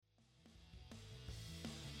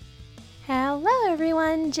Hello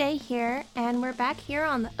everyone, Jay here, and we're back here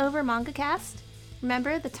on the Over Manga Cast.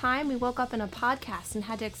 Remember the time we woke up in a podcast and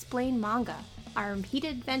had to explain manga, our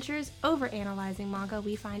repeated adventures over analyzing manga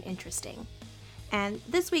we find interesting. And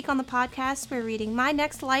this week on the podcast, we're reading My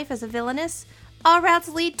Next Life as a Villainess, All Routes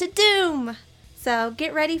Lead to Doom! So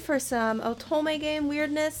get ready for some Otome game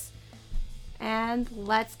weirdness, and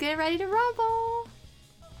let's get ready to rumble!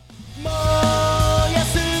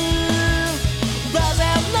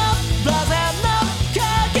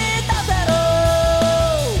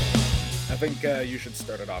 I think you should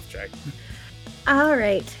start it off, Jay.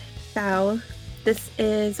 Alright, so this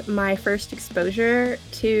is my first exposure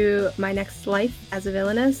to My Next Life as a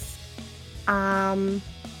Villainess.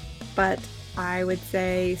 But I would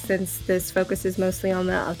say since this focuses mostly on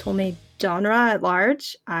the Otome genre at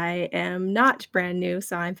large, I am not brand new,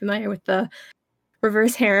 so I'm familiar with the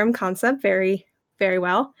reverse harem concept very, very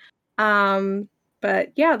well.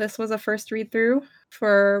 But yeah, this was a first read through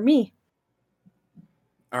for me.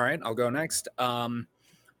 All right, I'll go next.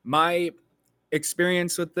 My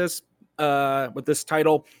experience with this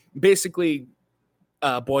title basically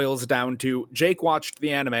boils down to Jake watched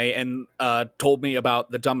the anime and told me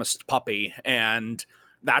about The Dumbest Puppy, and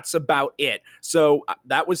that's about it. So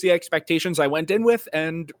that was the expectations I went in with,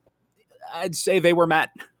 and I'd say they were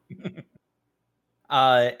met.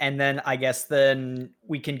 And then I guess then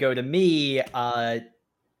we can go to me.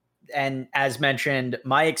 And as mentioned,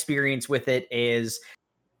 my experience with it is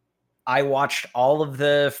I watched all of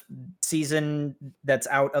the season that's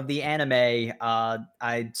out of the anime.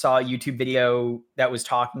 I saw a YouTube video that was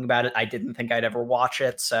talking about it. I didn't think I'd ever watch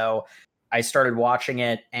it, so I started watching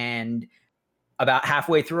it, and about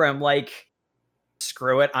halfway through, I'm like,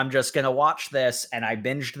 screw it, I'm just going to watch this, and I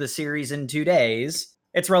binged the series in 2 days.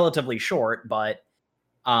 It's relatively short, but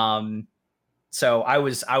so I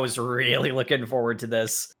was really looking forward to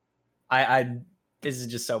this. This is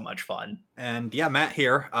just so much fun. And yeah, Matt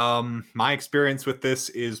here. My experience with this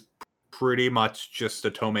is pretty much just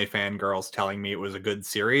Otome fangirls telling me it was a good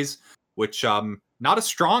series, which not a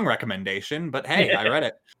strong recommendation, but hey, I read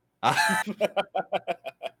it.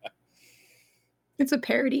 It's a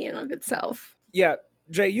parody in of itself. Yeah,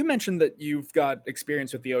 Jay, you mentioned that you've got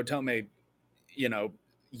experience with the Otome,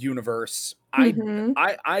 universe. I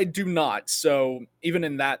do not. So even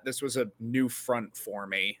in that, this was a new front for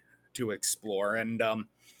me to explore. And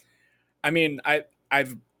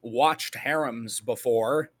I've watched harems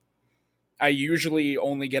before. I usually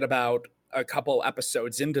only get about a couple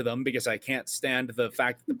episodes into them because I can't stand the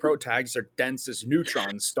fact that the protags are dense as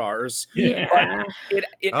neutron stars. Yeah. But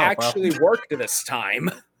it actually worked this time.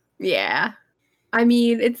 Yeah. I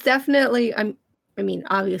mean, it's definitely,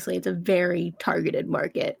 obviously it's a very targeted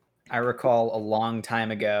market. I recall a long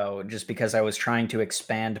time ago, just because I was trying to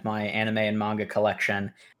expand my anime and manga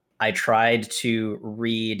collection, I tried to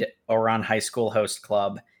read Ouran High School Host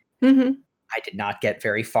Club. Mm-hmm. I did not get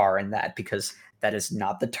very far in that because that is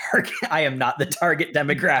not the target. I am not the target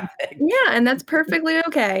demographic. Yeah, and that's perfectly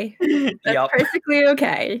okay. That's perfectly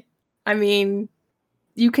okay. I mean,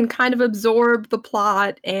 you can kind of absorb the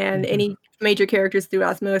plot and any major characters through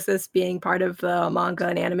osmosis being part of the manga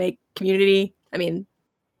and anime community. I mean,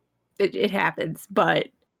 it happens, but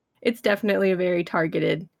it's definitely a very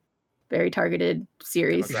targeted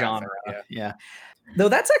series. Genre. Yeah. Though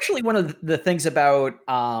that's actually one of the things about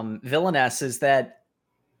Villainess is that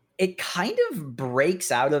it kind of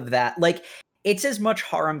breaks out of that. Like, it's as much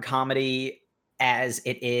harem comedy as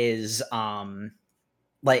it is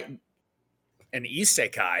like an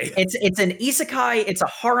isekai. It's an isekai, it's a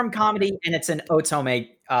harem comedy, and it's an otome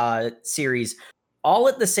series all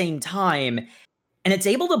at the same time. And it's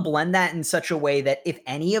able to blend that in such a way that if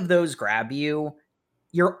any of those grab you,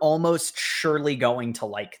 you're almost surely going to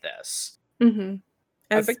like this. Mm-hmm.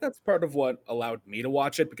 I think that's part of what allowed me to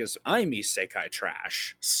watch it, because I'm isekai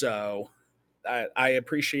trash. So I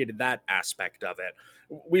appreciated that aspect of it.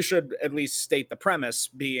 We should at least state the premise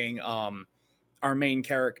being our main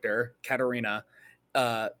character, Katarina.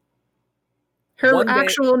 Her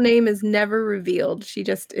actual name is never revealed. She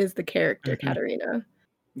just is the character, Katarina.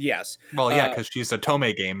 Yes. Well, yeah, because she's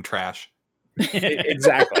Otome game trash.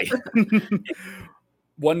 Exactly.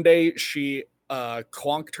 One day she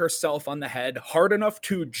clonked herself on the head hard enough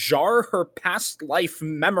to jar her past life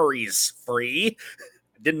memories free.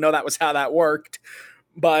 Didn't know that was how that worked.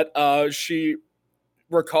 But she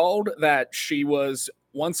recalled that she was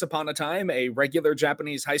once upon a time a regular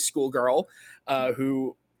Japanese high school girl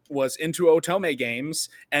who was into Otome games,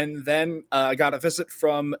 and then got a visit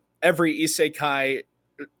from every isekai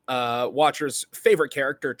watcher's favorite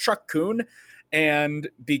character, Truck-kun, and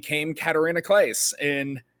became Katarina Claes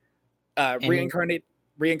in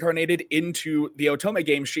reincarnated into the Otome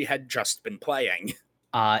game she had just been playing.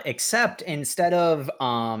 Except instead of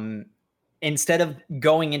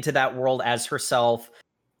going into that world as herself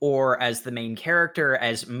or as the main character,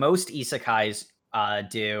 as most isekais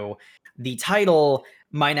do, the title,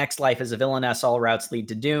 My Next Life as a Villainess, All Routes Lead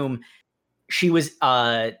to Doom, she was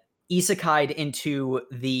isekai'd into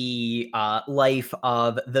the life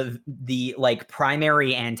of the like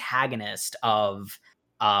primary antagonist of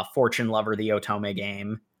Fortune Lover, the Otome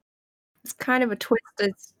game. It's kind of a twist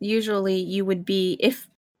that's usually you would be, if,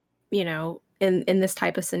 you know, in this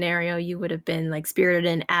type of scenario, you would have been like spirited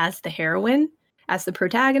in as the heroine, as the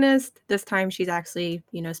protagonist. This time she's actually,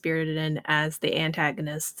 you know, spirited in as the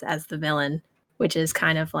antagonist, as the villain, which is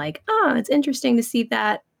kind of like, oh, it's interesting to see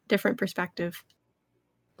that different perspective.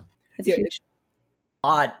 It's huge. A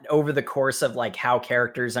lot over the course of like how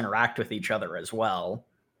characters interact with each other as well.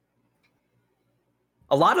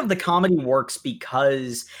 A lot of the comedy works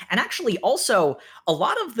because, and actually also a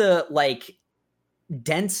lot of the like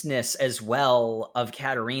denseness as well of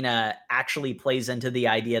Katarina actually plays into the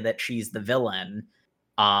idea that she's the villain.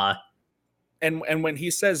 And when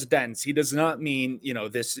he says dense, he does not mean, you know,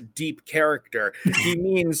 this deep character. He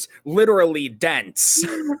means literally dense.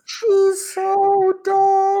 She's so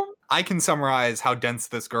dumb. I can summarize how dense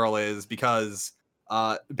this girl is because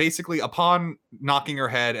basically upon knocking her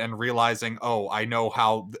head and realizing, oh, I know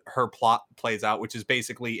how her plot plays out, which is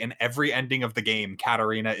basically in every ending of the game,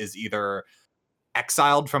 Katarina is either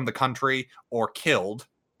exiled from the country or killed,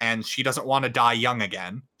 and she doesn't want to die young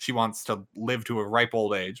again. She wants to live to a ripe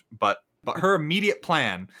old age, but her immediate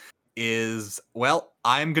plan is, well,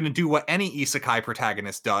 I'm going to do what any isekai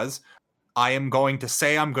protagonist does. I am going to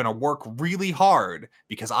say I'm going to work really hard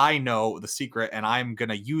because I know the secret, and I'm going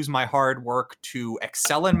to use my hard work to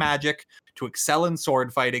excel in magic, to excel in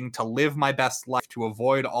sword fighting, to live my best life, to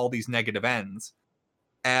avoid all these negative ends.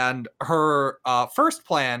 And her first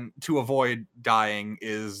plan to avoid dying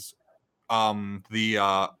is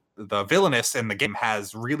the villainess in the game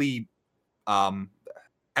has really...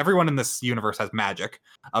 everyone in this universe has magic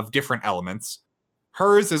of different elements.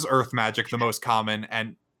 Hers is earth magic, the most common,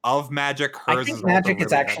 and of magic, hers I think is magic really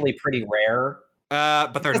is actually pretty rare.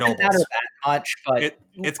 But they're Doesn't nobles. matter that much, but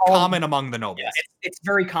It's common among the nobles. Yeah, it's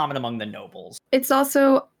very common among the nobles. It's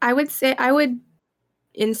also, I would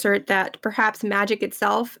insert that perhaps magic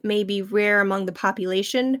itself may be rare among the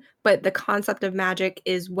population, but the concept of magic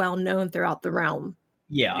is well known throughout the realm.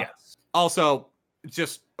 Yeah. Yes. Also,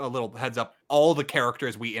 just a little heads up, all the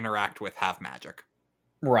characters we interact with have magic.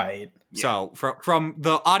 Right. So from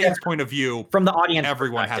the audience point of view, From the audience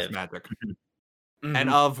everyone has perspective. magic. Mhm.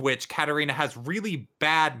 And of which Katarina has really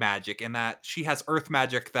bad magic in that she has earth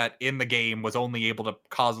magic that in the game was only able to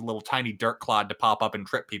cause a little tiny dirt clod to pop up and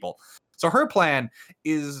trip people. So her plan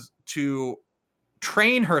is to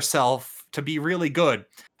train herself to be really good.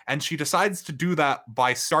 And she decides to do that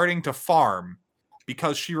by starting to farm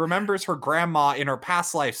because she remembers her grandma in her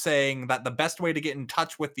past life saying that the best way to get in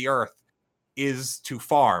touch with the earth is to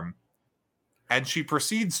farm. And she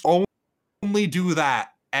proceeds to only do that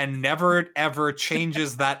and never ever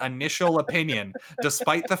changes that initial opinion,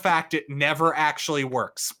 despite the fact it never actually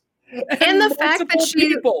works. And the fact that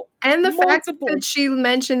Multiple. she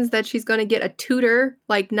mentions that she's going to get a tutor,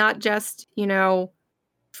 like not just, you know,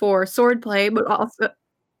 for swordplay, but also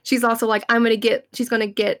she's also like, she's going to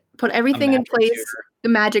get put everything in place, tutor. the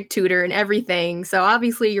magic tutor and everything. So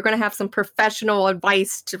obviously you're going to have some professional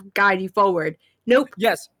advice to guide you forward. Nope.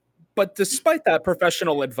 Yes, but despite that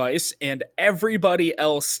professional advice and everybody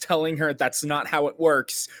else telling her that's not how it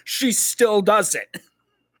works, she still does it.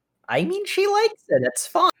 I mean, she likes it. It's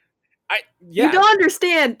fun. You don't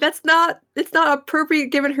understand. It's not appropriate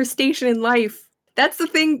given her station in life. That's the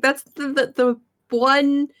thing. That's the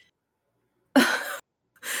one.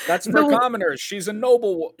 That's for commoners. She's a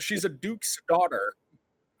noble. She's a duke's daughter.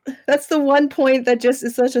 That's the one point that just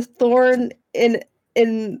is such a thorn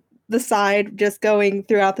in the side, just going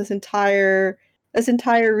throughout this entire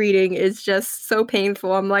reading is just so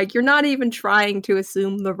painful. I'm like, you're not even trying to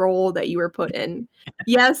assume the role that you were put in.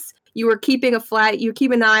 Yes, you were keeping you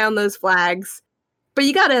keep an eye on those flags, but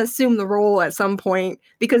you got to assume the role at some point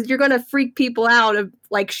because you're going to freak people out of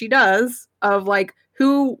like she does of like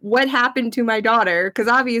what happened to my daughter? Because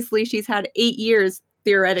obviously she's had 8 years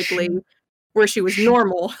theoretically where she was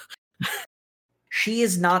normal. She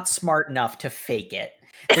is not smart enough to fake it.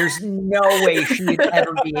 There's no way she would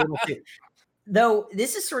ever be able to. Though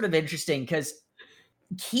this is sort of interesting because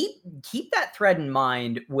keep that thread in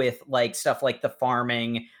mind with like stuff like the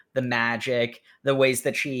farming, the magic, the ways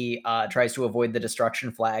that she tries to avoid the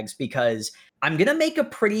destruction flags, because I'm going to make a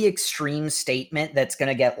pretty extreme statement that's going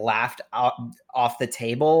to get laughed off the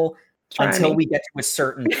table until we get to a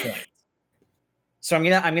certain point. So I'm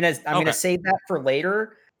gonna save that for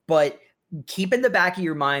later, but keep in the back of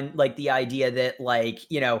your mind like the idea that like,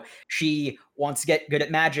 you know, she wants to get good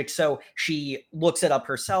at magic, so she looks it up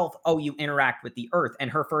herself. Oh, you interact with the earth,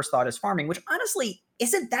 and her first thought is farming, which honestly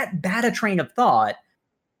isn't that bad a train of thought.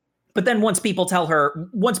 But then once people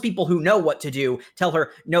who know what to do tell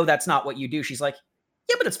her, no, that's not what you do, she's like,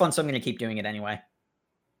 yeah, but it's fun, so I'm going to keep doing it anyway.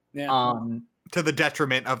 Yeah. To the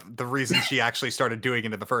detriment of the reason she actually started doing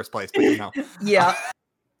it in the first place. But, you know. Yeah.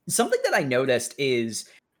 Something that I noticed is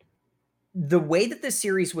the way that this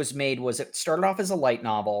series was made was it started off as a light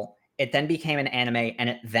novel. It then became an anime, and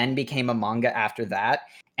it then became a manga after that.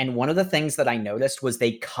 And one of the things that I noticed was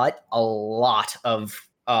they cut a lot of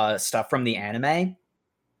stuff from the anime.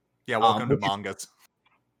 Yeah, welcome to mangas.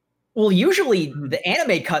 Well, usually the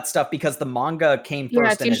anime cut stuff because the manga came first.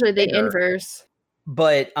 Yeah, it's usually the inverse.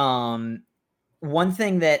 But one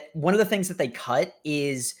of the things that they cut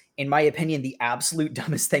is, in my opinion, the absolute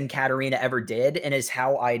dumbest thing Katarina ever did, and is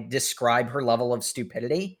how I describe her level of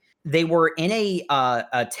stupidity. They were in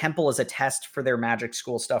a temple as a test for their magic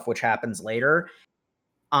school stuff, which happens later.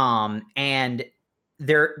 And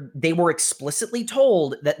they were explicitly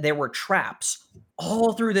told that there were traps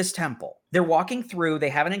all through this temple. They're walking through, they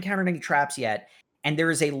haven't encountered any traps yet, and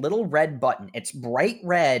there is a little red button. It's bright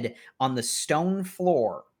red on the stone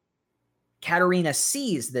floor. Katarina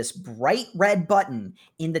sees this bright red button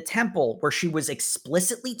in the temple where she was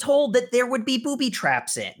explicitly told that there would be booby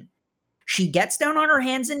traps in. She gets down on her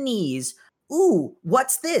hands and knees. Ooh,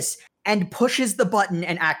 what's this? And pushes the button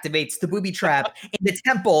and activates the booby trap in the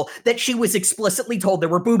temple that she was explicitly told there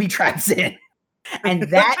were booby traps in. And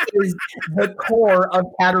that is the core of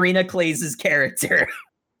Katarina Claes' character.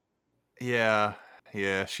 Yeah,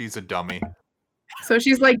 she's a dummy. So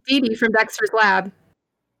she's like Dee Dee from Dexter's Lab.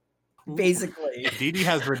 Basically. Dee Dee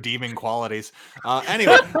has redeeming qualities.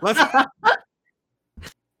 Anyway, let's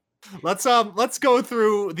go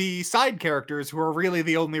through the side characters who are really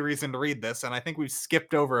the only reason to read this, and I think we've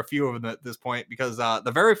skipped over a few of them at this point because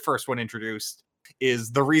the very first one introduced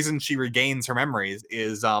is the reason she regains her memories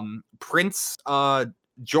is Prince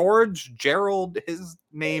Gerald. His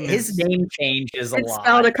name changes a lot. It's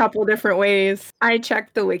spelled a couple different ways. I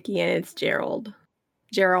checked the wiki and it's Gerald.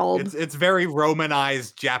 It's very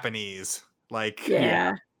Romanized Japanese. Like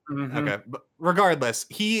yeah. Mm-hmm. Okay, but regardless,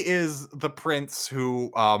 he is the prince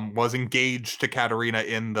who was engaged to Katarina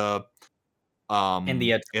in the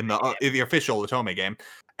official Otome game,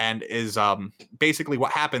 and is basically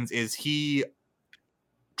what happens is he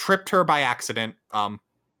tripped her by accident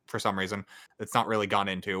for some reason it's not really gone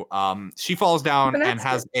into. She falls down and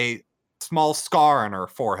has a small scar on her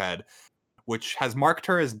forehead, which has marked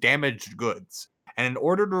her as damaged goods. And in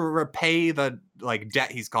order to repay the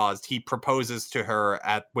debt he's caused, he proposes to her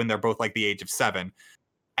when they're both the age of 7.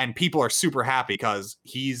 And people are super happy because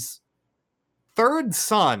he's third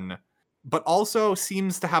son, but also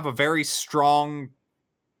seems to have a very strong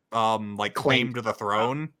claim to the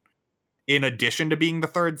throne. In addition to being the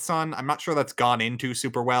third son, I'm not sure that's gone into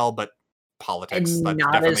super well, but politics, that's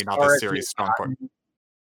definitely not the series' strong point.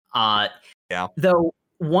 Yeah. Though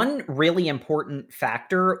one really important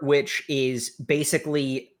factor, which is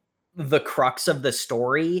basically the crux of the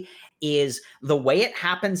story, is the way it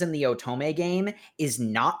happens in the Otome game is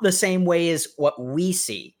not the same way as what we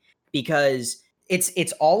see, because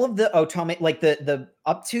it's all of the Otome, the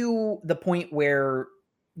up to the point where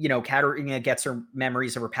Katarina gets her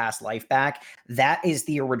memories of her past life back. That is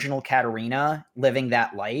the original Katarina living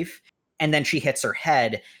that life, and then she hits her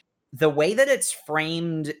head. The way that it's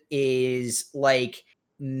framed is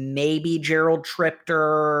maybe Gerald tripped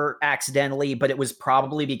her accidentally, but it was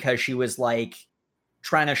probably because she was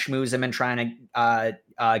trying to schmooze him and trying to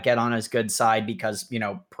get on his good side because,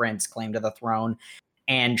 Prince claimed to the throne.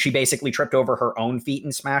 And she basically tripped over her own feet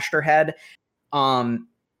and smashed her head. In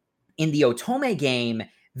the Otome game,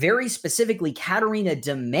 very specifically, Katarina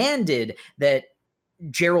demanded that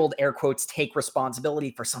Gerald, air quotes, take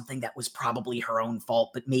responsibility for something that was probably her own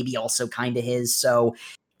fault, but maybe also kind of his. So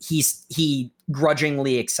he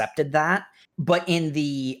grudgingly accepted that. But in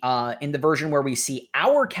the version where we see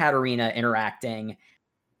our Katarina interacting,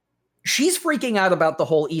 she's freaking out about the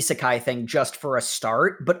whole isekai thing just for a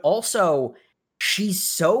start, but also she's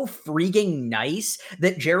so freaking nice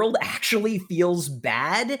that Gerald actually feels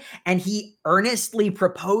bad, and he earnestly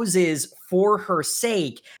proposes for her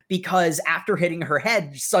sake, because after hitting her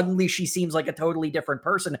head, suddenly she seems like a totally different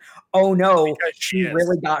person. Oh no, she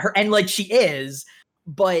really got her. And she is.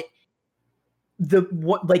 But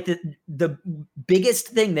the biggest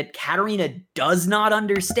thing that Katarina does not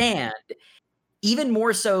understand, even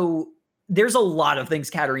more so, there's a lot of things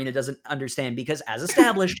Katarina doesn't understand because, as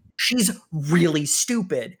established, she's really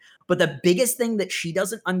stupid. But the biggest thing that she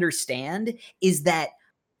doesn't understand is that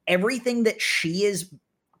everything that she is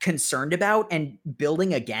concerned about and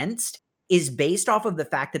building against is based off of the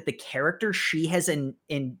fact that the character she has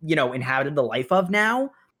inhabited the life of now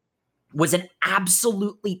was an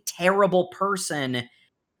absolutely terrible person.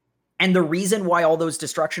 And the reason why all those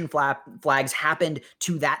destruction flags happened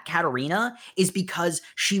to that Katarina is because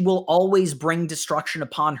she will always bring destruction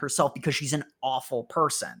upon herself because she's an awful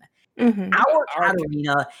person. Mm-hmm. Our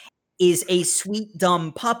Katarina is a sweet,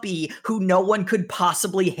 dumb puppy who no one could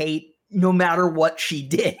possibly hate no matter what she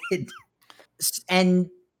did. And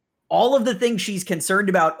all of the things she's concerned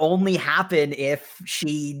about only happen if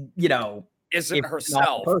she, isn't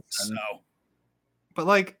herself. So. But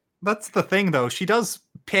like, that's the thing though. She does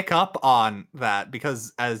pick up on that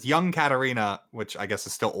because as young Katarina, which I guess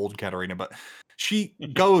is still old Katarina, but she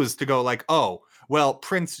goes to go like, oh, well,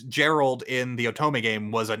 Prince Gerald in the Otome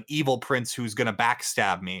game was an evil prince who's going to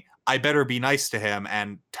backstab me. I better be nice to him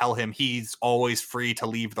and tell him he's always free to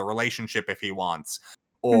leave the relationship if he wants.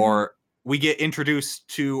 Or we get introduced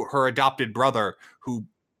to her adopted brother who,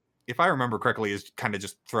 if I remember correctly, is kind of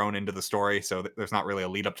just thrown into the story. So there's not really a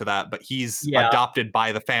lead up to that, but he's adopted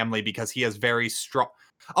by the family because he has very strong.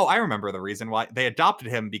 Oh, I remember the reason why they adopted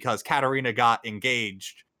him, because Katarina got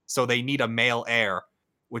engaged. So they need a male heir,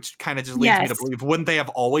 which kind of just leads me to believe, wouldn't they have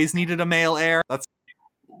always needed a male heir? That's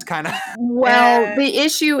kind of... Well, the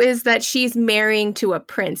issue is that she's marrying to a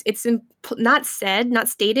prince. It's not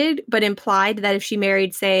stated, but implied that if she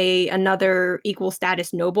married, say, another equal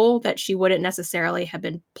status noble, that she wouldn't necessarily have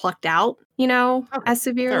been plucked out, as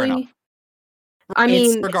severely. I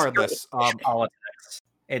mean, regardless, politics.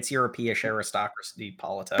 It's European aristocracy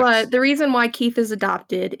politics. But the reason why Keith is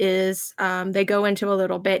adopted is they go into a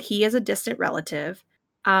little bit. He is a distant relative.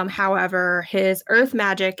 However, his earth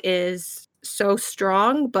magic is so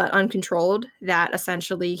strong but uncontrolled that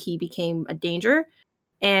essentially he became a danger.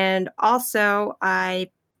 And also,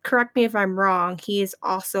 correct me if I'm wrong, he is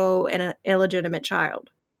also an illegitimate child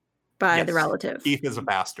by the relative. Keith is a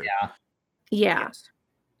bastard. Yeah.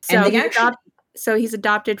 So, so he's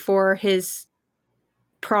adopted for the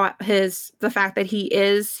fact that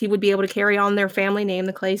he would be able to carry on their family name,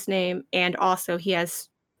 the Clace name, and also he has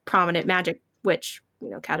prominent magic, which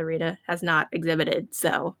Katarina has not exhibited.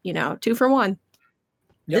 So 2 for 1.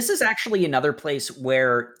 This is actually another place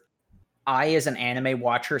where I, as an anime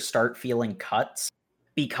watcher, start feeling cuts,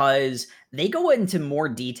 because they go into more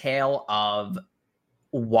detail of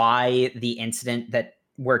why the incident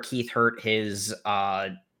where Keith hurt his his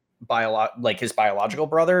biological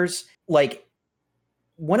brothers. Like,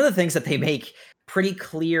 one of the things that they make pretty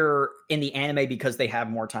clear in the anime, because they have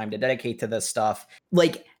more time to dedicate to this stuff,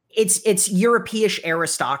 like, it's European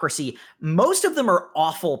aristocracy. Most of them are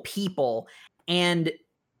awful people, and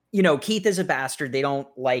Keith is a bastard. They don't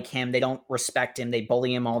like him. They don't respect him. They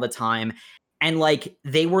bully him all the time. And like,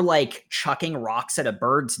 they were like chucking rocks at a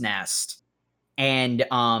bird's nest. And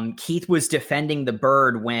Keith was defending the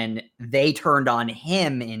bird when they turned on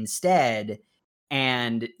him instead.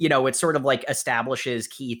 And, it sort of like establishes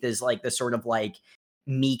Keith as like the sort of like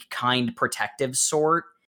meek, kind, protective sort.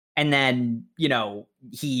 And then,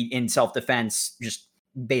 he in self-defense just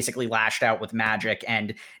basically lashed out with magic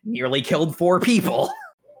and nearly killed 4 people.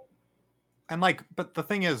 And like, but the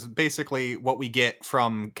thing is, basically what we get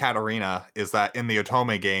from Katarina is that in the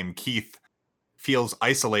Otome game, Keith feels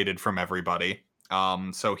isolated from everybody.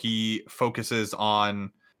 So he focuses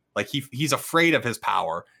on, like, he's afraid of his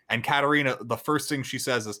power. And Katarina, the first thing she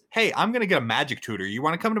says is, hey, I'm going to get a magic tutor. You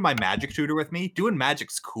want to come to my magic tutor with me? Doing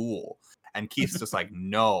magic's cool. And Keith's just like,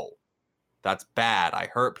 no, that's bad. I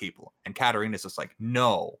hurt people. And Katarina's just like,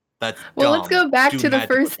 no, that's dumb. Let's go back to the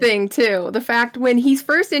first thing, too. The fact when he's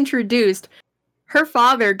first introduced, her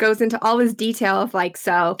father goes into all this detail of like,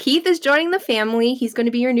 so Keith is joining the family. He's going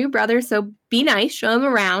to be your new brother. So be nice, show him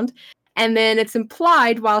around. And then it's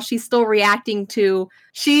implied while she's still reacting to,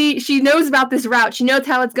 she knows about this route. She knows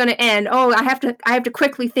how it's going to end. Oh, I have to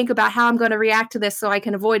quickly think about how I'm going to react to this so I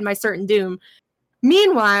can avoid my certain doom.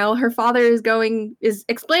 Meanwhile, her father is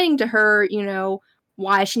explaining to her,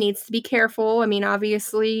 why she needs to be careful. I mean,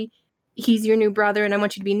 obviously, he's your new brother and I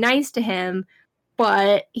want you to be nice to him.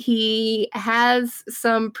 But he has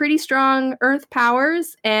some pretty strong earth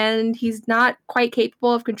powers and he's not quite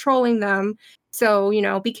capable of controlling them. So,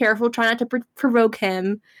 be careful, try not to provoke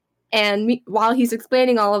him. And while he's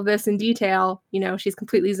explaining all of this in detail, she's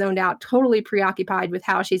completely zoned out, totally preoccupied with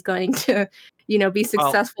how she's going to, be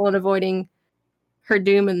successful in avoiding her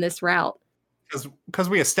doom in this route. Because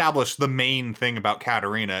we established the main thing about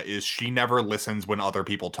Katarina is she never listens when other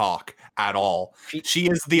people talk at all. She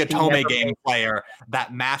is the Otome game player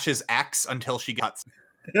that mashes X until she gets.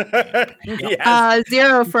 Yes.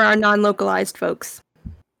 0 for our non-localized folks.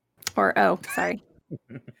 Or sorry.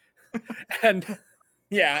 And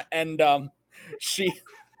yeah, and she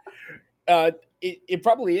it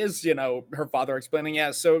probably is, her father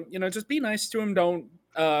explaining, so just be nice to him, don't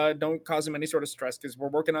cause him any sort of stress because we're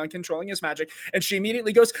working on controlling his magic. And she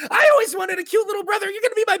immediately goes, I always wanted a cute little brother, you're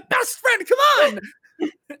gonna be my best friend, come on.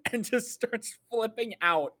 And just starts flipping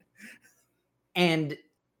out. And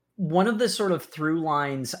one of the sort of through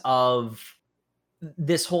lines of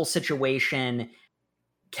this whole situation,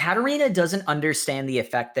 Katarina doesn't understand the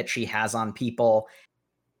effect that she has on people,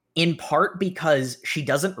 in part because she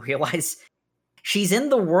doesn't realize she's in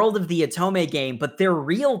the world of the Otome game, but they're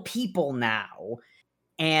real people now.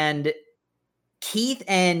 And Keith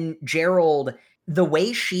and Gerald, the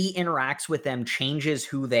way she interacts with them changes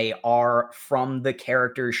who they are from the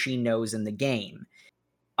characters she knows in the game.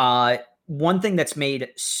 One thing that's made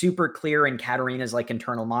super clear in Katarina's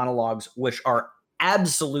internal monologues, which are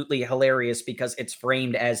absolutely hilarious because it's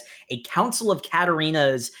framed as a council of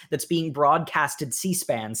Katarinas that's being broadcasted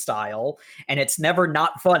C-SPAN style, and it's never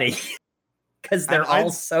not funny because they're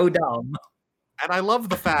all so dumb. And I love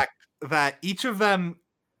the fact that each of them,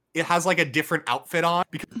 it has a different outfit on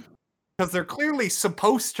because they're clearly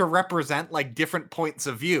supposed to represent different points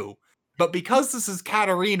of view. But because this is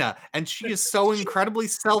Katarina and she is so incredibly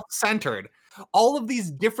self-centered, all of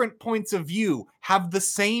these different points of view have the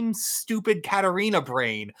same stupid Katarina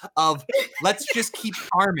brain of let's just keep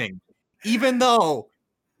charming, even though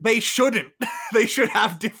they shouldn't. They should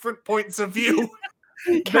have different points of view.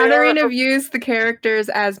 Katarina views the characters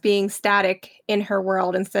as being static in her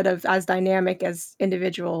world instead of as dynamic as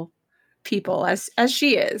individual people, as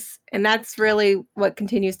she is. And that's really what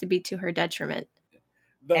continues to be to her detriment.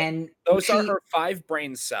 And those are her 5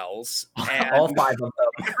 brain cells. And all 5 of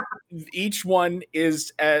them. Each one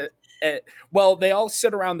is well, they all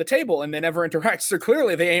sit around the table and they never interact, so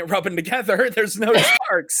clearly they ain't rubbing together. There's no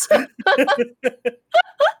sparks.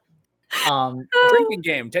 Drinking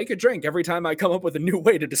game. Take a drink every time I come up with a new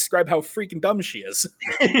way to describe how freaking dumb she is.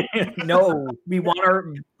 No, we want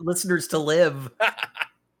our listeners to live.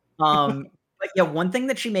 But yeah, one thing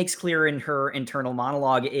that she makes clear in her internal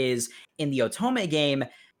monologue is in the Otome game,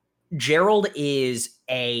 Gerald is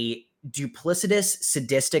a duplicitous,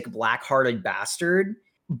 sadistic, black-hearted bastard.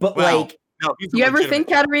 But no, you ever think,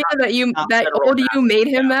 Katarina, that old you made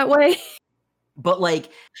him that way? But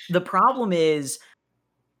the problem is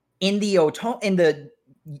in the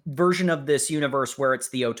version of this universe where it's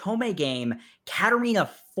the Otome game, Katarina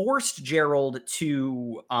forced Gerald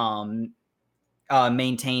to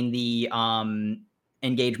maintain the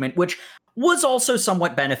engagement, which was also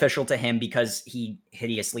somewhat beneficial to him because he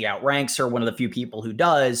hideously outranks her, one of the few people who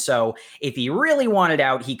does. So if he really wanted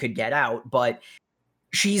out, he could get out. But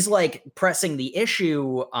she's pressing the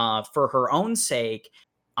issue for her own sake.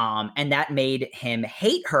 And that made him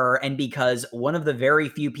hate her. And because one of the very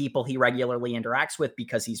few people he regularly interacts with,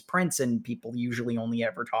 because he's Prince and people usually only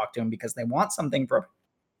ever talk to him because they want something from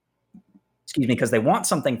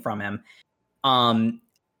him.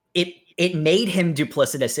 It made him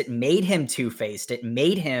duplicitous. It made him two-faced. It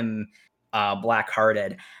made him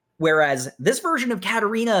black-hearted. Whereas this version of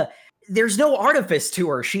Katarina, there's no artifice to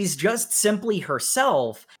her. She's just simply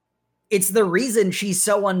herself. It's the reason she's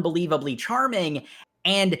so unbelievably charming.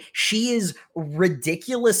 And she is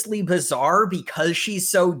ridiculously bizarre because she's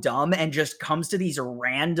so dumb and just comes to these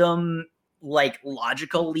random,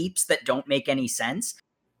 logical leaps that don't make any sense.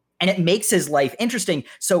 And it makes his life interesting.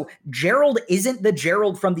 So Gerald isn't the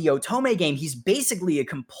Gerald from the Otome game. He's basically a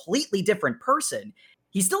completely different person.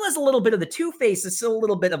 He still has a little bit of the two-face, is still a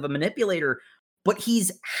little bit of a manipulator, but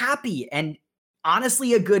he's happy and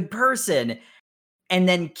honestly a good person. And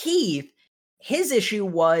then Keith, his issue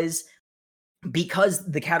was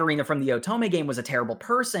because the Katarina from the Otome game was a terrible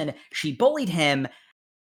person, she bullied him.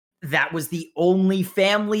 That was the only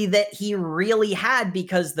family that he really had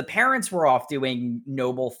because the parents were off doing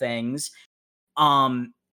noble things.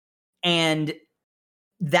 And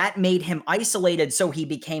that made him isolated, so he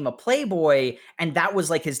became a playboy, and that was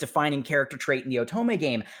his defining character trait in the Otome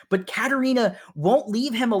game. But Katarina won't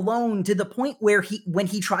leave him alone to the point where when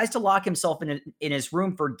he tries to lock himself in his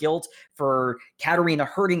room for guilt for Katarina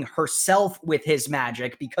hurting herself with his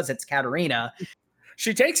magic because it's Katarina.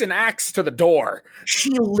 She takes an axe to the door. She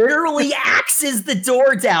literally axes the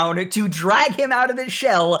door down to drag him out of his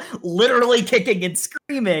shell, literally kicking and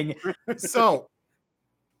screaming. So,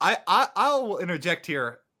 I'll interject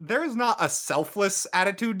here. there's not a selfless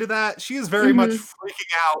attitude to that. She is very much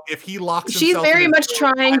freaking out if he locks She's himself in very his much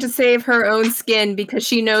door. trying to save her own skin because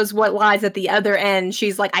she knows what lies at the other end.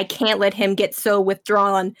 She's like, I can't let him get so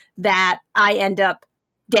withdrawn that I end up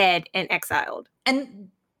dead and exiled. And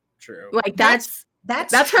True. Like that's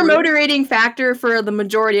her true. motivating factor for the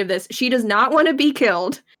majority of this. She does not want to be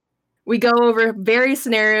killed. We go over various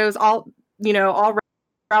scenarios, all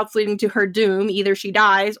routes leading to her doom. Either she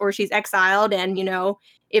dies or she's exiled, and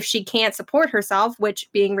if she can't support herself, which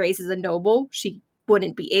being raised as a noble, she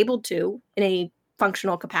wouldn't be able to in a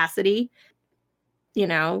functional capacity,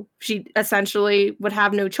 she essentially would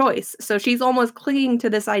have no choice. So she's almost clinging to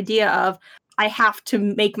this idea of, I have to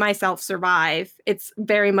make myself survive. It's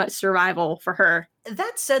very much survival for her.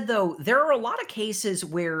 That said, though, there are a lot of cases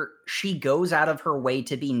where she goes out of her way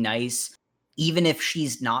to be nice, even if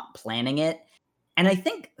she's not planning it. And I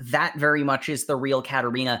think that very much is the real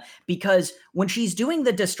Katarina, because when she's doing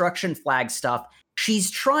the destruction flag stuff,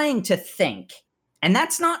 she's trying to think. And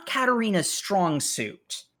that's not Katarina's strong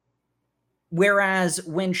suit. Whereas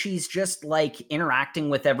when she's just like interacting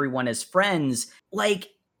with everyone as friends, like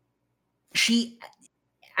she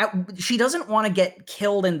doesn't want to get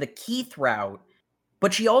killed in the Keith route,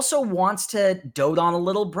 but she also wants to dote on a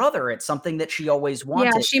little brother. It's something that she always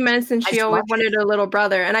wanted. Yeah, she mentioned she always wanted a little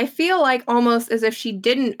brother. And I feel like almost as if she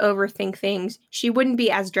didn't overthink things, she wouldn't be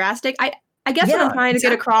as drastic. I guess what I'm trying to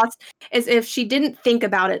get across is if she didn't think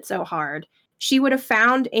about it so hard, she would have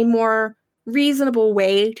found a more reasonable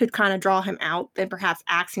way to kind of draw him out than perhaps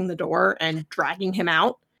axing the door and dragging him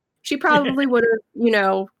out. She probably would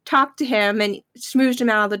have, talked to him and smooshed him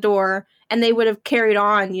out of the door, and they would have carried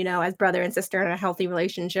on, as brother and sister in a healthy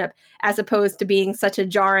relationship, as opposed to being such a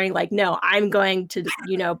jarring, like, no, I'm going to,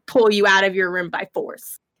 pull you out of your room by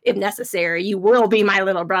force if necessary. You will be my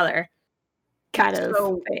little brother kind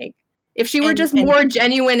of thing. If she were just more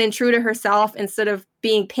genuine and true to herself instead of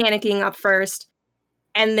being panicking up first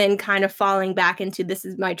and then kind of falling back into, this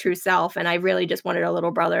is my true self, and I really just wanted a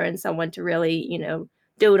little brother and someone to really,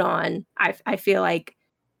 dote on. I feel like,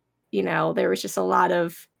 there was just a lot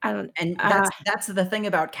of, that's the thing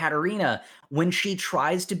about Katarina. When she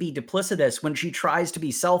tries to be duplicitous, when she tries to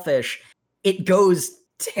be selfish, it goes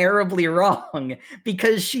terribly wrong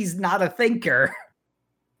because she's not a thinker.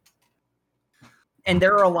 And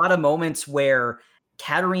there are a lot of moments where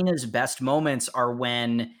Katarina's best moments are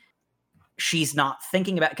when she's not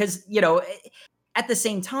thinking about, because, at the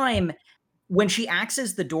same time, when she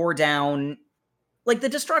axes the door down, like the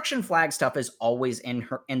destruction flag stuff is always in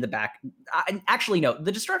the back. Actually, no,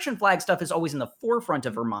 the destruction flag stuff is always in the forefront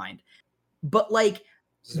of her mind. But like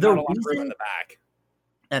the reason in the back.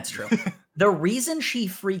 That's true. Part of the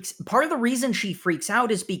reason she freaks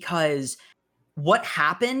out is because what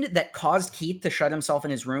happened that caused Keith to shut himself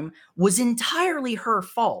in his room was entirely her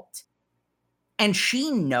fault. And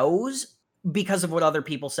she knows, because of what other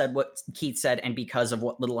people said, what Keith said, and because of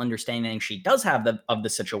what little understanding she does have of the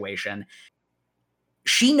situation,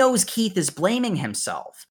 she knows Keith is blaming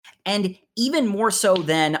himself. And even more so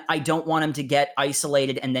than I don't want him to get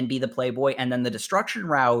isolated and then be the playboy and then the destruction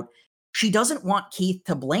route, she doesn't want Keith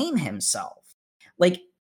to blame himself. Like,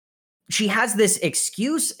 she has this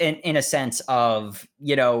excuse in a sense of,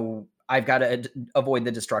 I've got to avoid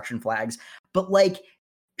the destruction flags. But like,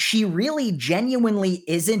 she really genuinely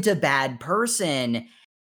isn't a bad person.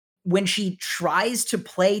 When she tries to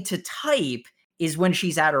play to type is when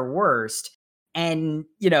she's at her worst. And,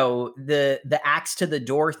 the axe to the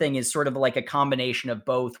door thing is sort of like a combination of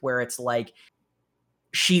both, where it's like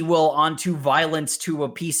she will, onto violence to a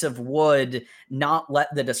piece of wood, not let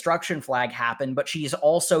the destruction flag happen, but she's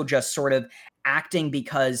also just sort of acting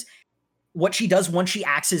because what she does once she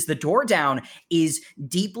axes the door down is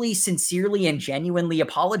deeply, sincerely, and genuinely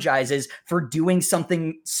apologizes for doing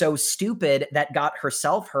something so stupid that got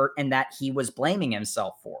herself hurt and that he was blaming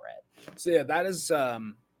himself for it. So yeah, that is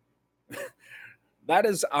that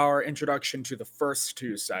is our introduction to the first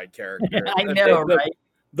two side characters. I know, right?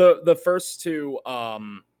 The first two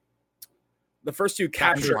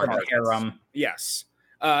capture harem. Yes.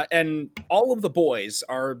 And all of the boys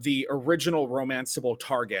are the original romanceable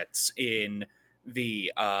targets in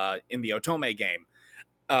the Otome game.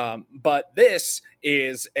 But this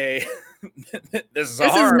is a this is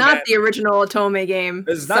not the original Otome game.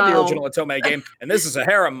 This is not the original Otome game, and this is a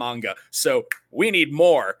harem manga. So we need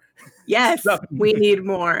more. Yes, we need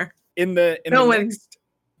more. In the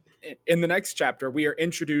next chapter, we are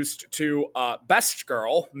introduced to best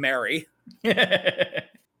girl Mary.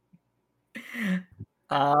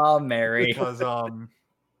 Mary. Because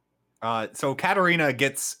so Katarina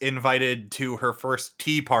gets invited to her first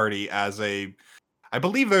tea party as a I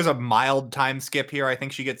believe there's a mild time skip here. I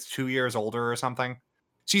think she gets 2 years older or something.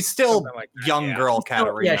 She's still Something like that, young yeah. girl Still-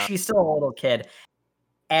 Katarina. yeah, she's still a little kid.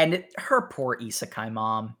 And her poor isekai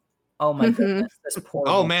mom. Oh my Mhm. goodness, this poor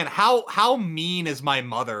Oh woman. man, how mean is my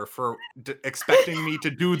mother for expecting me to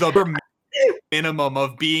do the bare minimum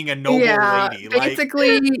of being a noble lady? Like,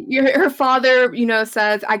 basically, her father,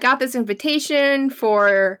 says, "I got this invitation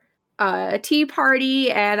for a tea party,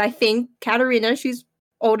 and I think Katarina, she's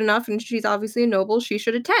old enough and she's obviously a noble, she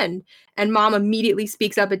should attend." And mom immediately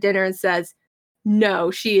speaks up at dinner and says, "No,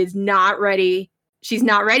 she is not ready. She's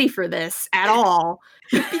not ready for this at all."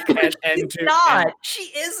 and She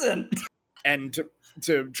isn't. And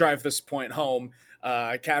to drive this point home,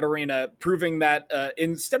 Katarina proving that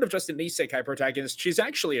instead of just an isekai protagonist, she's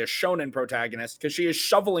actually a shonen protagonist because she is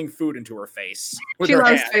shoveling food into her face. With She her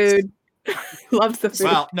loves hands. food. Loves the food.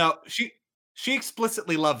 well, no, she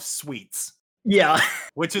explicitly loves sweets, Yeah.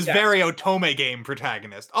 which is Yes. very Otome game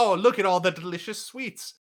protagonist. Oh, look at all the delicious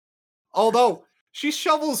sweets. Although she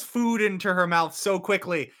shovels food into her mouth so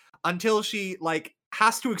quickly until she like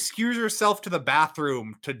has to excuse herself to the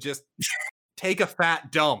bathroom to just take a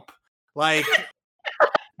fat dump. Like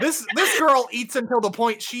this girl eats until the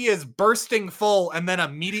point she is bursting full and then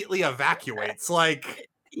immediately evacuates. Like,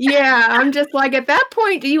 Yeah, I'm just like, at that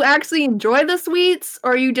point, do you actually enjoy the sweets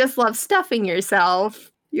or you just love stuffing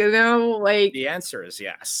yourself? Like, The answer is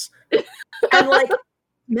yes. And like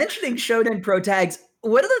mentioning shonen protags,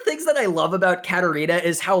 one of the things that I love about Katarina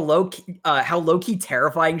is how low key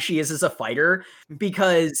terrifying she is as a fighter,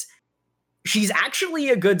 because she's actually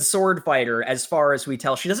a good sword fighter as far as we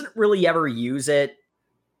tell. She doesn't really ever use it.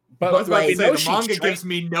 But, I was about like, to say, know the she's manga trained- gives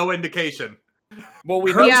me no indication. Well,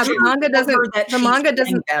 we Her know Yeah, she, the manga doesn't- Remember that the she's manga getting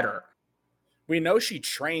doesn't- better. we know she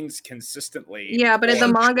trains consistently. yeah, but in the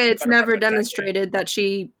for manga, it's better part never of a decade. demonstrated that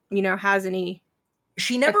she, has any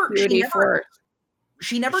She never acuity for.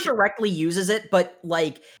 she never directly uses it, but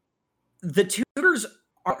like the tutors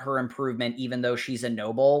are her improvement, even though she's a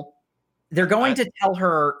noble. They're going to tell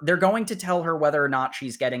her whether or not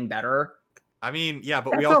she's getting better. I mean, yeah,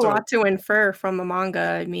 but That's we a also lot to infer from the manga.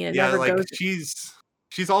 I mean, it yeah, never like goes.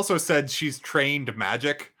 she's also said she's trained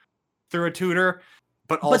magic through a tutor,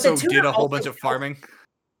 but the also tutor did a whole also bunch of farming.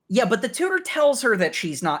 Yeah, but the tutor tells her that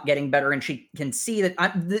she's not getting better, and she can see that.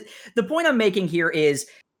 The point I'm making here is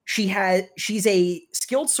she's a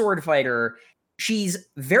skilled sword fighter. She's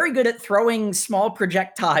very good at throwing small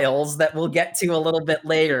projectiles that we'll get to a little bit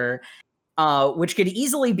later, which could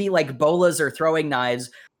easily be like bolas or throwing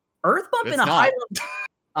knives. Earth bump It's in a not.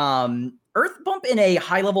 Earth bump in a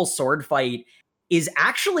high level sword fight is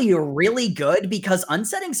actually really good, because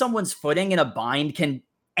unsetting someone's footing in a bind can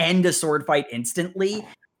end a sword fight instantly.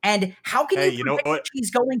 And how can Hey, you you know predict what? what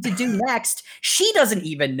she's going to do next? She doesn't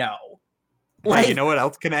even know. Hey, you know what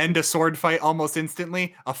else can end a sword fight almost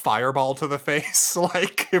instantly? A fireball to the face.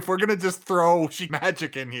 Like, if we're gonna just throw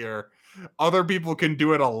magic in here, other people can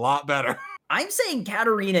do it a lot better. I'm saying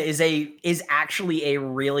Katarina is actually a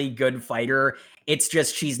really good fighter. It's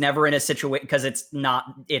just she's never in a situation, because it's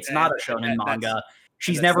not a shonen manga.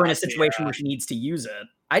 She's that's never in a not the, situation where she needs to use it.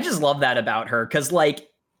 I just love that about her, because like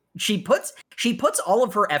she puts all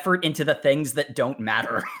of her effort into the things that don't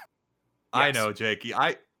matter. I Yes. know, Jakey.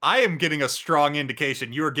 I am getting a strong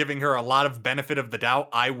indication you are giving her a lot of benefit of the doubt.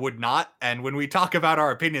 I would not. And when we talk about our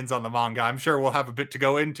opinions on the manga, I'm sure we'll have a bit to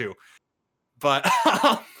go into. But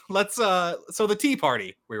let's so the tea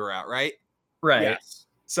party we were at, right? Right. Yes.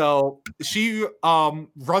 So she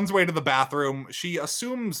runs away to the bathroom. She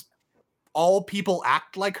assumes all people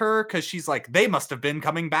act like her because she's like, they must have been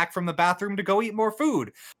coming back from the bathroom to go eat more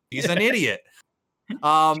food. She's an idiot.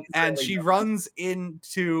 And really she dumb. runs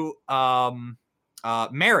into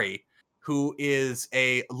Mary, who is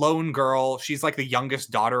a lone girl. She's like the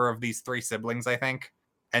youngest daughter of these 3 siblings, I think.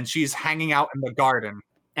 And she's hanging out in the garden.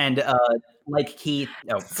 And like Keith.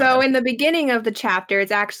 Oh, So in the beginning of the chapter,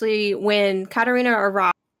 it's actually when Katarina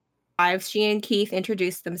arrives, she and Keith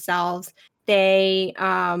introduce themselves. They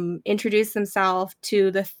introduce themselves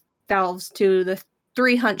to the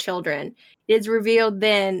 3 Hunt children. It is revealed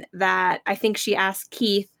then that I think she asked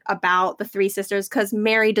Keith about the 3 sisters because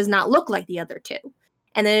Mary does not look like the other 2.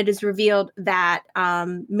 And then it is revealed that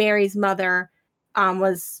Mary's mother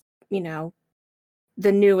was,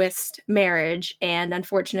 the newest marriage, and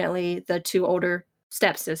unfortunately the 2 older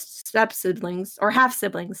step siblings or half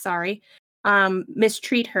siblings, sorry,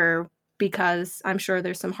 mistreat her, because I'm sure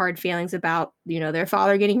there's some hard feelings about, their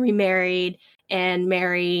father getting remarried and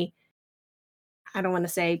Mary, I don't want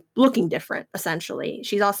to say looking different, essentially.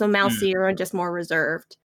 She's also mousy and just more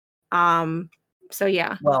reserved. So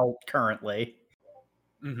yeah. Well, currently.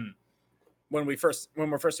 Mm-hmm. when we're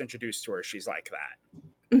first introduced to her, she's like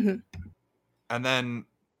that. Mm-hmm. And then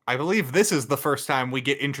I believe this is the first time we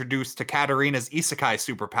get introduced to Katarina's isekai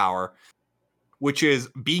superpower, which is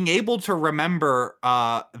being able to remember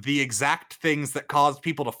the exact things that cause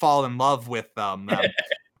people to fall in love with them,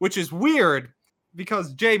 which is weird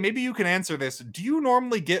because, Jay, maybe you can answer this. Do you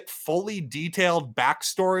normally get fully detailed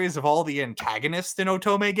backstories of all the antagonists in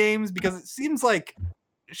Otome games? Because it seems like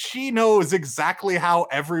she knows exactly how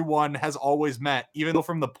everyone has always met, even though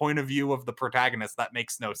from the point of view of the protagonist, that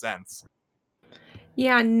makes no sense.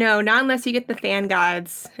 Yeah, no, not unless you get the fan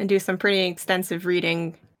guides and do some pretty extensive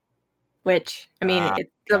reading. Which, I mean,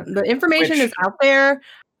 the information is out there.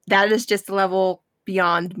 That is just a level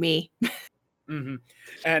beyond me. Mm-hmm.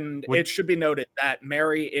 And it should be noted that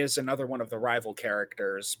Mary is another one of the rival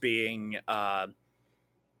characters being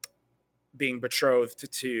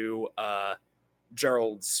betrothed to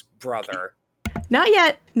Gerald's brother. Not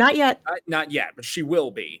yet. Not yet, but she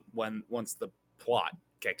will be once the plot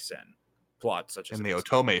kicks in. Plot such as in the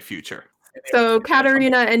Otome future. So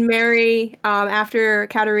Katarina and Mary, after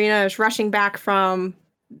Katarina is rushing back from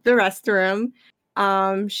the restroom,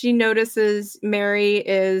 she notices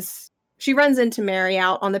she runs into Mary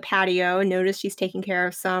out on the patio and notices she's taking care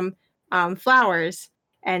of some flowers.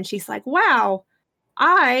 And she's like, wow,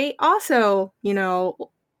 I also,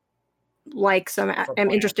 like am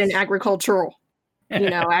interested in agricultural,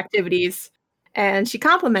 activities. And she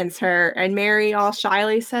compliments her, and Mary all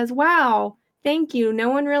shyly says, wow, thank you. No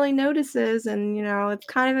one really notices, and, it's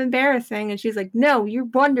kind of embarrassing. And she's like, no, you're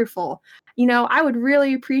wonderful. I would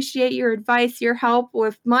really appreciate your advice, your help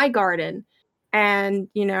with my garden. And,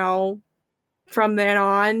 from then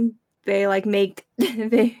on, they make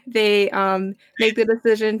they make the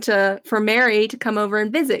decision for Mary to come over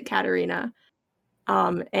and visit Katarina.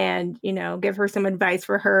 And, give her some advice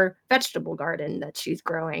for her vegetable garden that she's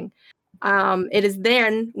growing. It is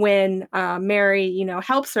then when Mary,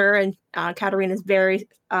 helps her, and Katarina is very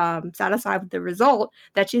satisfied with the result,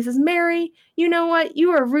 that she says, Mary, you know what?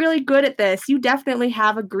 You are really good at this. You definitely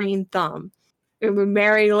have a green thumb. And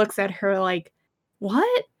Mary looks at her like,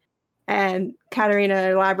 what? And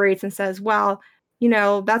Katarina elaborates and says, well,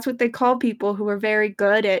 that's what they call people who are very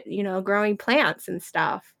good at, growing plants and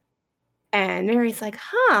stuff. And Mary's like,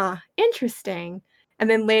 huh, interesting. And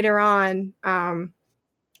then later on,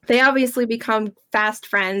 they obviously become fast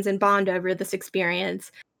friends and bond over this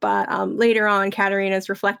experience. But later on, Katarina's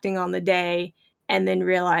reflecting on the day and then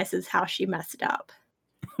realizes how she messed up.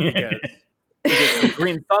 Because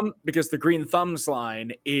the green thumbs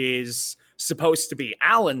line is supposed to be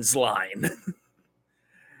Alan's line.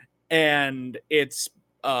 And it's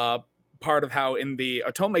part of how in the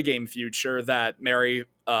Otome game future that Mary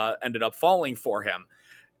ended up falling for him.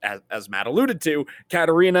 As Matt alluded to,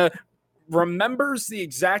 Katarina remembers the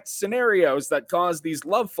exact scenarios that caused these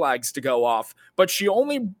love flags to go off, but she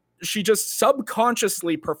just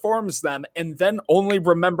subconsciously performs them and then only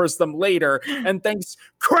remembers them later and thinks,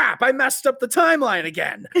 crap, I messed up the timeline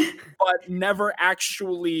again, but never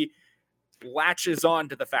actually latches on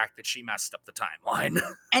to the fact that she messed up the timeline.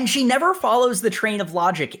 And she never follows the train of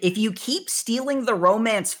logic. If you keep stealing the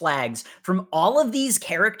romance flags from all of these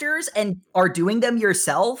characters and are doing them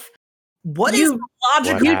yourself, what is the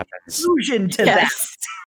logical conclusion to that?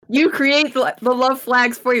 You create the love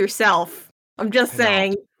flags for yourself. I'm just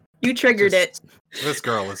saying. You triggered it. This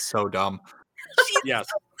girl is so dumb. Yes.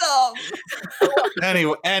 So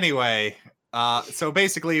dumb. Anyway, so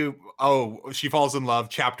basically, she falls in love.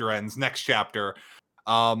 Chapter ends. Next chapter,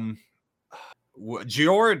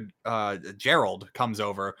 Gerald comes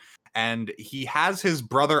over, and he has his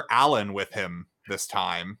brother Alan with him this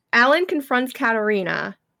time. Alan confronts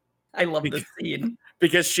Katarina. I love this scene.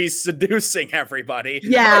 Because she's seducing everybody.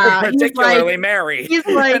 Yeah. Particularly Mary. He's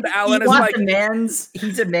like, and Alan is like,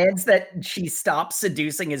 he demands that she stop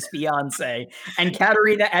seducing his fiance. And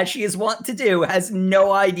Katarina, as she is wont to do, has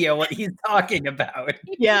no idea what he's talking about.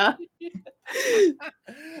 Yeah.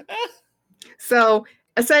 So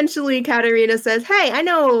essentially, Katarina says, hey, I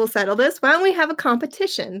know we'll settle this. Why don't we have a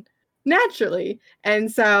competition? Naturally. And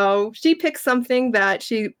so she picks something that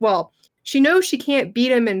she knows she can't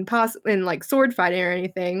beat him in like sword fighting or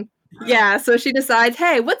anything. Yeah, so she decides,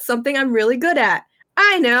 hey, what's something I'm really good at?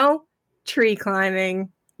 I know, tree climbing,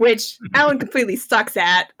 which Alan completely sucks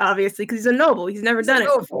at, obviously, because he's a noble. He's never done it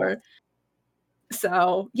before.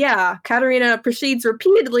 So, yeah, Katarina proceeds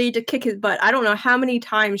repeatedly to kick his butt. I don't know how many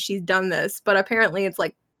times she's done this, but apparently it's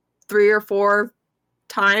like 3 or 4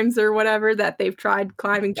 times or whatever that they've tried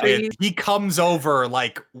climbing trees. He comes over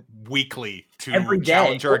like weekly to Every day.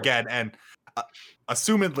 challenge her again, and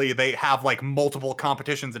assumedly they have like multiple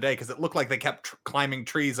competitions a day because it looked like they kept climbing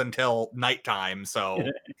trees until nighttime. So,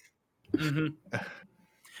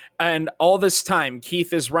 and all this time,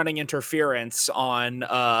 Keith is running interference on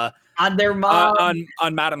their mom,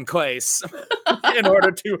 on Madame Clace, in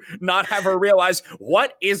order to not have her realize,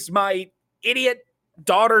 what is my idiot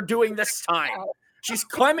daughter doing this time? She's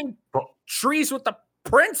climbing trees with the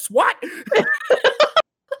prince. What?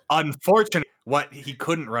 Unfortunately, what he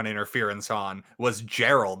couldn't run interference on was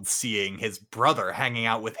Gerald seeing his brother hanging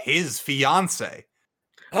out with his fiance.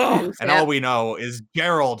 Oh, and all we know is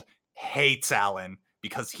Gerald hates Alan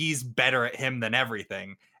because he's better at him than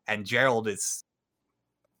everything, and Gerald is.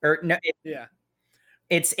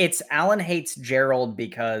 It's Alan hates Gerald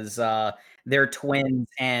because they're twins,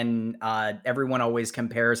 and everyone always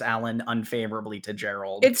compares Alan unfavorably to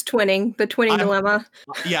Gerald. It's twinning, the twinning dilemma.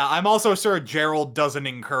 Yeah, I'm also sure Gerald doesn't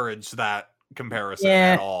encourage that comparison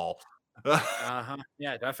at all.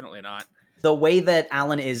 Yeah, definitely not. The way that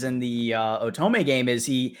Alan is in the Otome game is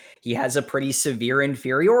he has a pretty severe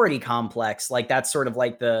inferiority complex. Like that's sort of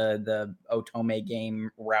like the Otome game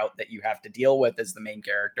route that you have to deal with as the main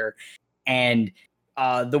character. And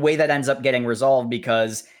the way that ends up getting resolved,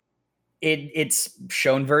 because it's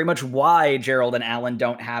shown very much why Gerald and Alan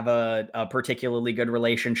don't have a particularly good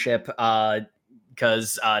relationship,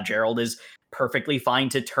 because Gerald is perfectly fine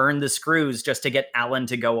to turn the screws just to get Alan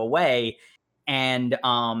to go away. And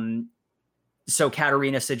so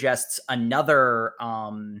Katarina suggests another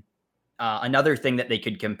thing that they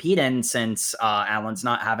could compete in, since Alan's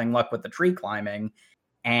not having luck with the tree climbing,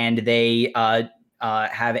 and they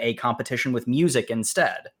have a competition with music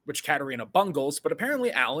instead. Which Katarina bungles, but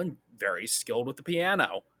apparently Alan very skilled with the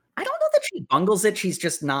piano. I don't know that she bungles it. She's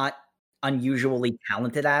just not unusually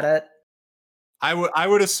talented at it. I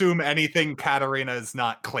would assume anything Katarina is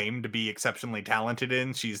not claimed to be exceptionally talented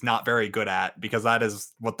in, she's not very good at, because that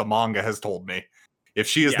is what the manga has told me. If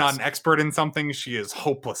she is not an expert in something, she is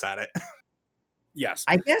hopeless at it. Yes.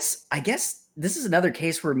 I guess this is another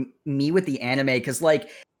case where me with the anime, because like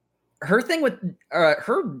her thing with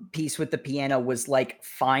her piece with the piano was like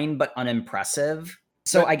fine but unimpressive.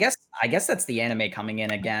 So I guess that's the anime coming in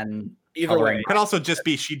again. Either way, it could also just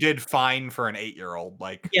be she did fine for an 8-year-old.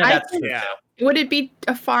 Like, Would it be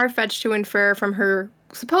a far-fetched to infer from her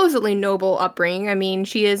supposedly noble upbringing? I mean,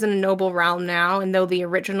 she is in a noble realm now, and though the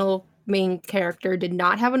original main character did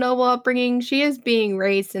not have a noble upbringing, she is being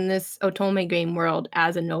raised in this Otome game world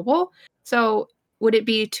as a noble. So would it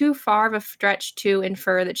be too far of a stretch to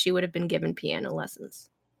infer that she would have been given piano lessons?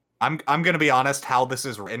 I'm going to be honest, how this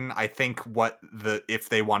is written, I think if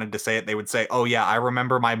they wanted to say it, they would say, oh yeah, I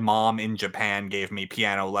remember my mom in Japan gave me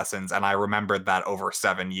piano lessons, and I remembered that over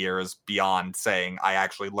 7 years, beyond saying I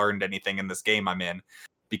actually learned anything in this game I'm in,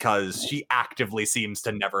 because she actively seems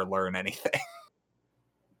to never learn anything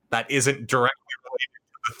that isn't directly related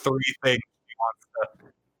to the 3 things she wants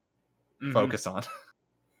to focus on.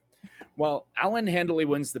 Well, Alan handily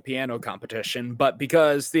wins the piano competition, but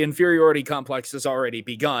because the inferiority complex has already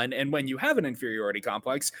begun, and when you have an inferiority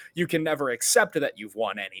complex, you can never accept that you've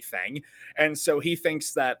won anything. And so he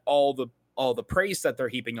thinks that all the praise that they're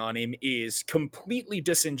heaping on him is completely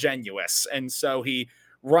disingenuous. And so he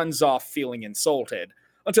runs off feeling insulted,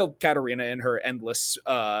 until Katarina, in her endless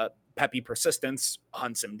peppy persistence,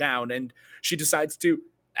 hunts him down, and she decides to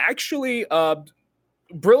actually,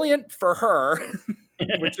 brilliant for her,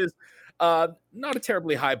 which is not a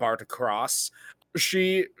terribly high bar to cross,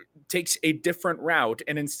 she takes a different route,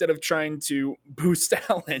 and instead of trying to boost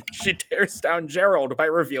Alan, she tears down Gerald by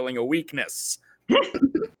revealing a weakness.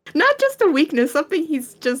 Not just a weakness, something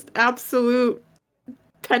he's just absolute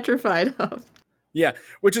petrified of. Yeah,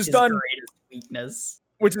 which is His done greatest weakness.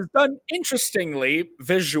 Which is done interestingly,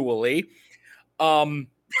 visually.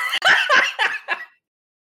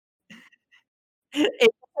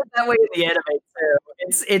 It's that way in the anime too.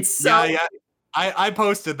 It's so yeah. I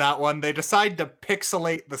posted that one. They decide to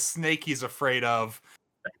pixelate the snake he's afraid of.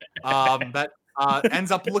 That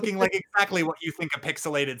ends up looking like exactly what you think a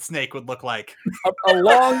pixelated snake would look like. A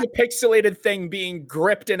long pixelated thing being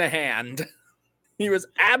gripped in a hand. He was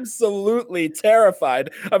absolutely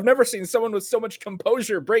terrified. I've never seen someone with so much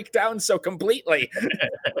composure break down so completely.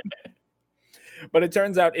 But it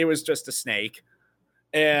turns out it was just a snake.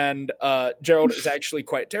 And Gerald is actually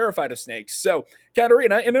quite terrified of snakes. So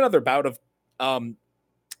Katarina, in another bout of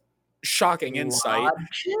shocking insight,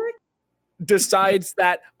 decides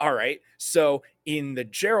that, all right, so in the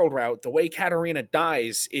Gerald route, the way Katarina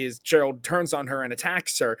dies is Gerald turns on her and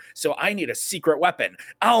attacks her. So I need a secret weapon.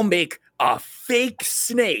 I'll make a fake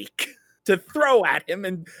snake to throw at him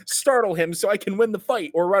and startle him so I can win the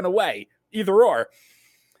fight or run away. Either or.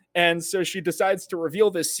 And so she decides to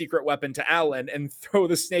reveal this secret weapon to Alan and throw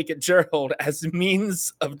the snake at Gerald as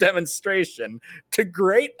means of demonstration to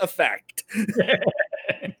great effect.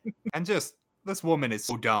 And just, this woman is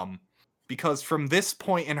so dumb. Because from this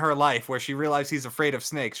point in her life where she realizes he's afraid of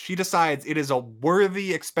snakes, she decides it is a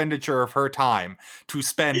worthy expenditure of her time to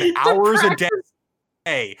spend hours a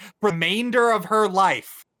day, remainder of her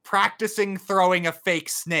life, practicing throwing a fake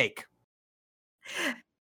snake.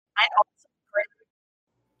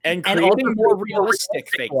 And And creating also more creating realistic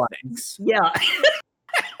fake ones. things. Yeah.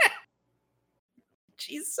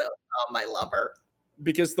 She's so dumb. I love her.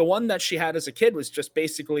 Because the one that she had as a kid was just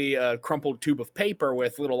basically a crumpled tube of paper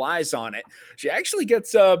with little eyes on it. She actually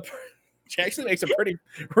makes a pretty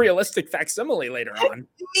realistic facsimile later on.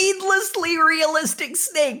 Needlessly realistic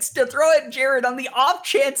snakes to throw at Jared on the off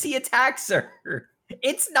chance he attacks her.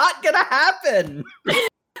 It's not gonna happen.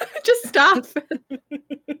 Just stop.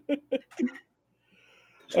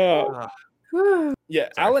 Yeah,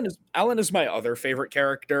 Alan is my other favorite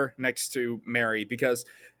character next to Mary because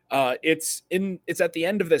it's at the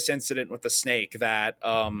end of this incident with the snake that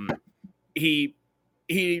he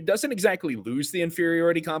doesn't exactly lose the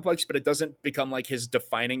inferiority complex, but it doesn't become like his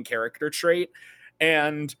defining character trait.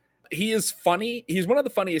 And he is funny. He's one of the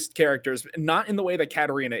funniest characters, not in the way that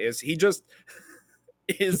Katarina is. He just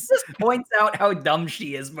points out how dumb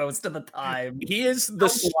she is most of the time. He is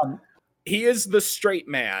the straight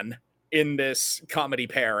man in this comedy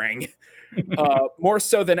pairing, more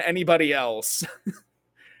so than anybody else.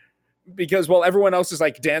 Because while everyone else is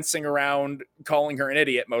like dancing around, calling her an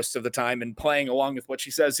idiot most of the time and playing along with what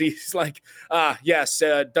she says, he's like, yes,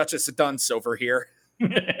 Duchess of Dunce over here.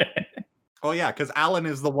 Oh yeah, because Alan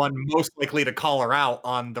is the one most likely to call her out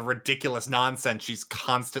on the ridiculous nonsense she's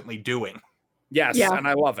constantly doing. Yes, Yeah. and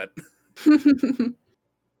I love it.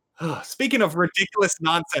 Speaking of ridiculous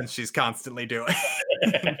nonsense she's constantly doing.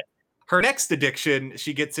 Her next addiction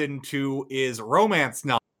she gets into is romance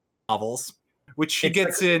novels, which she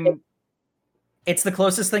gets in. It's the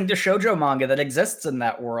closest thing to shoujo manga that exists in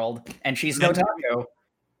that world, and she's no taco.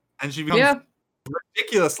 And she becomes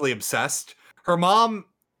ridiculously obsessed. Her mom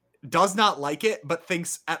does not like it, but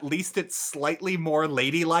thinks at least it's slightly more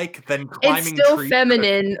ladylike than climbing It's still trees.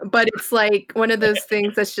 feminine, but it's like one of those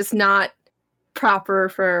things that's just not proper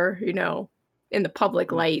for, in the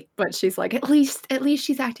public light. But she's like, at least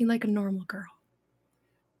she's acting like a normal girl.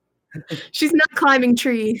 She's not climbing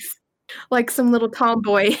trees like some little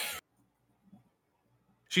tomboy.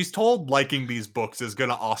 She's told liking these books is going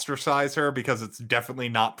to ostracize her because it's definitely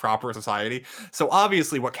not proper society. So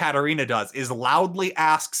obviously what Katarina does is loudly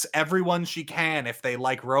asks everyone she can if they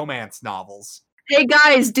like romance novels. Hey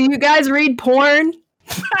guys, do you guys read porn?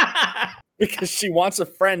 Because she wants a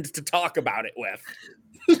friend to talk about it with.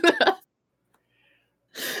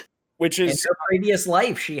 Which In is her previous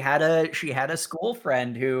life, she had a school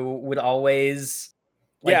friend who would always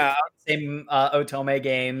play the same Otome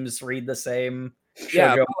games, read the same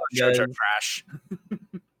shoujo mangas. trash.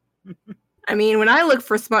 I mean, when I look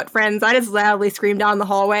for smut friends, I just loudly scream down the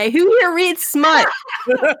hallway, "Who here reads smut?"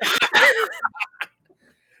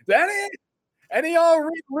 That it? Any all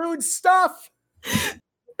read rude stuff?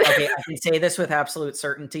 Okay, I can say this with absolute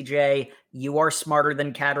certainty, Jay. You are smarter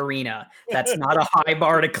than Katarina. That's not a high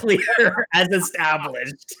bar to clear, as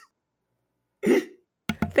established.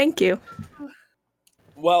 Thank you.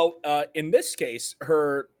 Well, in this case,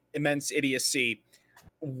 her immense idiocy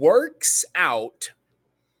works out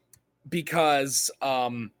because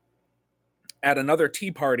at another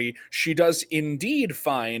tea party, she does indeed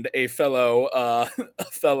find a fellow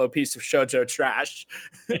piece of shoujo trash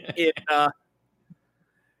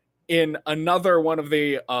in another one of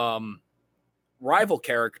the rival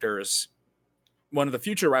characters, one of the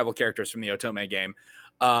future rival characters from the Otome game,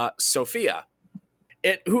 Sophia.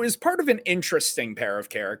 Who is part of an interesting pair of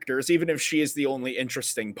characters, even if she is the only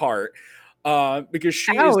interesting part, because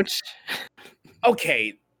she is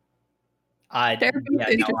okay. They're both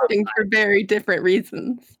interesting for very different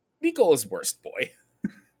reasons. Nicola's worst boy.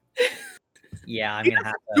 Yeah, I'm He gonna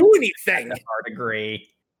have doesn't to do anything. hard agree.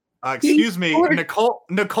 Excuse me,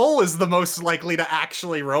 Nicole is the most likely to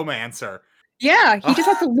actually romance her. Yeah, he just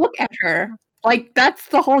has to look at her. Like, that's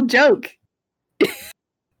the whole joke.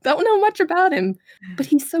 Don't know much about him, but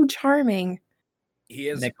he's so charming. He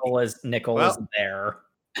is. Nicole is there.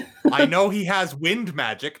 I know he has wind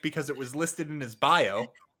magic because it was listed in his bio.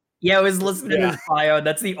 Yeah, it was listed in his bio.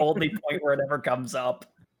 That's the only point where it ever comes up.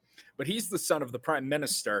 But he's the son of the prime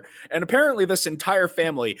minister, and apparently this entire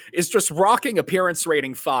family is just rocking appearance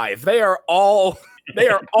rating 5. They are all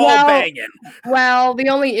banging. Well, the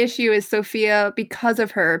only issue is Sophia, because of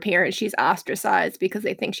her appearance, she's ostracized because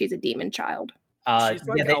they think she's a demon child. She's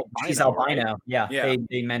like she's albino, albino. right? Yeah, Yeah.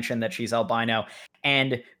 they mentioned that she's albino,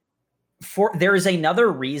 and there is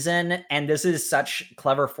another reason, and this is such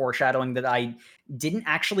clever foreshadowing that I didn't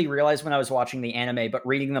actually realize when I was watching the anime, but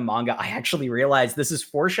reading the manga, I actually realized this is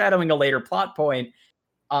foreshadowing a later plot point.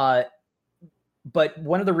 But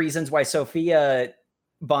one of the reasons why Sophia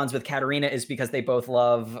bonds with Katerina is because they both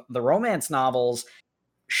love the romance novels.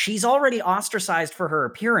 She's already ostracized for her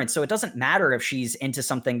appearance, so it doesn't matter if she's into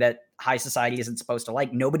something that high society isn't supposed to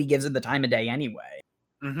like. Nobody gives her the time of day anyway.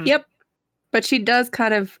 Mhm. Yep. But she does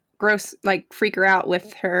kind of freak her out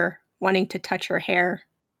with her wanting to touch her hair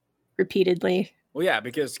repeatedly. Well, yeah,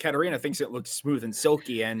 because Katerina thinks it looks smooth and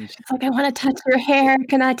silky, and She's like, I want to touch your hair.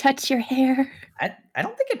 Can I touch your hair? I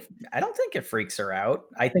don't think it freaks her out.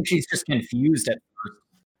 I think she's just confused at first.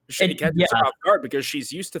 she catches her off guard because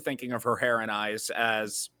she's used to thinking of her hair and eyes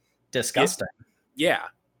as Disgusting. yeah.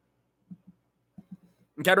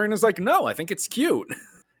 And Katerina's like, no, I think it's cute.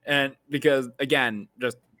 And because again,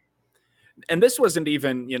 and this wasn't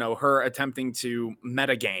even, her attempting to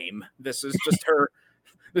metagame. This is just her.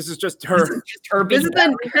 This is just her. This is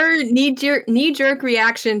her knee jerk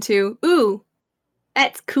reaction to, ooh,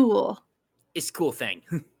 that's cool. It's a cool thing.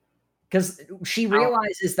 Because she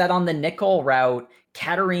realizes that on the Nicole route,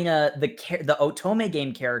 Katerina, the Otome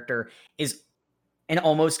game character, is an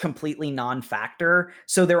almost completely non-factor.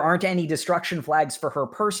 So there aren't any destruction flags for her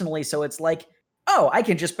personally. So it's like, oh, I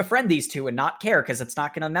can just befriend these two and not care because it's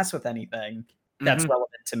not going to mess with anything that's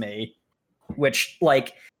relevant to me. Which,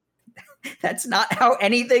 like, that's not how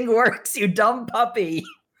anything works, you dumb puppy.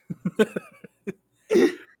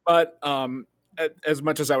 But as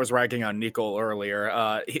much as I was ragging on Nicole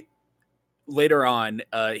earlier, later on,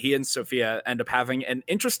 he and Sophia end up having an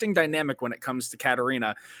interesting dynamic when it comes to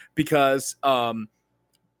Katerina, because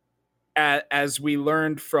as we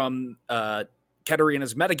learned from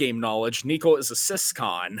Katerina's metagame knowledge, Nicole is a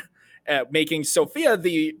syscon, making Sophia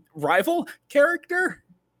the rival character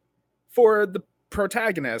for the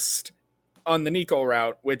protagonist on the Nicole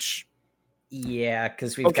route, which yeah,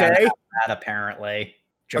 because we've got that apparently.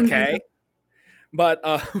 Okay. But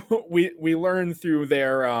we learn through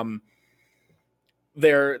their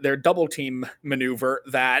double team maneuver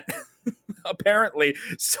that apparently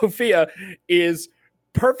Sophia is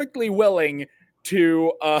perfectly willing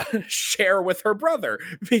to share with her brother,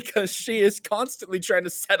 because she is constantly trying to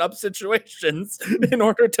set up situations in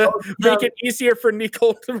order to make it easier for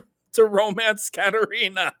Nicole to romance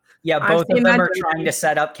Katerina. Yeah, both of them are trying to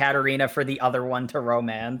set up Katerina for the other one to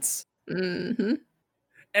romance. Mm-hmm.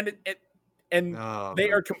 And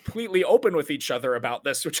they are completely open with each other about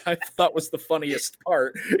this, which I thought was the funniest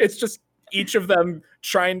part. It's just each of them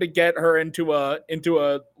trying to get her into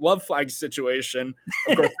a love flag situation.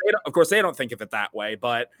 Of course, they don't think of it that way,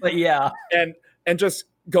 but yeah, and just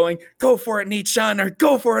going, go for it, Nichan, or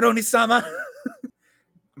go for it, Onisama.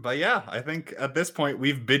 But yeah, I think at this point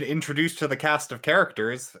we've been introduced to the cast of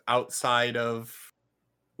characters outside of.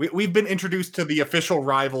 We've been introduced to the official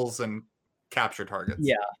rivals and capture targets.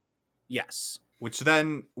 Yeah. Yes. Which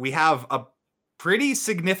then we have a pretty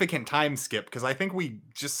significant time skip, because I think we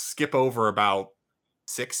just skip over about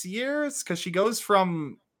 6 years, because she goes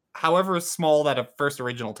from however small that a first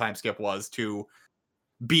original time skip was to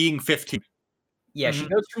being 15. Yeah, she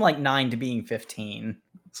goes from like 9 to being 15.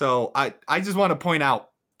 So I just want to point out,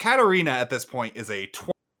 Katerina at this point is a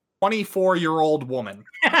 24-year-old woman.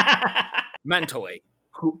 Mentally.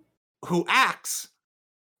 Who acts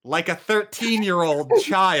like a 13-year-old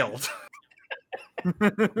child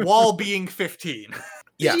while being 15.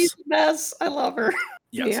 Yes. She's a mess. I love her.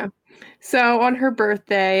 Yes. Yeah. So on her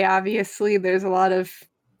birthday, obviously, there's a lot of,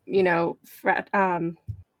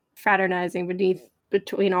 fraternizing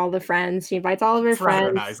between all the friends. She invites all of her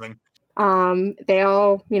friends. They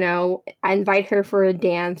all, invite her for a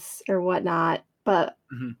dance or whatnot. But,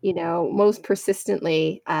 most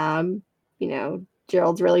persistently,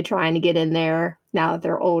 Gerald's really trying to get in there now that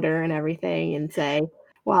they're older and everything, and say,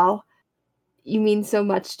 well, you mean so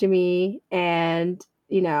much to me, and,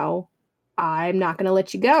 I'm not going to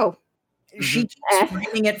let you go. She keeps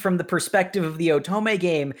framing it from the perspective of the Otome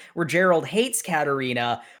game, where Gerald hates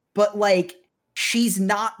Katerina, but, like, she's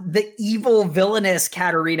not the evil villainous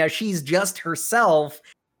Katerina. She's just herself,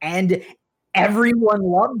 and everyone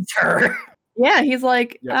loves her. Yeah, he's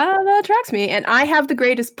like, that attracts me. And I have the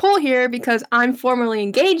greatest pull here because I'm formally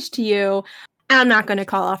engaged to you. I'm not going to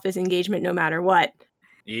call off this engagement no matter what.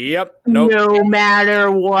 Yep. Nope. No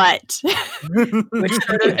matter what. Which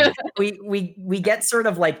sort of, we get sort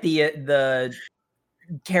of like the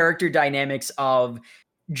character dynamics of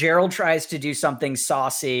Gerald tries to do something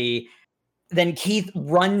saucy, then Keith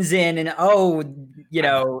runs in and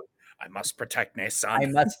I must protect Nason.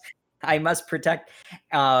 I must protect.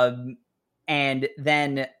 And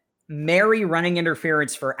then Mary running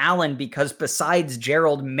interference for Alan, because besides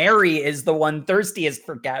Gerald, Mary is the one thirstiest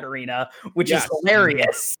for Katarina, which is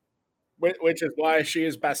hilarious. Which is why she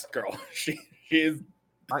is best girl. She is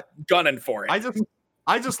gunning for it.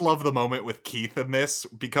 I just love the moment with Keith in this,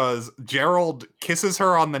 because Gerald kisses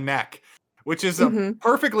her on the neck, which is a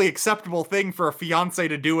perfectly acceptable thing for a fiance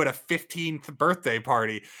to do at a 15th birthday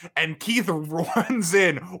party. And Keith runs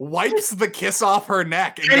in, wipes the kiss off her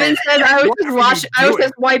neck, and then says, I was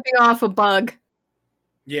just wiping off a bug.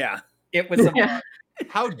 Yeah. It was a bug.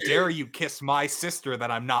 How dare you kiss my sister that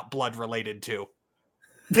I'm not blood related to?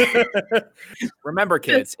 Remember,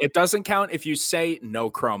 kids, it doesn't count if you say no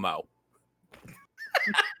chromo.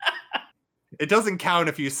 It doesn't count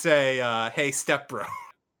if you say, hey, stepbro.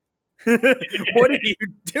 What are you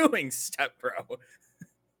doing, stepbro?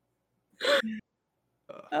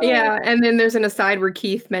 Yeah, and then there's an aside where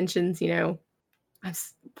Keith mentions,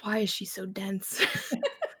 why is she so dense?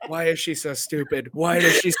 Why is she so stupid? Why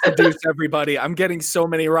does she seduce everybody? I'm getting so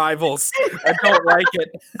many rivals. I don't like it.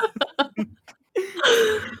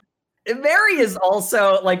 Mary is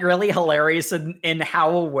also like really hilarious in how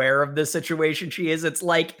aware of the situation she is. It's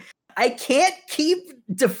like, I can't keep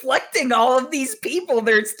deflecting all of these people.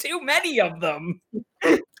 There's too many of them.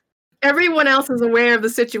 Everyone else is aware of the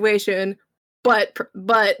situation, but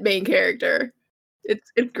main character.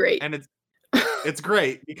 It's great. And it's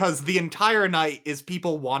great because the entire night is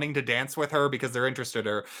people wanting to dance with her because they're interested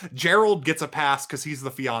in her. Gerald gets a pass because he's the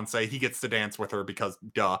fiance. He gets to dance with her because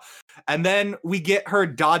duh. And then we get her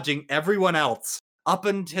dodging everyone else up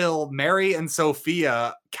until Mary and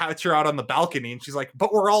Sophia catch her out on the balcony, and she's like,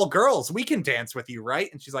 but we're all girls. We can dance with you, right?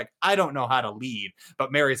 And she's like, I don't know how to lead.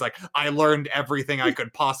 But Mary's like, I learned everything I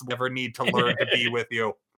could possibly ever need to learn to be with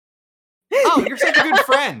you. Oh, you're such a good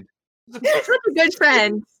friend. Such a good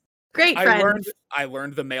friend. Great friend. I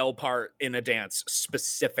learned the male part in a dance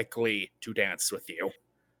specifically to dance with you.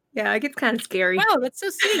 Yeah, it gets kind of scary. Wow, that's so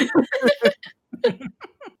sweet.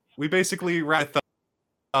 We basically wrap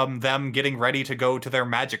them getting ready to go to their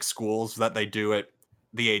magic schools that they do at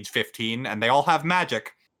the age 15, and they all have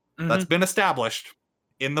magic. That's been established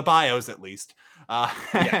in the bios, at least.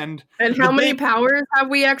 And how many powers have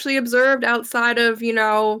we actually observed outside of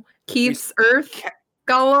Keith's Earth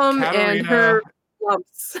Golem and her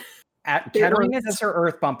lumps? Katarina does her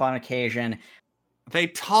Earth bump on occasion. They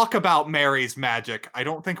talk about Mary's magic. I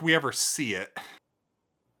don't think we ever see it.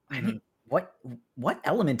 I mean, what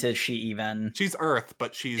element is she even? She's Earth,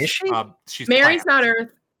 but she's she's Mary's plant. not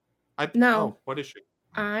Earth. No. What is she?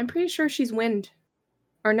 I'm pretty sure she's Wind.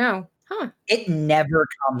 Or no. Huh. It never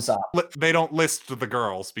comes up. They don't list the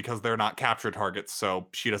girls because they're not capture targets, so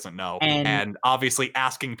she doesn't know. And obviously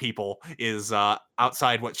asking people is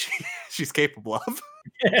outside what she's capable of.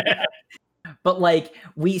 But like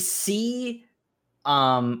we see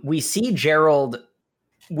Gerald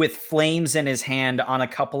with flames in his hand on a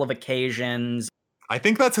couple of occasions. I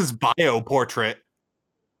think that's his bio portrait.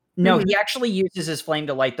 No, he actually uses his flame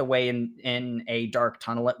to light the way in a dark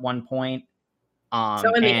tunnel at one point.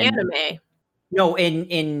 So in the anime. No,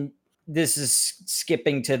 in this is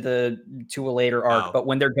skipping to a later arc, but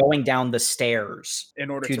when they're going down the stairs in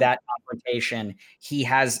order to that confrontation,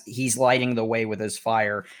 he's lighting the way with his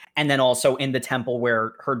fire. And then also in the temple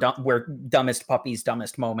where where Dumbest Puppy's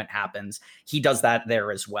dumbest moment happens, he does that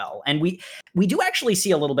there as well. And we do actually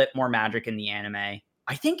see a little bit more magic in the anime.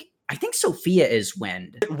 I think Sophia is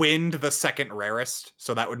Wind. Wind, the second rarest,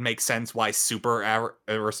 so that would make sense why super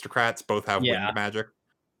aristocrats both have wind magic.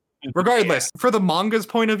 Regardless, for the manga's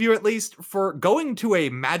point of view at least, for going to a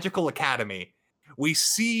magical academy, we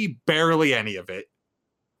see barely any of it,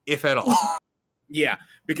 if at all. Yeah,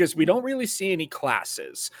 because we don't really see any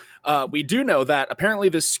classes. We do know that apparently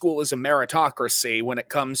this school is a meritocracy when it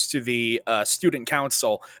comes to the student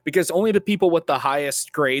council, because only the people with the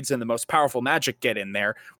highest grades and the most powerful magic get in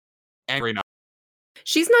there. Angry now.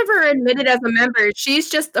 She's never admitted as a member. She's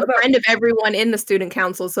just a friend of everyone in the student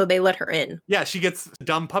council, so they let her in. Yeah, she gets a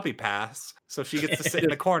dumb puppy pass, so she gets to sit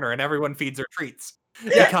in a corner and everyone feeds her treats.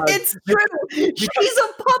 It's true. She's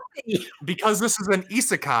a puppy. Because this is an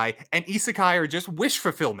isekai, and isekai are just wish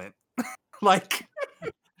fulfillment. Like,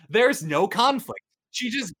 there's no conflict. She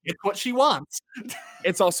just gets what she wants.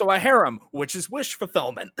 It's also a harem, which is wish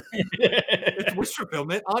fulfillment. It's wish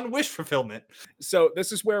fulfillment on wish fulfillment. So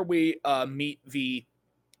this is where we meet the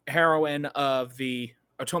heroine of the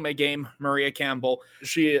Otome game, Maria Campbell.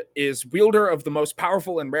 She is wielder of the most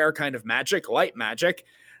powerful and rare kind of magic, light magic,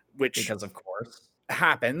 which because of course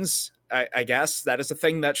happens. I guess that is a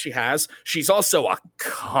thing that she has. She's also a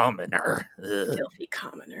commoner. Filthy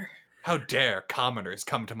commoner. How dare commoners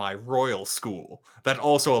come to my royal school that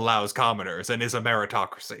also allows commoners and is a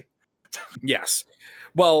meritocracy? Yes.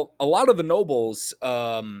 Well, a lot of the nobles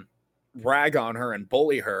rag on her and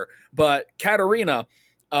bully her, but Katarina,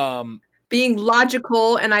 being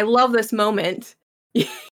logical, and I love this moment.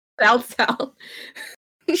 South.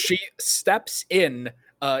 she steps in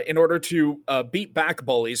order to beat back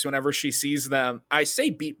bullies whenever she sees them. I say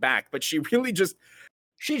beat back, but she really just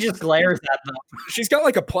glares at them. She's got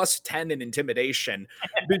like a +10 in intimidation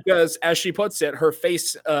because, as she puts it, her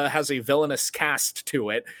face has a villainous cast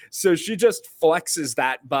to it. So she just flexes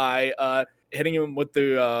that by hitting him with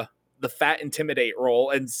the fat intimidate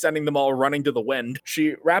roll and sending them all running to the wind.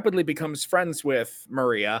 She rapidly becomes friends with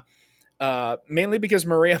Maria, mainly because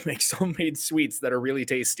Maria makes homemade sweets that are really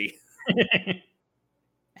tasty.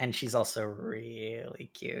 And she's also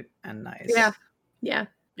really cute and nice. Yeah.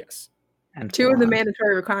 Yes. And Two of the blonde.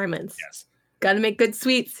 mandatory requirements. Yes. Gotta make good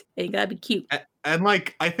sweets, and you gotta be cute. And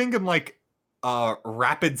like, I think in like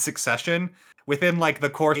rapid succession, within like the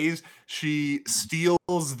course, she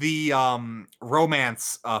steals the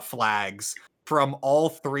romance flags from all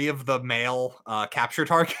 3 of the male capture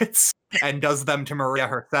targets and does them to Maria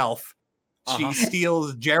herself. She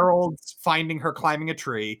steals Gerald's finding her climbing a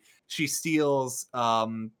tree. She steals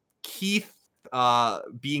Keith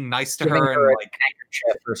being nice to Giving her her and a like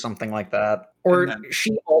handkerchief or something like that. Or then-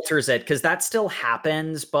 she alters it, because that still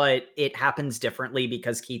happens, but it happens differently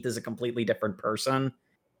because Keith is a completely different person.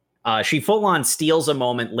 She full on steals a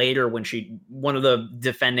moment later when one of the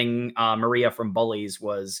defending Maria from bullies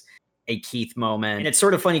was a Keith moment. And it's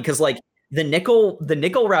sort of funny because like the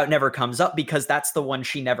nickel route never comes up because that's the one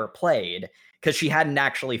she never played, because she hadn't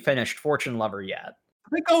actually finished Fortune Lover yet.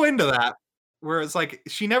 they go into that where it's like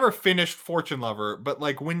she never finished Fortune Lover, but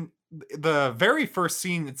like when the very first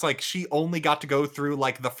scene, it's like she only got to go through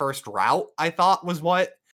like the first route, I thought was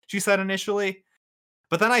what she said initially.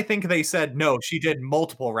 But then I think they said no, she did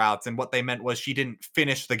multiple routes, and what they meant was she didn't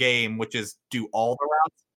finish the game, which is do all the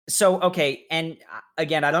routes. So, okay, and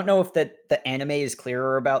again, I don't know if the anime is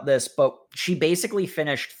clearer about this, but she basically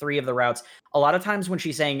finished 3 of the routes. A lot of times when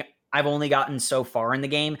she's saying, I've only gotten so far in the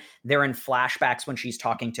game, they're in flashbacks when she's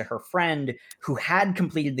talking to her friend who had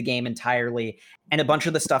completed the game entirely, and a bunch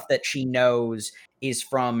of the stuff that she knows is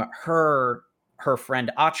from her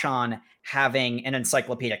friend Achan having an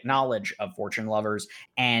encyclopedic knowledge of Fortune Lovers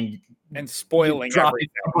and spoiling dropping everything.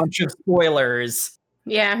 a bunch of spoilers.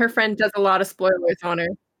 Yeah, her friend does a lot of spoilers on her.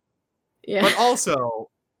 Yeah. But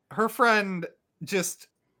also, her friend just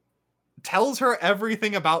tells her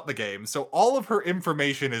everything about the game, so all of her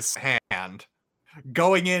information is hand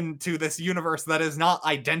going into this universe that is not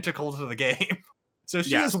identical to the game. So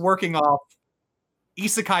she is working off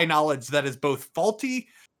isekai knowledge that is both faulty,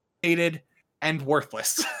 dated, and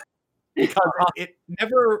worthless. Because it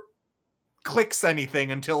never clicks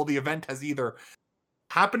anything until the event has either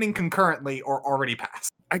happening concurrently or already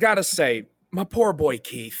passed. I gotta say, my poor boy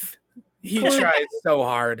Keith, he tries so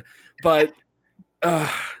hard, but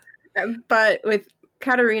But with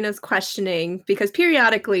Katarina's questioning, because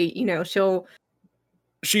periodically,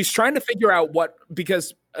 she's trying to figure out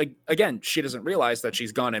because again, she doesn't realize that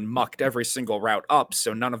she's gone and mucked every single route up,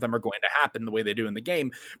 so none of them are going to happen the way they do in the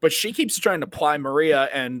game. But she keeps trying to ply Maria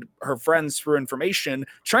and her friends for information,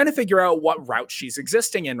 trying to figure out what route she's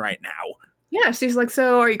existing in right now. Yeah, she's like,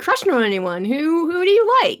 so are you crushing on anyone? Who do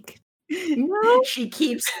you like? No. She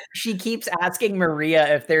keeps asking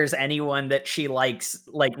Maria if there's anyone that she likes,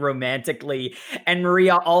 like romantically, and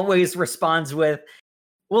Maria always responds with,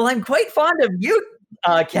 "Well, I'm quite fond of you,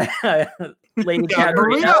 Lady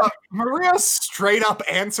Katarina." Maria straight up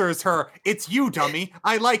answers her, "It's you, dummy.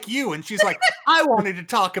 I like you." And she's like, "I wanted to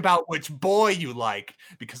talk about which boy you like,"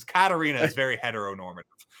 because Katarina is very heteronormative.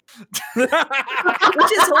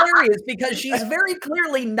 Which is hilarious because she's very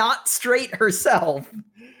clearly not straight herself.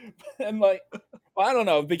 And like, well, I don't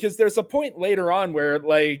know, because there's a point later on where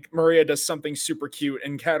like Maria does something super cute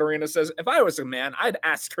and Katarina says, if I was a man, I'd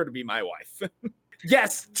ask her to be my wife.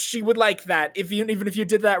 Yes, she would like that even if you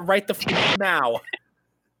did that right the f- now.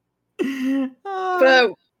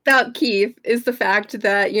 But about Keith is the fact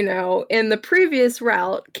that, in the previous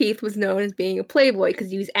route, Keith was known as being a playboy because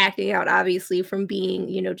he was acting out, obviously, from being,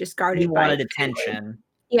 just guarded He by wanted attention.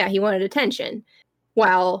 Yeah, he wanted attention.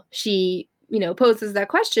 While she, poses that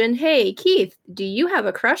question, hey, Keith, do you have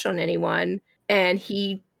a crush on anyone? And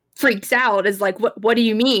he freaks out, is like, what do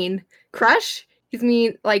you mean? Crush? He's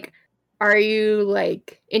mean, like, are you,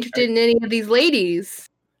 like, interested in any of these ladies?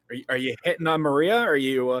 Are you hitting on Maria? Are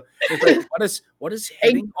you? It's like, what is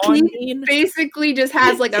hitting And on Keith mean? basically just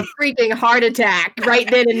has like a freaking heart attack right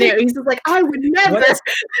then and there. He's just like, I would never.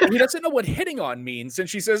 He doesn't know what hitting on means, and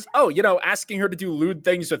she says, "Oh, asking her to do lewd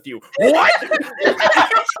things with you." What?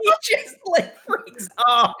 He just like freaks.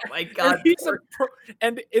 Oh my god!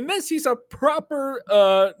 And in this, he's a proper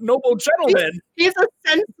noble gentleman. He's a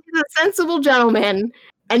sensible gentleman,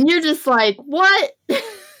 and you're just like, what?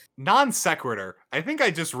 Non sequitur. I think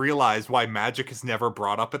I just realized why magic is never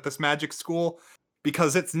brought up at this magic school,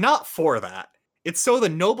 because it's not for that. It's so the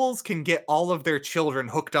nobles can get all of their children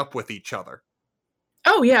hooked up with each other.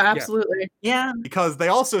 Oh yeah, absolutely. Yeah. Because they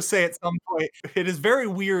also say at some point, it is very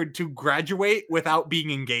weird to graduate without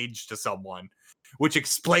being engaged to someone, which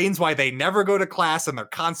explains why they never go to class and they're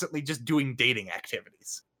constantly just doing dating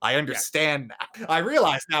activities. I understand that. I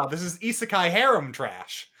realize now this is isekai harem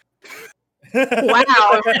trash.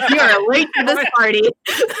 Wow, you are late to this party.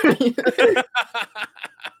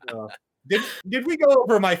 Did we go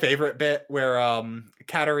over my favorite bit where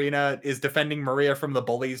Katarina is defending Maria from the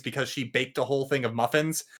bullies because she baked a whole thing of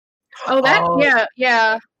muffins?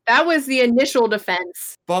 Yeah. That was the initial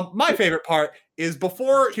defense. But my favorite part is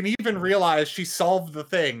before she can even realize she solved the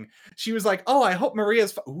thing, she was like, "Oh, I hope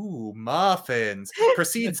Maria's ooh, muffins."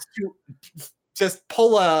 Proceeds to just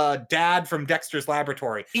pull a dad from Dexter's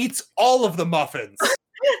laboratory, eats all of the muffins.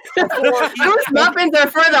 Those muffins are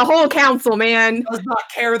for the whole council, man. Does not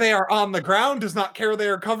care they are on the ground, does not care they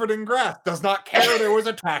are covered in grass, does not care there was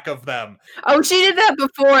a pack of them. Oh, she did that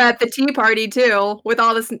before at the tea party too, with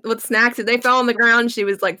all with snacks. If they fell on the ground, she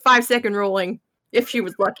was like 5-second ruling, if she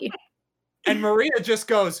was lucky. And Maria just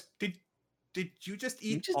goes, Did you just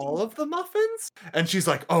eat all of the muffins? And she's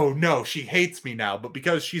like, oh no, she hates me now, but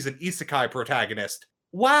because she's an isekai protagonist.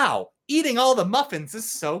 Wow, eating all the muffins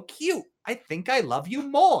is so cute. I think I love you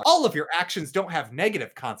more. All of your actions don't have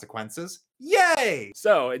negative consequences. Yay!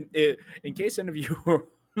 So, in case any of you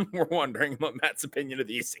were wondering what Matt's opinion of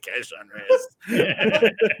the isekai genre is,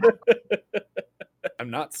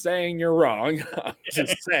 I'm not saying you're wrong. I'm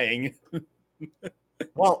just saying.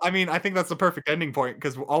 Well, I mean, I think that's the perfect ending point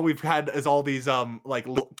because all we've had is all these like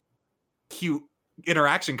little cute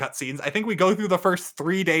interaction cutscenes. I think we go through the first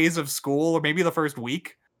 3 days of school, or maybe the first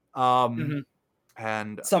week,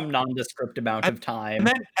 and some nondescript amount of time,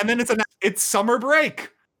 and then it's summer break.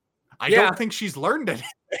 I don't think she's learned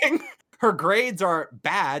anything. Her grades are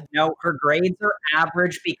bad. No, her grades are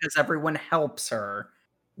average because everyone helps her,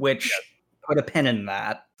 which put a pin in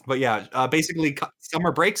that. But yeah, basically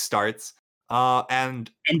summer break starts.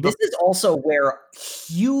 And this is also where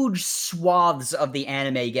huge swaths of the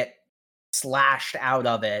anime get slashed out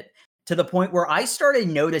of it, to the point where I started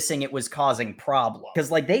noticing it was causing problems.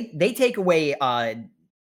 Because like they take away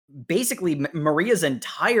basically Maria's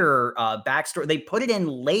entire backstory. They put it in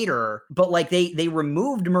later, but like they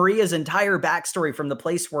removed Maria's entire backstory from the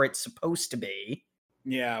place where it's supposed to be.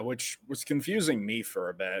 Yeah, which was confusing me for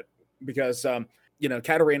a bit because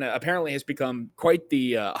Katarina apparently has become quite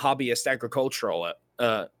the hobbyist agricultural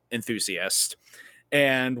enthusiast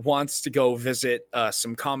and wants to go visit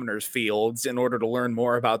some commoners' fields in order to learn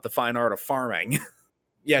more about the fine art of farming.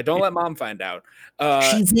 Yeah, don't let mom find out.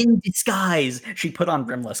 She's in disguise. She put on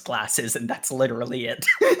rimless glasses, and that's literally it.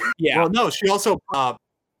 Yeah. Well, no, she also a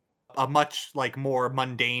much like more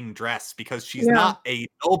mundane dress because she's not a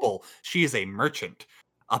noble. She is a merchant,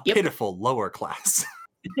 a pitiful lower class.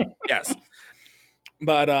 Yes.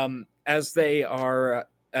 But as they are,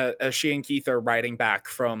 as she and Keith are riding back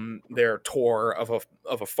from their tour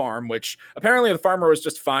of a farm, which apparently the farmer was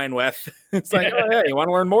just fine with. It's like, oh, hey, you want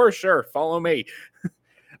to learn more? Sure, follow me.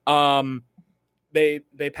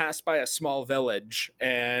 They pass by a small village,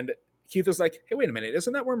 and Keith was like, hey, wait a minute,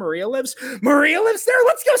 isn't that where Maria lives? Maria lives there?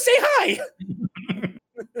 Let's go say hi!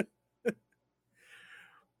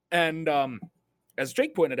 And as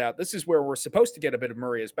Jake pointed out, this is where we're supposed to get a bit of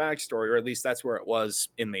Maria's backstory, or at least that's where it was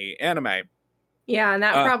in the anime. Yeah, and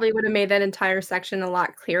that probably would have made that entire section a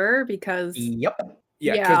lot clearer because... Yeah.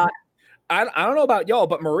 I don't know about y'all,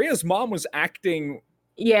 but Maria's mom was acting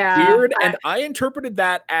Yeah. weird, and I interpreted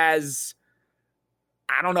that as,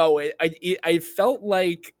 I don't know, I felt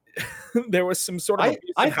like there was some sort of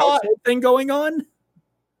household thing going on.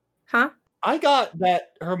 Huh? I got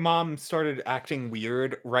that her mom started acting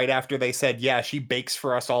weird right after they said, yeah, she bakes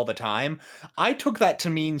for us all the time. I took that to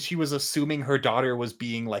mean she was assuming her daughter was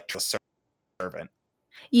being like a servant.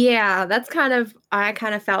 Yeah, I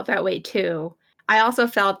kind of felt that way too. I also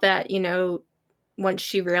felt that, you know, once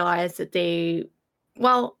she realized that they,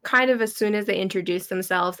 well, kind of as soon as they introduced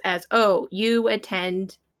themselves as, oh, you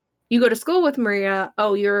go to school with Maria.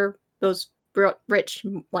 Oh, you're those rich,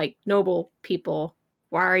 like, noble people.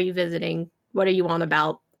 Why are you visiting? What are you on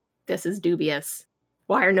about? This is dubious.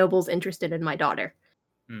 Why are nobles interested in my daughter?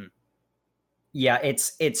 Yeah,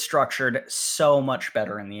 it's structured so much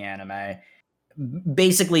better in the anime.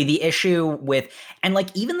 Basically, the issue with, and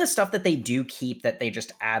like even the stuff that they do keep that they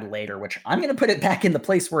just add later, which I'm going to put it back in the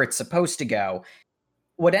place where it's supposed to go.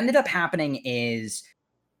 What ended up happening is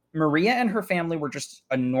Maria and her family were just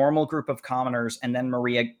a normal group of commoners, and then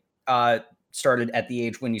Maria started at the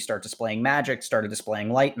age when you start displaying magic, started displaying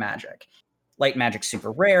light magic. Light magic's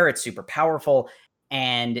super rare, it's super powerful,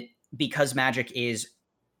 and because magic is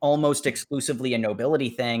almost exclusively a nobility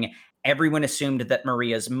thing, everyone assumed that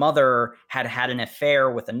Maria's mother had had an affair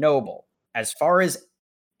with a noble. As far as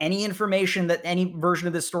any information that any version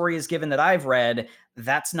of this story is given that I've read,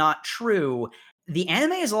 that's not true. The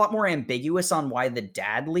anime is a lot more ambiguous on why the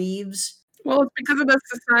dad leaves. It's because of the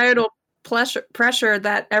societal pressure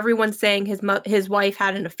that everyone's saying his wife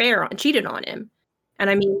had an affair on, cheated on him. And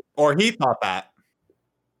I mean, or he thought that.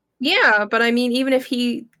 Yeah, but I mean, even if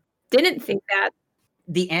he didn't think that,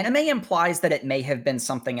 the anime implies that it may have been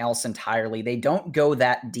something else entirely. They don't go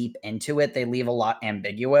that deep into it. They leave a lot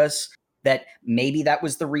ambiguous, that maybe that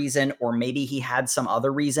was the reason, or maybe he had some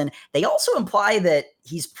other reason. They also imply that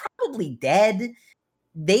he's probably dead.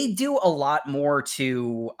 They do a lot more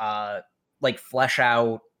to like flesh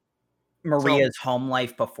out Maria's home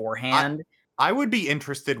life beforehand. I would be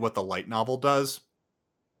interested what the light novel does,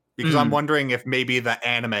 because I'm wondering if maybe the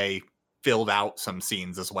anime filled out some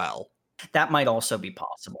scenes as well. That might also be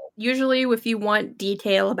possible. Usually, if you want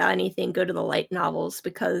detail about anything, go to the light novels,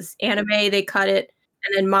 because anime, they cut it,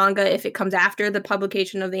 and then manga, if it comes after the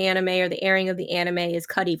publication of the anime or the airing of the anime, is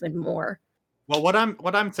cut even more. Well, what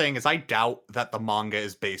I'm saying is I doubt that the manga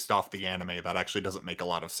is based off the anime. That actually doesn't make a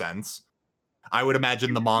lot of sense. I would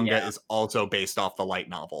imagine the manga is also based off the light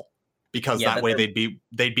novel, because that way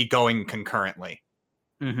they'd be going concurrently.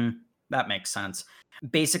 Mm-hmm. That makes sense.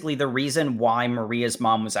 Basically, the reason why Maria's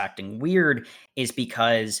mom was acting weird is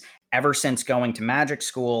because ever since going to magic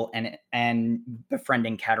school and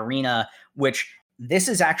befriending Katarina, which this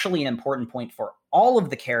is actually an important point for all of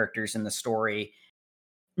the characters in the story,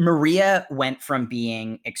 Maria went from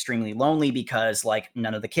being extremely lonely because like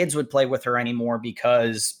none of the kids would play with her anymore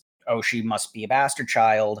because, oh, she must be a bastard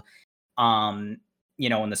child, and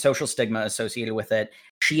the social stigma associated with it.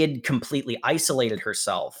 She had completely isolated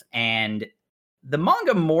herself, and the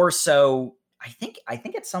manga more so, I think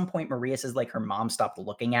at some point Maria says like her mom stopped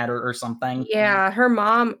looking at her or something. Yeah, her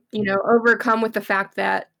mom, overcome with the fact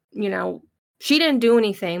that, she didn't do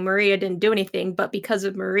anything. Maria didn't do anything, but because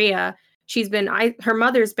of Maria, her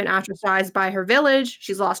mother's been ostracized by her village.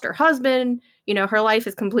 She's lost her husband. Her life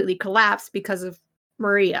is completely collapsed because of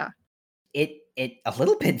Maria. It a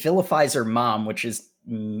little bit vilifies her mom, which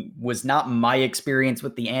was not my experience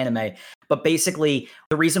with the anime. But basically,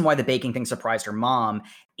 the reason why the baking thing surprised her mom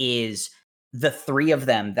is the three of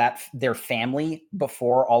them, that their family,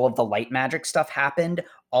 before all of the light magic stuff happened,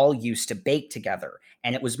 all used to bake together.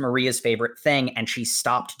 And it was Maria's favorite thing, and she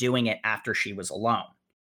stopped doing it after she was alone.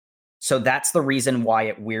 So that's the reason why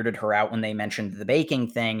it weirded her out when they mentioned the baking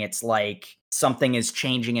thing. It's like something is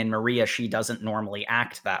changing in Maria. She doesn't normally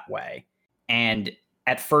act that way. And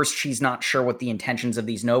at first, she's not sure what the intentions of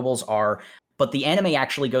these nobles are, but the anime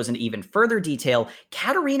actually goes into even further detail.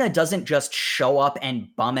 Katarina doesn't just show up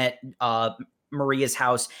and bum at Maria's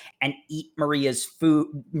house and eat Maria's food,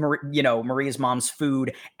 Maria's mom's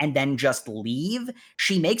food, and then just leave.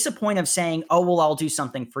 She makes a point of saying, oh, well, I'll do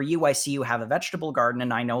something for you. I see you have a vegetable garden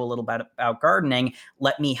and I know a little bit about gardening.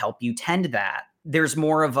 Let me help you tend that. There's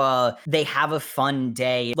more of they have a fun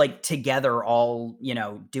day, like together, all,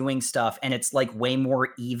 doing stuff. And it's like way more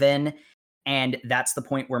even. And that's the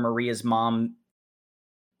point where Maria's mom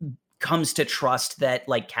comes to trust that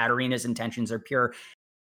like Katarina's intentions are pure.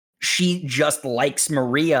 She just likes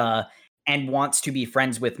Maria and wants to be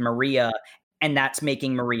friends with Maria. And that's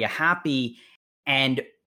making Maria happy. And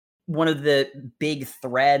one of the big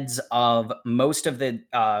threads of most of the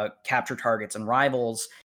capture targets and rivals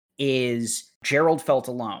is Gerald felt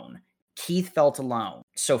alone. Keith felt alone.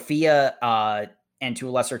 Sophia, and to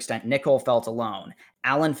a lesser extent, Nicole felt alone.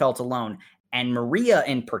 Alan felt alone. And Maria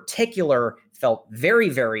in particular felt very,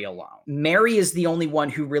 very alone. Mary is the only one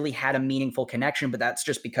who really had a meaningful connection, but that's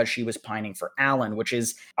just because she was pining for Alan, which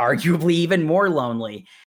is arguably even more lonely.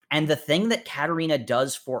 And the thing that Katarina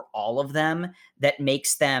does for all of them that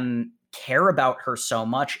makes them care about her so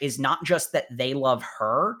much is not just that they love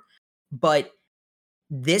her, but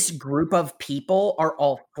this group of people are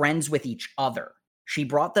all friends with each other. She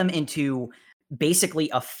brought them into basically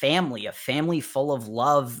a family full of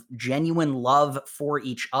love, genuine love for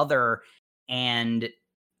each other. And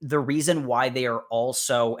the reason why they are all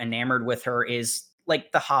so enamored with her is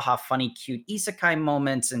like the haha funny cute isekai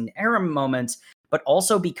moments and harem moments, but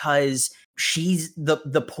also because she's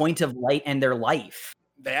the point of light in their life.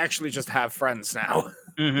 They actually just have friends now,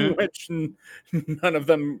 Mhm. which none of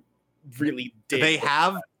them really did.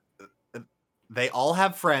 They all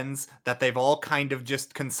have friends that they've all kind of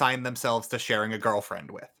just consigned themselves to sharing a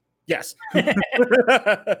girlfriend with. Yes.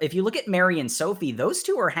 If you look at Mary and Sophie, those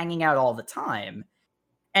two are hanging out all the time.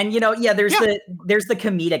 And there's the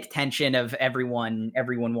comedic tension of everyone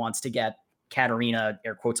wants to get Katarina,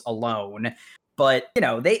 air quotes, alone. But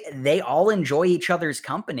they all enjoy each other's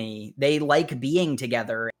company. They like being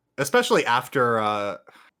together. Especially after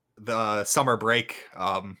the summer break,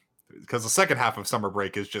 because the second half of summer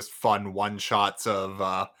break is just fun one-shots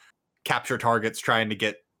of capture targets trying to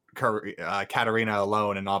get Katarina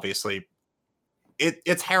alone, and obviously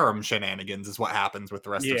it's harem shenanigans is what happens with the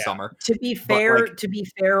rest of summer. To be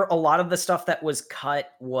fair, a lot of the stuff that was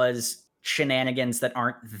cut was shenanigans that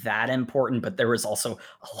aren't that important, but there was also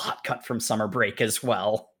a lot cut from summer break as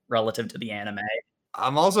well relative to the anime.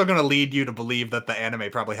 I'm also going to lead you to believe that the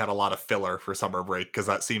anime probably had a lot of filler for summer break, because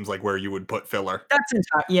that seems like where you would put filler.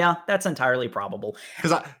 That's entirely probable.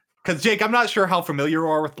 Because Jake, I'm not sure how familiar you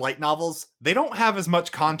are with light novels. They don't have as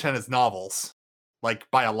much content as novels, like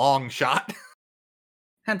by a long shot.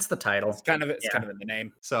 Hence the title. It's kind of in the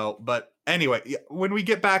name. So, but anyway, when we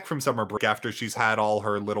get back from summer break, after she's had all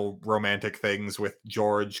her little romantic things with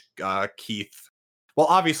George, Keith, well,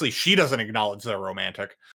 obviously she doesn't acknowledge they're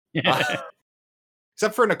romantic.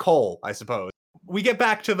 Except for Nicole, I suppose. We get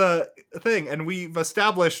back to the thing, and we've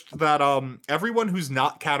established that everyone who's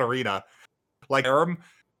not Katarina, like harem,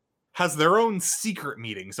 has their own secret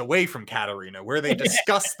meetings away from Katarina, where they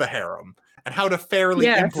discuss the harem and how to fairly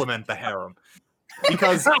implement the harem.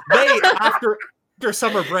 Because they, after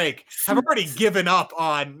summer break, have already given up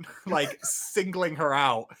on like singling her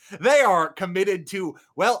out. They are committed to,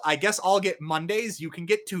 well, I guess I'll get Mondays, you can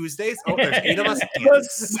get Tuesdays. Oh, there's 8 of us. The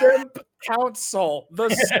Simp Council. The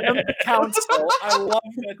Simp Council. I love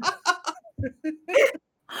it.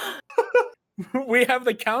 We have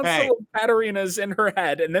the Council of Katarinas in her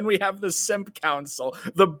head, and then we have the Simp Council,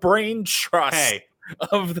 the brain trust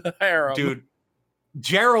of the harem. Dude,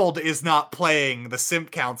 Gerald is not playing the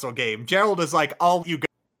Simp Council game. Gerald is like, all you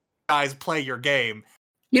guys play your game.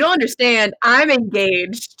 You don't understand. I'm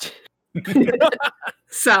engaged.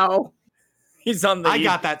 So. He's on the... I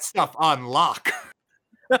got that stuff on lock.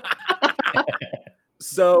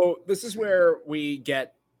 So this is where we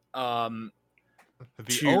get... the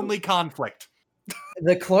only conflict.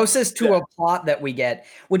 The closest to a plot that we get,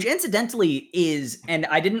 which incidentally is, and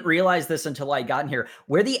I didn't realize this until I got in here,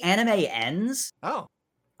 where the anime ends.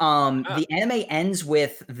 The anime ends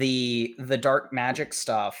with the dark magic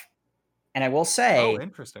stuff, and I will say,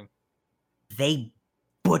 interesting. They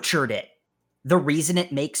butchered it. The reason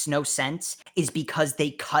it makes no sense is because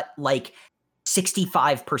they cut like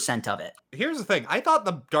 65% of it. Here's the thing. I thought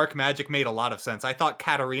the dark magic made a lot of sense. I thought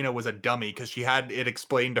Katarina was a dummy because she had it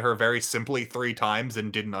explained to her very simply 3 times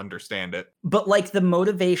and didn't understand it. But like the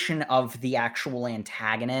motivation of the actual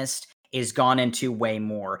antagonist is gone into way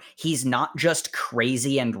more. He's not just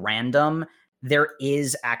crazy and random. There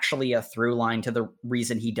is actually a through line to the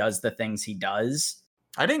reason he does the things he does.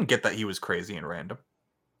 I didn't get that he was crazy and random.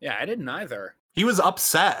 Yeah, I didn't either. He was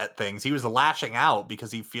upset at things. He was lashing out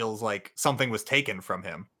because he feels like something was taken from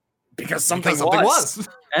him. Because something was.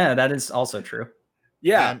 Yeah, that is also true.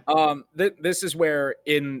 Yeah. This is where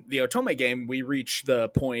in the Otome game, we reach the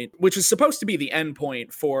point, which is supposed to be the end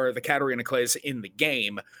point for the Katarina class in the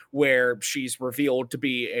game, where she's revealed to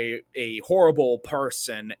be a horrible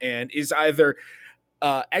person and is either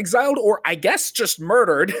exiled or, I guess, just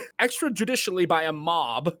murdered extrajudicially by a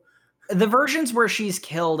mob. The versions where she's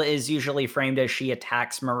killed is usually framed as she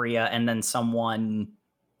attacks Maria and then someone,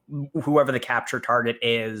 whoever the capture target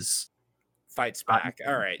is, fights back.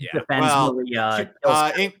 All right, yeah. Defends Maria.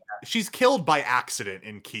 She's killed by accident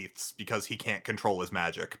in Keith's because he can't control his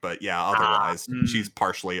magic. But yeah, otherwise, she's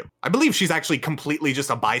partially... I believe she's actually completely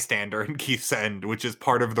just a bystander in Keith's end, which is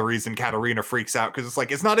part of the reason Katarina freaks out, because it's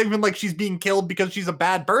like, it's not even like she's being killed because she's a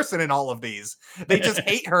bad person in all of these. They just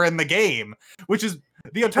hate her in the game, which is...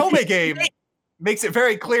 The Otome game makes it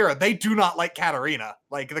very clear they do not like Katarina.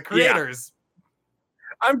 Like, the creators...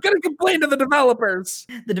 I'm going to complain to the developers.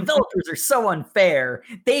 The developers are so unfair.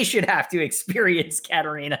 They should have to experience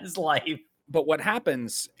Katarina's life. But what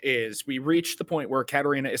happens is we reach the point where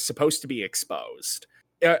Katarina is supposed to be exposed.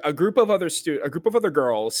 A group of other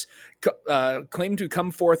girls claim to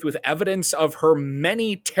come forth with evidence of her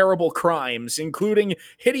many terrible crimes, including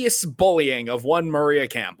hideous bullying of one Maria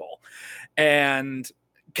Campbell. And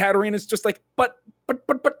Katarina's just like, but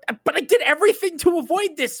I did everything to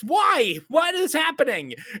avoid this. Why? Why is this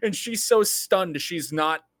happening? And she's so stunned. She's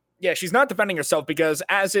not defending herself because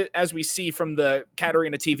as we see from the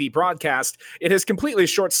Katarina TV broadcast, it has completely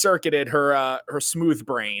short-circuited her smooth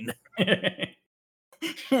brain.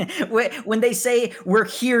 When they say we're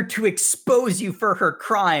here to expose you for her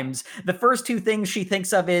crimes, the first two things she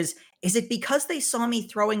thinks of is it because they saw me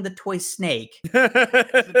throwing the toy snake? Is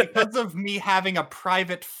it because of me having a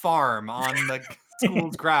private farm on the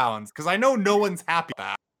school's grounds? Because I know no one's happy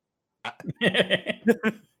about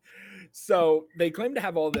that. So they claim to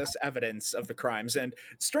have all this evidence of the crimes, and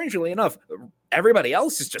strangely enough, everybody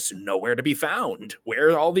else is just nowhere to be found. Where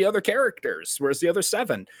are all the other characters? Where's the other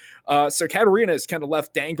 7? So Katarina is kind of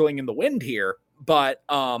left dangling in the wind here, but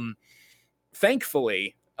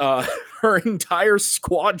thankfully, her entire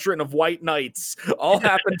squadron of white knights all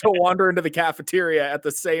happen to wander into the cafeteria at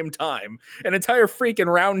the same time. An entire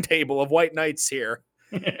freaking round table of white knights here.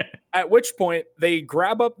 At which point, they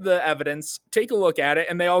grab up the evidence, take a look at it,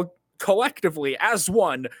 and they all collectively, as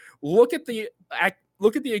one, look at the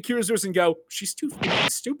accusers and go, she's too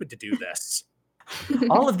stupid to do this.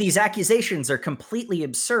 All of these accusations are completely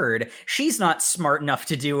absurd. She's not smart enough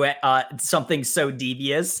to do something so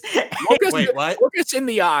devious. Look us in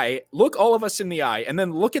the eye. Look all of us in the eye, and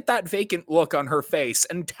then look at that vacant look on her face,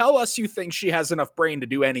 and tell us you think she has enough brain to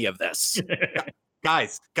do any of this.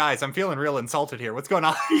 Guys, I'm feeling real insulted here. What's going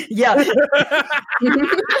on? Yeah.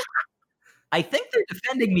 I think they're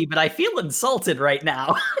defending me, but I feel insulted right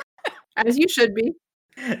now. As you should be.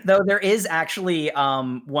 Though there is actually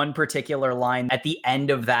one particular line at the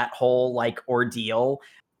end of that whole ordeal.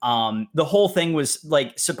 The whole thing was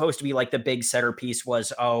supposed to be the big centerpiece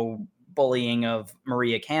was bullying of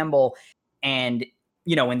Maria Campbell, and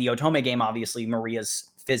in the Otome game, obviously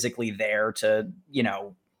Maria's physically there to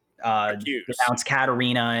denounce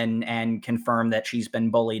Katarina and confirm that she's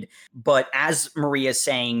been bullied. But as Maria's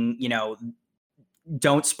saying,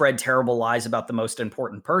 don't spread terrible lies about the most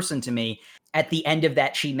important person to me. At the end of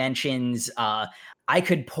that, she mentions, I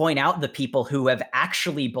could point out the people who have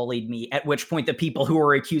actually bullied me, at which point the people who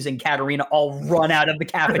are accusing Katarina all run out of the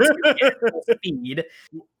cafeteria at full speed.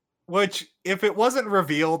 Which, if it wasn't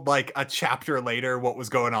revealed a chapter later what was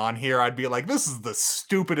going on here, I'd be like, this is the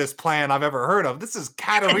stupidest plan I've ever heard of. This is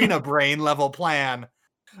Katarina brain level plan.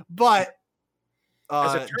 But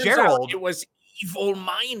as it turns Gerald, out, it was evil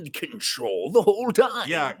mind control the whole time.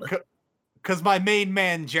 Yeah, because my main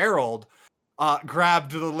man Gerald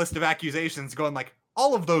grabbed the list of accusations going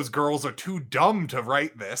all of those girls are too dumb to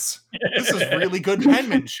write this. This is really good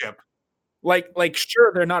penmanship.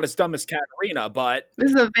 Sure, they're not as dumb as Katarina, but this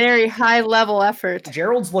is a very high level effort.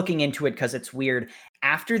 Gerald's looking into it because it's weird.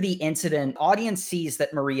 After the incident, audience sees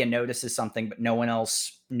that Maria notices something, but no one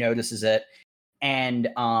else notices it. And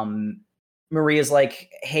Maria's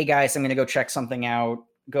like, hey guys, I'm going to go check something out.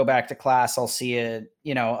 Go back to class. I'll see you.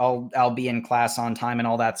 I'll be in class on time and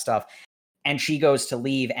all that stuff. And she goes to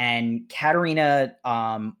leave, and Katarina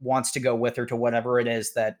wants to go with her to whatever it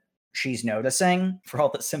is that she's noticing. For all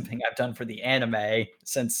the simping I've done for the anime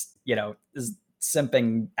since, is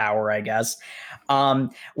simping hour, I guess.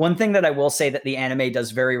 One thing that I will say that the anime does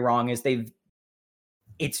very wrong is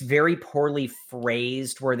it's very poorly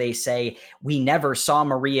phrased where they say, we never saw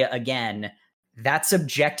Maria again. That's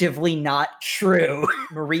objectively not true.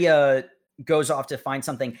 Maria goes off to find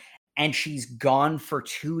something, and she's gone for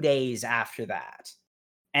 2 days after that.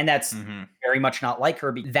 And that's very much not like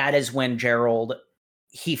her. That is when Gerald,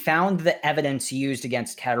 he found the evidence used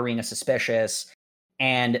against Katarina suspicious,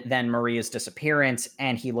 and then Maria's disappearance,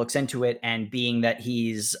 and he looks into it, and being that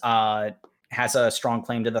he's has a strong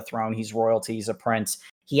claim to the throne, he's royalty, he's a prince,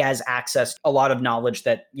 he has access to a lot of knowledge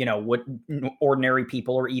that, what ordinary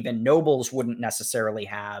people or even nobles wouldn't necessarily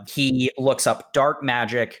have. He looks up dark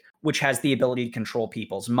magic, which has the ability to control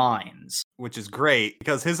people's minds. Which is great,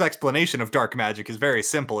 because his explanation of dark magic is very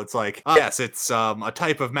simple. It's yes, it's a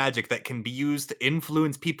type of magic that can be used to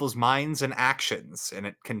influence people's minds and actions, and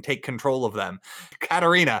it can take control of them.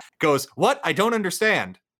 Katarina goes, what? I don't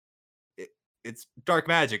understand. It's dark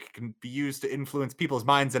magic. It can be used to influence people's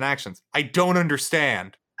minds and actions. I don't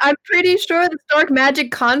understand. I'm pretty sure this dark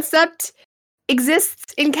magic concept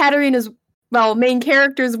exists in Katarina's, main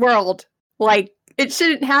character's world. It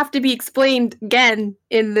shouldn't have to be explained again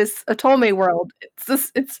in this Otome world.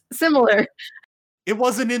 It's similar. It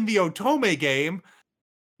wasn't in the Otome game,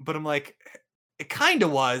 but I'm like, it kind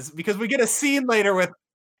of was, because we get a scene later with,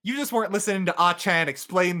 you just weren't listening to Ah-chan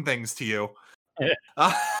explain things to you.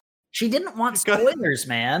 She didn't want spoilers,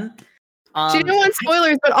 man. She didn't want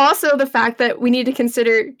spoilers, but also the fact that we need to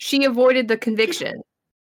consider she avoided the conviction.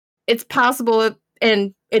 It's possible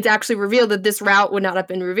and it's actually revealed that this route would not have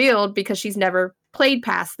been revealed because she's never played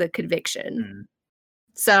past the conviction.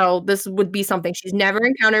 So this would be something she's never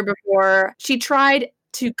encountered before. She tried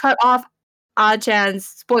to cut off Ah-chan's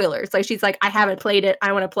spoilers. Like, she's like, I haven't played it,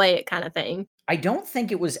 I want to play it, kind of thing. I don't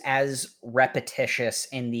think it was as repetitious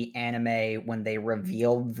in the anime when they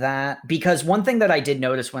revealed that, because one thing that I did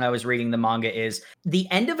notice when I was reading the manga is the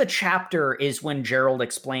end of a chapter is when Gerald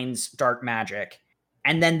explains dark magic,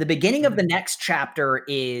 and then the beginning of the next chapter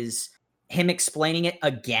is him explaining it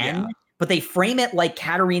again, but they frame it like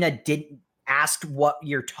Katarina asked what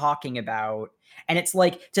you're talking about. And it's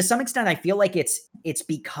like, to some extent, I feel like it's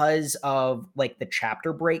because of like the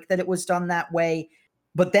chapter break that it was done that way.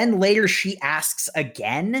 But then later she asks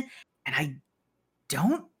again, and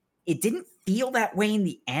it didn't feel that way in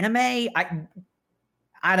the anime.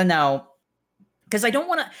 I don't know. Because I don't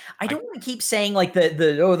want to keep saying like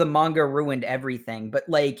the manga ruined everything, but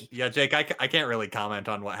like, yeah, Jake, I can't really comment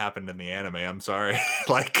on what happened in the anime. I'm sorry.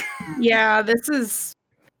 Like, yeah,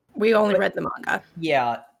 we only read the manga.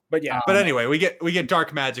 Yeah. But yeah. But anyway, we get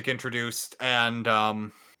dark magic introduced,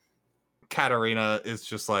 and Katarina is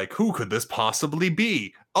just like, who could this possibly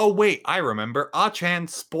be? Oh wait, I remember. Ah-chan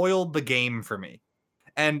spoiled the game for me.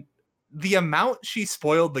 And the amount she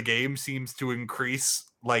spoiled the game seems to increase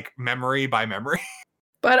like memory by memory.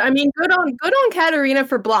 But I mean, good on Katarina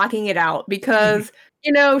for blocking it out, because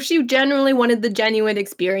she genuinely wanted the genuine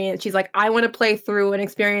experience. She's like, I want to play through and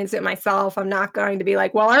experience it myself. I'm not going to be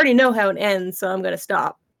like, well, I already know how it ends, so I'm going to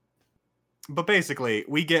stop. But basically,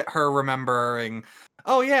 we get her remembering,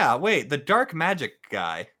 oh yeah, wait, the dark magic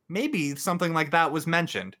guy. Maybe something like that was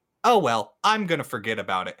mentioned. Oh well, I'm gonna forget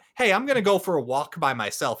about it. Hey, I'm gonna go for a walk by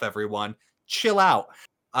myself, everyone. Chill out.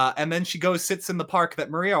 And then she goes, sits in the park that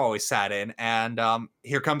Maria always sat in, and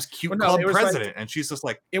here comes cute club president, and she's just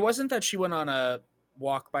like... It wasn't that she went on a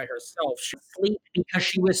walk by herself. She sleep because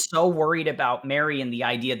she was so worried about Mary and the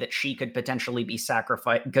idea that she could potentially be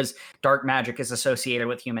sacrificed, because dark magic is associated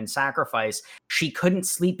with human sacrifice. She couldn't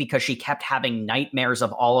sleep because she kept having nightmares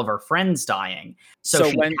of all of her friends dying. So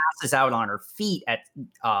she passes out on her feet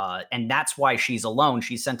and that's why she's alone.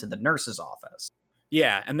 She's sent to the nurse's office.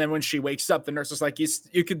 Yeah, and then when she wakes up, the nurse is like,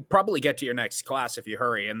 you could probably get to your next class if you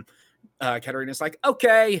hurry. And Katarina's like,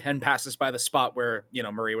 okay, and passes by the spot where,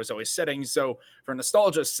 Marie was always sitting. So for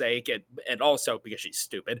nostalgia's sake, and also because she's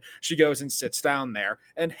stupid, she goes and sits down there.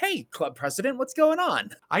 And hey, club president, what's going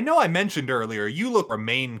on? I know I mentioned earlier, you look a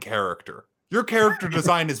main character. Your character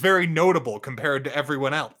design is very notable compared to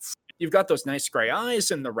everyone else. You've got those nice gray eyes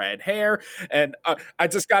and the red hair. And I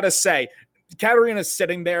just got to say, Katarina's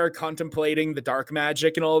sitting there contemplating the dark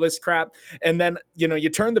magic and all this crap. And then, you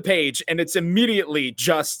turn the page and it's immediately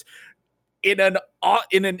just in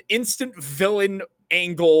an instant villain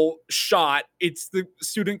angle shot. It's the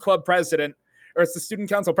student club president, or it's the student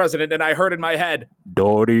council president. And I heard in my head,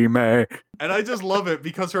 Dorime. And I just love it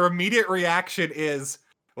because her immediate reaction is,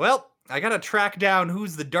 well, I got to track down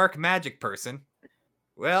who's the dark magic person.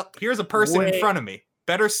 Well, here's a person in front of me.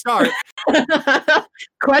 Better start.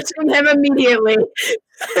 Question him immediately.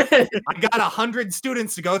 I got 100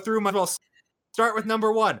 students to go through. Might as well start with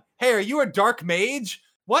number 1. Hey, are you a dark mage?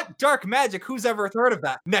 What dark magic? Who's ever heard of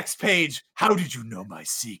that? Next page. How did you know my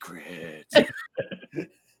secret?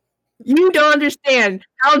 You don't understand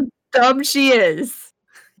how dumb she is.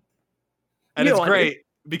 And it's great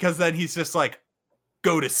because then he's just like,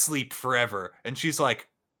 go to sleep forever. And she's like,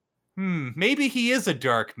 maybe he is a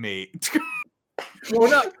dark mage.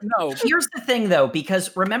 Well, no. Here's the thing, though,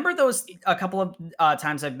 because remember those a couple of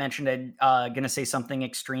times I've mentioned I'm going to say something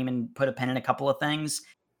extreme and put a pin in a couple of things.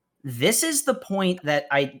 This is the point that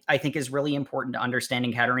I think is really important to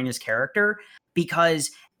understanding Katarina's character, because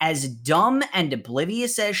as dumb and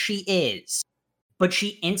oblivious as she is, but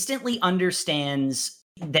she instantly understands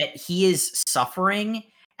that he is suffering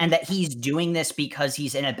and that he's doing this because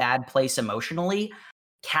he's in a bad place emotionally.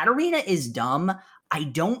 Katarina is dumb. I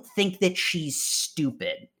don't think that she's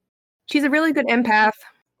stupid. She's a really good empath.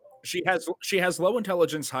 She has low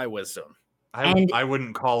intelligence, high wisdom. I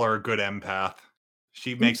wouldn't call her a good empath.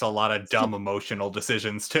 She makes a lot of dumb emotional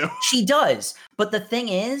decisions too. She does. But the thing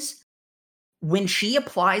is, when she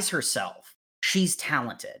applies herself, she's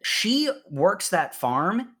talented. She works that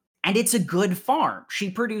farm and it's a good farm. She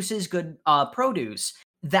produces good produce.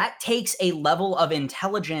 That takes a level of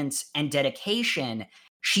intelligence and dedication.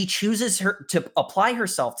 She chooses to apply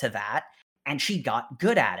herself to that, and she got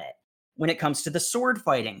good at it. When it comes to the sword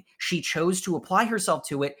fighting, she chose to apply herself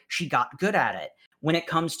to it. She got good at it. When it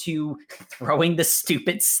comes to throwing the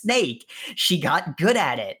stupid snake, she got good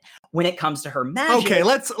at it. When it comes to her magic, Okay,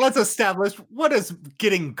 let's establish what does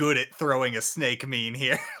getting good at throwing a snake mean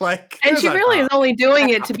here. Like, And she really is only doing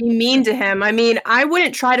it to be mean to him. I mean, I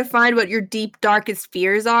wouldn't try to find what your deep, darkest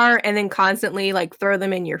fears are and then constantly like throw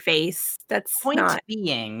them in your face. That's point not.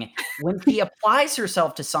 being, when she applies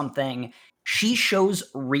herself to something, she shows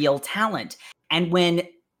real talent. And when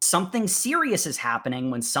something serious is happening,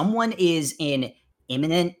 when someone is in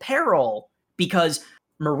imminent peril, because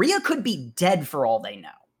Maria could be dead for all they know,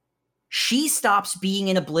 she stops being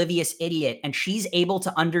an oblivious idiot and she's able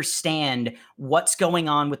to understand what's going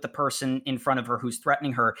on with the person in front of her who's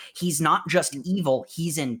threatening her. He's not just evil,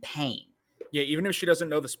 he's in pain. Yeah, even if she doesn't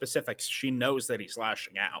know the specifics, she knows that he's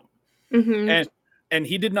lashing out. Mhm. And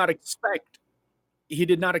he did not expect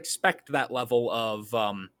that level of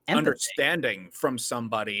understanding from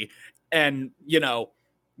somebody. And, you know,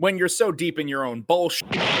 when you're so deep in your own bullshit,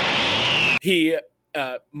 he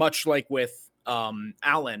much like with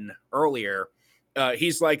Alan earlier,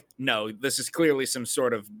 he's like, no, this is clearly some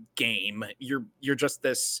sort of game. You're just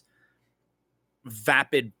this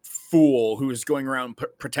vapid fool who is going around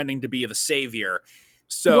pretending to be the savior.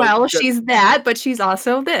 So well, she's that, but she's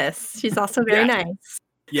also this. She's also very nice.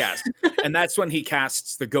 Yes. And that's when he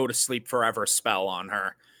casts the go to sleep forever spell on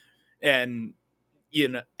her. And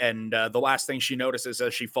the last thing she notices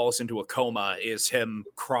as she falls into a coma is him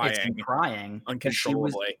crying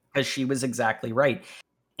uncontrollably. Because she was exactly right.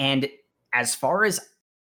 And as far as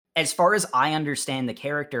I understand the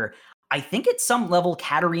character, I think at some level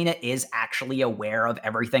Katarina is actually aware of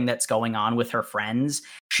everything that's going on with her friends.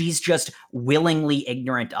 She's just willingly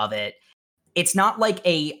ignorant of it. It's not like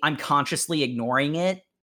I'm consciously ignoring it,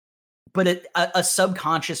 but a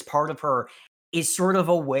subconscious part of her is sort of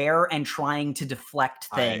aware and trying to deflect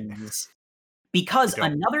things. Because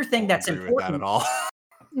another thing that's important at all.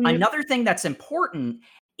 Another thing that's important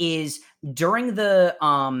is during the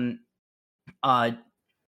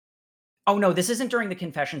oh no, this isn't during the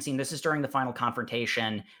confession scene, this is during the final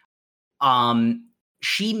confrontation.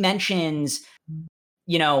 She mentions,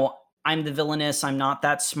 you know, I'm the villainess, I'm not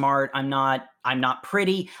that smart, I'm not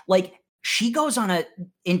pretty. Like, she goes on a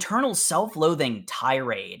internal self-loathing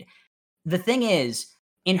tirade. The thing is,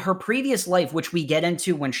 in her previous life, which we get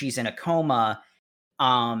into when she's in a coma,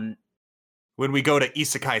 when we go to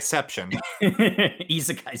Isekaiception.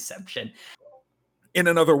 Isekaiception. In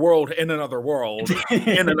another world, in another world,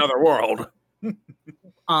 in another world.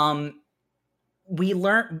 We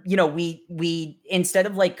learn, you know, we instead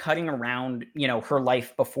of like cutting around, you know, her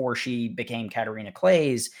life before she became Katarina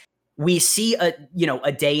Clays, we see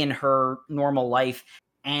a day in her normal life,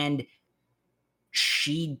 and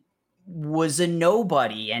she was a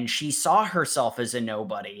nobody and she saw herself as a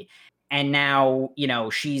nobody. And now, you know,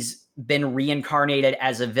 she's been reincarnated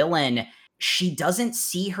as a villain. She doesn't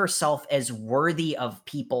see herself as worthy of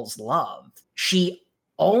people's love. She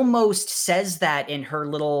almost says that in her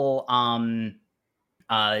little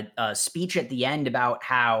speech at the end about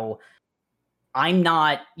how I'm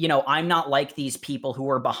not like these people who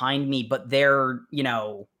are behind me, but they're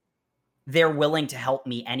willing to help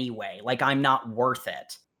me anyway. Like, I'm not worth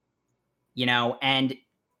it. You know, and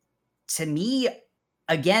to me,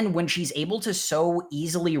 again, when she's able to so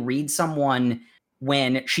easily read someone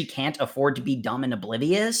when she can't afford to be dumb and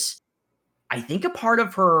oblivious, I think a part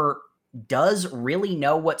of her does really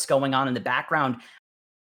know what's going on in the background.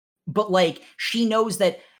 But like, she knows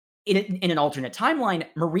that in an alternate timeline,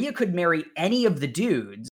 Maria could marry any of the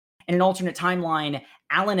dudes. In an alternate timeline,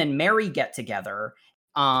 Alan and Mary get together.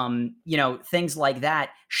 Things like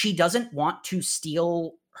that. She doesn't want to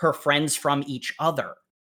steal her friends from each other.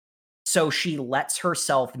 So she lets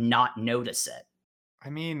herself not notice it. I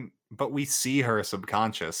mean, but we see her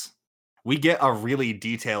subconscious. We get a really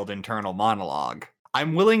detailed internal monologue.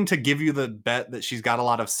 I'm willing to give you the bet that she's got a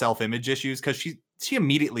lot of self-image issues, because she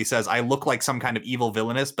immediately says, I look like some kind of evil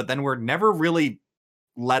villainess, but then we're never really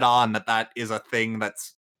let on that is a thing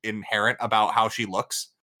that's inherent about how she looks.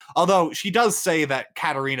 Although she does say that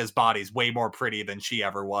Katarina's body's way more pretty than she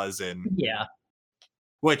ever was in. Yeah.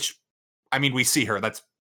 Which, I mean, we see her. That's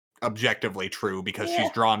objectively true because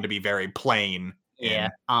she's drawn to be very plain. Yeah.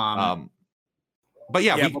 But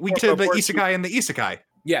yeah, we get to the isekai and the isekai.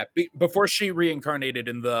 Yeah, before she reincarnated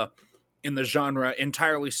in the genre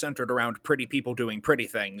entirely centered around pretty people doing pretty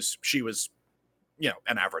things, she was,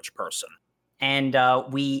 an average person. And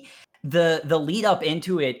the lead up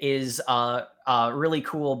into it is really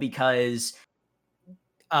cool because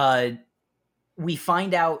we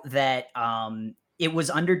find out that it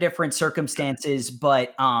was under different circumstances,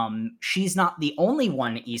 but she's not the only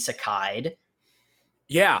one isekai'd.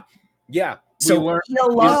 Yeah. So learned- Sophia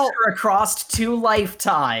loved her across 2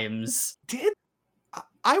 lifetimes. Did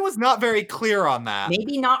I was not very clear on that.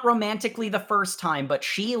 Maybe not romantically the first time, but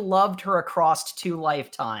she loved her across 2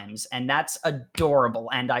 lifetimes, and that's adorable,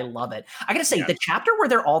 and I love it. I gotta say, Yeah. the chapter where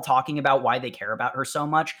they're all talking about why they care about her so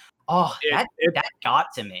much, that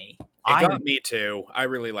got to me. It got me too. I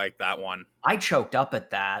really like that one. I choked up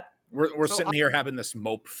at that. We're sitting here having this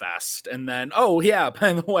mope fest, and then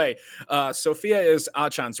by the way, Sophia is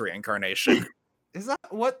Achan's reincarnation. Is that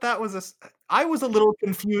what that was? I was a little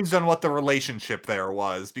confused on what the relationship there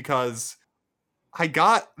was, because I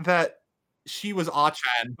got that she was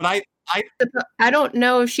Achan, but I don't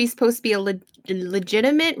know if she's supposed to be a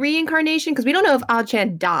legitimate reincarnation, because we don't know if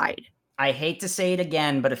Achan died. I hate to say it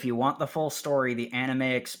again, but if you want the full story, the anime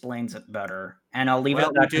explains it better. And I'll leave it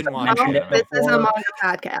at that. didn't watch mentioned it. it This is a before.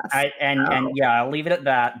 manga podcast. And yeah, I'll leave it at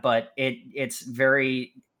that. But it's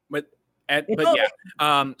very.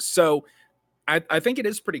 So I think it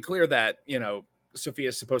is pretty clear that Sophia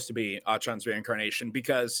is supposed to be Achan's reincarnation,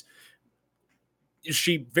 because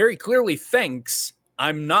she very clearly thinks,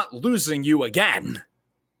 I'm not losing you again,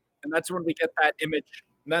 and that's when we get that image.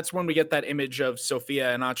 That's when we get that image of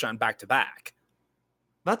Sophia and Achan back to back.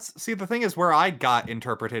 the thing is, where I got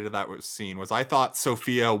interpreted that scene was, I thought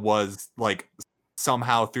Sophia was like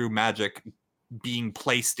somehow through magic being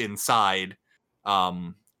placed inside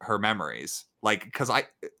her memories, like, because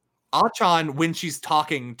Achan, when she's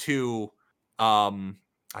talking to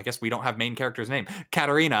I guess we don't have main character's name,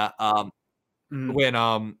 Katarina,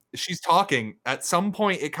 when she's talking, at some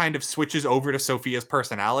point it kind of switches over to Sophia's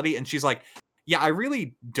personality, and she's like, yeah, I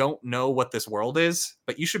really don't know what this world is,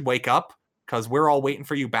 but you should wake up, because we're all waiting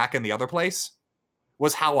for you back in the other place,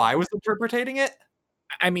 was how I was interpreting it.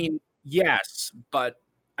 I mean, yes,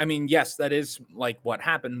 that is like what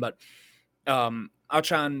happened, but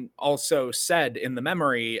Achan also said in the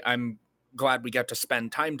memory, I'm glad we get to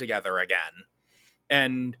spend time together again.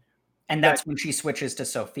 And that's when she switches to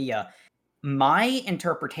Sophia. My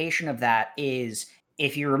interpretation of that is,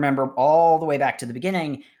 if you remember all the way back to the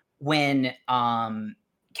beginning, when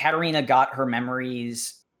Katarina got her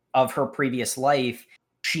memories of her previous life,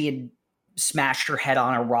 she had smashed her head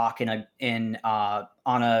on a rock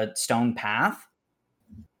on a stone path,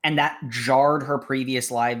 and that jarred her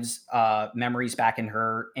previous lives memories back into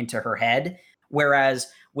her head. Whereas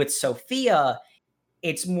with Sophia,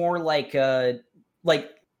 it's more like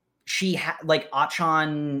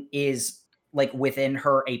Achan is like within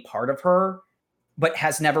her, a part of her, but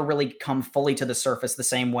has never really come fully to the surface the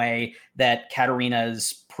same way that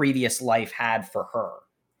Katarina's previous life had for her.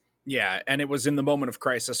 Yeah, and it was in the moment of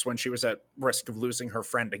crisis, when she was at risk of losing her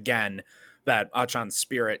friend again, that Achan's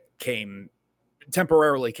spirit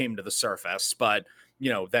temporarily came to the surface, but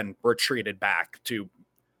then retreated back to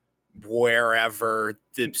wherever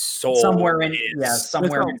the soul somewhere is.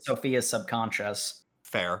 in Sophia's subconscious.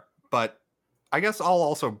 Fair, but I guess I'll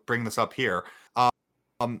also bring this up here.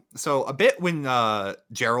 So a bit when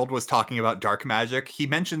Gerald was talking about dark magic, he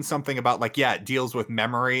mentioned something about it deals with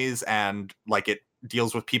memories and it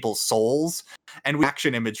deals with people's souls. And we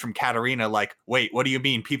action image from Katarina, wait, what do you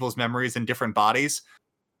mean people's memories in different bodies?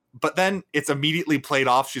 But then it's immediately played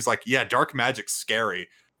off. She's like, yeah, dark magic's scary.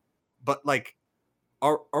 But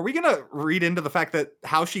are we gonna read into the fact that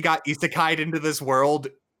how she got isekai'd into this world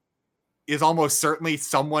is almost certainly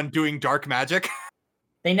someone doing dark magic?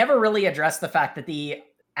 They never really address the fact that the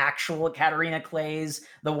actual Katarina Clays,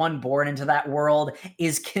 the one born into that world,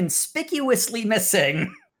 is conspicuously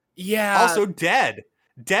missing. Yeah. Also dead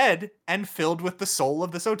and filled with the soul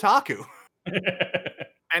of this otaku.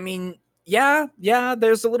 I mean, yeah,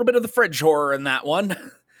 there's a little bit of the fridge horror in that one.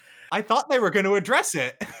 I thought they were going to address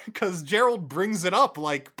it, because Gerald brings it up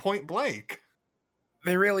point blank.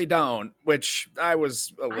 They really don't, which I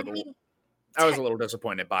was a little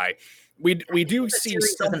disappointed by. We do see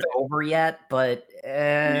something isn't over yet, but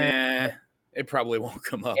it probably won't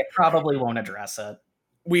come up. It probably won't address it.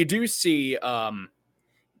 We do see a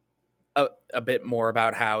bit more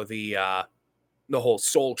about how the whole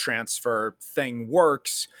soul transfer thing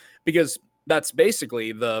works, because that's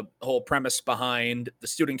basically the whole premise behind the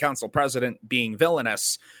student council president being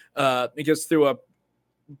villainous. Because through a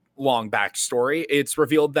long backstory, it's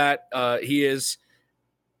revealed that he is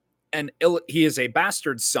a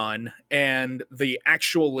bastard son, and the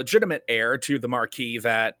actual legitimate heir to the marquis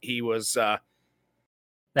that he was that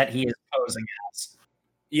he is posing as.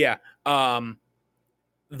 Yeah.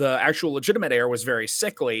 The actual legitimate heir was very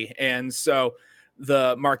sickly, and so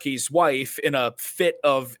the Marquis's wife, in a fit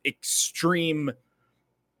of extreme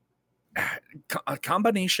a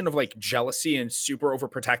combination of jealousy and super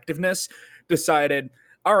overprotectiveness, decided,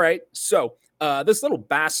 all right, so this little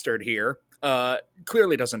bastard here,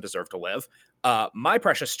 clearly doesn't deserve to live. My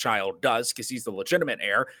precious child does, because he's the legitimate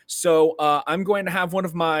heir. So I'm going to have one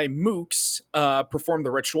of my mooks perform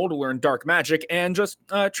the ritual to learn dark magic and just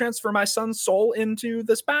transfer my son's soul into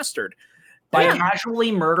this bastard. By And-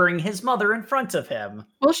 casually murdering his mother in front of him.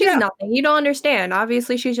 Well, she's nothing. You don't understand.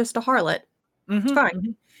 Obviously, she's just a harlot. It's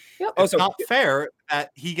fine. Yep. Oh, It's so not fair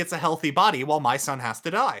that he gets a healthy body while my son has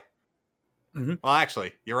to die. Mhm. Well,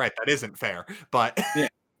 actually, you're right. That isn't fair. But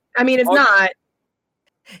I mean, it's Oh, not.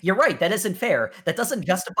 You're right. That isn't fair. That doesn't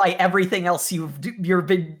justify everything else you're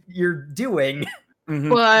doing. Mhm.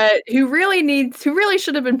 But who really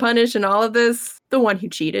should have been punished in all of this? The one who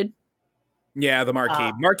cheated. Yeah, the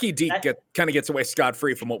Marquis. Marquis Deke that- kind of gets away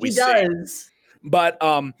scot-free from what we He see. does. But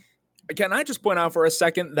can I just point out for a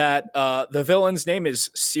second that the villain's name is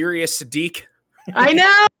Sirius Deke? I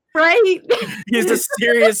know, right? He's a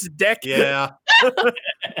serious dick. yeah,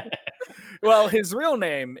 Well, his real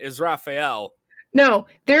name is Raphael. No,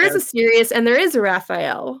 there is a Sirius and there is a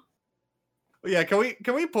Raphael. yeah.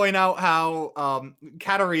 Can we point out how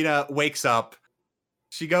Katarina wakes up?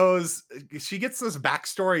 She gets this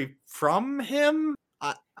backstory from him.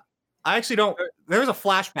 I actually don't. There's a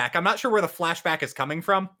flashback. I'm not sure where the flashback is coming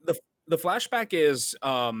from. The flashback is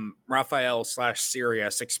Raphael /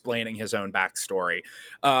 Sirius explaining his own backstory.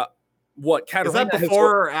 What Is Katarina that has-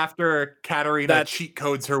 before or after Katarina That- cheat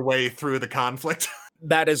codes her way through the conflict?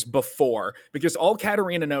 that is before, because all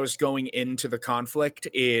Katarina knows going into the conflict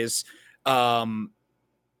is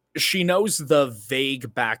she knows the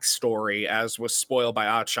vague backstory, as was spoiled by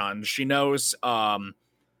Achan. She knows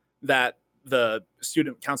that the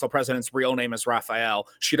student council president's real name is Raphael.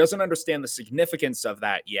 She doesn't understand the significance of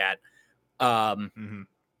that yet. Mhm.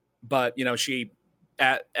 But, you know, she,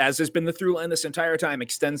 as has been the through line this entire time,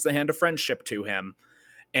 extends the hand of friendship to him.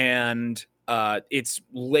 And it's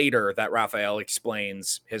later that Raphael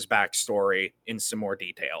explains his backstory in some more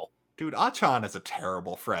detail. Dude, Achan is a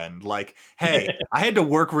terrible friend. Like, hey, I had to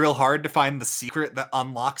work real hard to find the secret that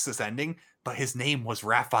unlocks this ending, but his name was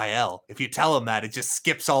Raphael. If you tell him that, it just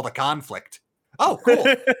skips all the conflict. Oh, cool.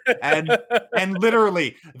 And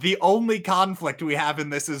literally, the only conflict we have in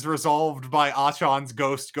this is resolved by Achan's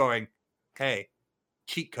ghost going, hey,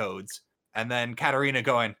 cheat codes. And then Katarina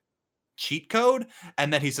going, cheat code?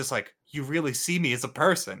 And then he's just like, you really see me as a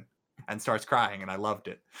person. And starts crying, and I loved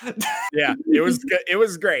it. Yeah, it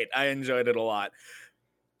was great. I enjoyed it a lot.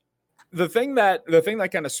 The thing that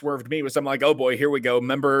kind of swerved me was I'm like, oh boy, here we go.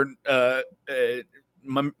 Member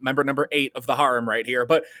number 8 of the harem right here.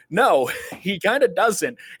 But no, he kind of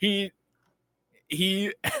doesn't. He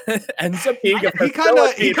ends up being a He kind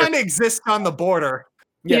facilitator. of exists on the border.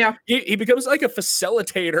 Yeah. He becomes like a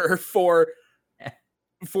facilitator for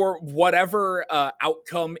whatever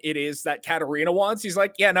outcome it is that Katarina wants. He's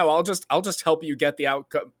like, yeah, no, I'll just help you get the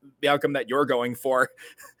outcome that you're going for.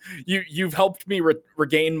 You've helped me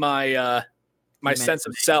regain my my sense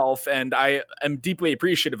of self, and I am deeply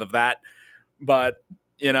appreciative of that. But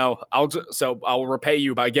you know, I'll repay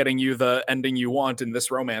you by getting you the ending you want in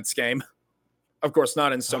this romance game. Of course,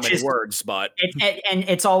 not in so many words, but And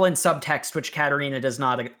it's all in subtext, which Katarina does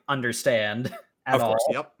not understand at Of all. course,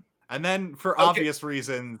 Yep. And then for obvious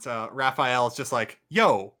reasons, Raphael is just like,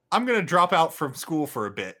 yo, I'm going to drop out from school for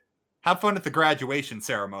a bit. Have fun at the graduation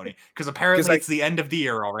ceremony. Because apparently it's the end of the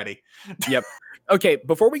year already. Yep. Okay,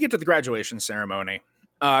 before we get to the graduation ceremony,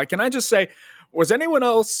 can I just say, was anyone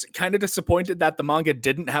else kind of disappointed that the manga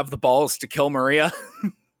didn't have the balls to kill Maria?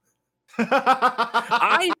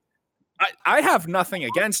 I have nothing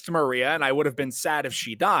against Maria, and I would have been sad if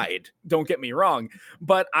she died. Don't get me wrong.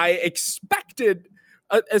 But I expected,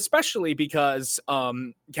 especially because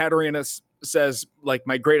Katarina says, like,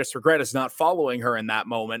 my greatest regret is not following her in that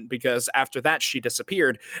moment, because after that she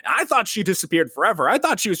disappeared. I thought she disappeared forever. I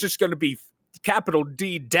thought she was just going to be capital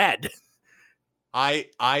D dead.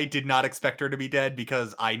 I did not expect her to be dead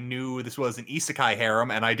because I knew this was an isekai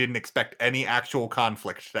harem and I didn't expect any actual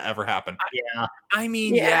conflict to ever happen. Yeah. I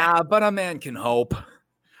mean, Yeah. yeah, but a man can hope.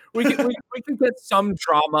 We can get some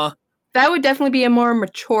drama. That would definitely be a more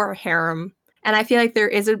mature harem. And I feel like there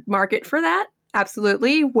is a market for that.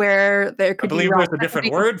 Absolutely. Where there I could believe be there's a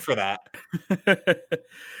different word for that.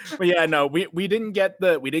 But yeah, no, we didn't get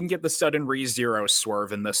the sudden re-zero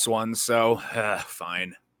swerve in this one, so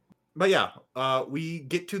fine. But yeah, we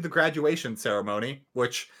get to the graduation ceremony,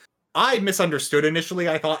 which I misunderstood initially.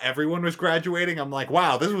 I thought everyone was graduating. I'm like,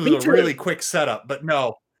 wow, this was Me a too. really quick setup. But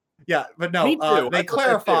no. Yeah, but no. Me too. I thought They that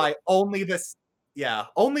clarify only this. Yeah,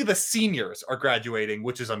 only the seniors are graduating,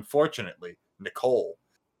 which is unfortunately Nicole.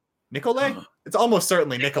 Nicolay? It's almost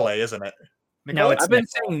certainly Nicolay, isn't it? No, it's I've been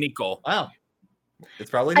Nicole. saying Nicole. Wow. It's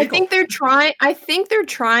probably I Nicole. think they're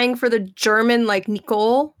trying for the German like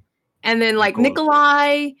Nicole, and then like Nicole.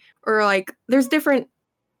 Nikolai, or like there's different.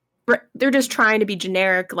 They're just trying to be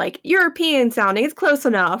generic, like European sounding. It's close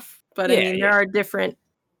enough, but I mean there are different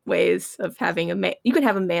ways of having you can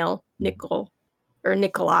have a male Nicole or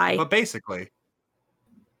Nikolai. But basically,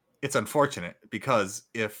 it's unfortunate because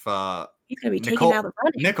if He's gonna be Nicole- taken out of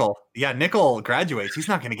the running. Nicole graduates, he's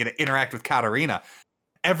not going to get to interact with Katarina.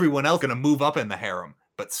 Everyone else going to move up in the harem,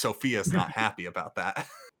 but Sophia's not happy about that.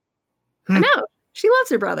 I know. She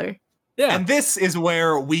loves her brother. Yeah. And this is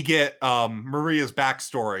where we get Maria's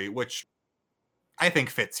backstory, which I think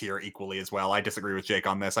fits here equally as well. I disagree with Jake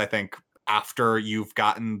on this. I think after you've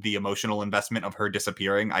gotten the emotional investment of her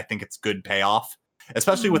disappearing, I think it's good payoff,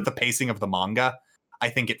 especially with the pacing of the manga. I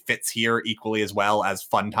think it fits here equally as well as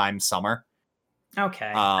Fun Time Summer.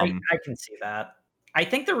 Okay, I can see that. I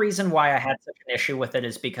think the reason why I had such an issue with it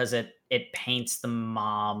is because it paints the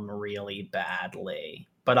mom really badly.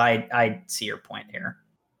 But I see your point here.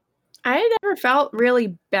 I never felt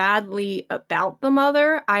really badly about the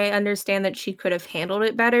mother. I understand that she could have handled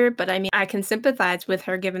it better, but I mean, I can sympathize with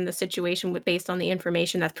her given the situation based on the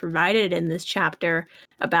information that's provided in this chapter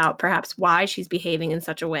about perhaps why she's behaving in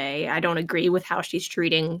such a way. I don't agree with how she's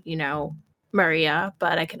treating, Maria,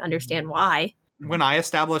 but I can understand why. When I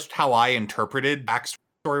established how I interpreted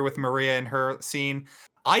backstory with Maria and her scene,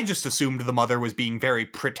 I just assumed the mother was being very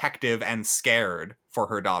protective and scared for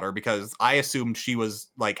her daughter because I assumed she was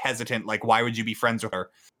like hesitant. Like, why would you be friends with her?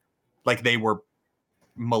 Like they were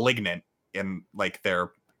malignant in like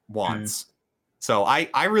their wants. So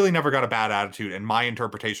I really never got a bad attitude. In my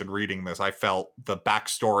interpretation reading this, I felt the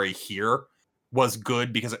backstory here was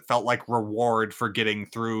good because it felt like reward for getting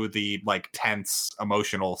through the like tense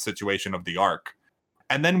emotional situation of the arc.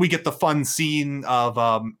 And then we get the fun scene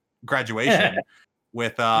of graduation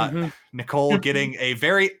with Nicole getting a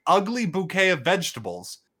very ugly bouquet of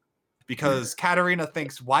vegetables because Katarina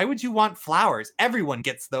thinks, why would you want flowers? Everyone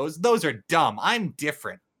gets those. Those are dumb. I'm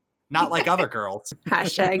different. Not like other girls.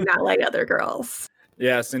 Hashtag not like other girls.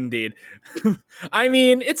 Yes, indeed. I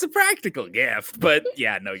mean, it's a practical gift, but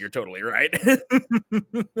yeah, no, you're totally right.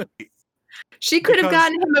 She could have Because-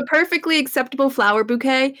 gotten him a perfectly acceptable flower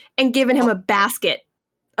bouquet and given him a basket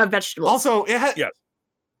of vegetables. Also, it had Yes.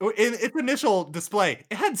 in its initial display,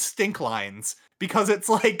 it had stink lines because it's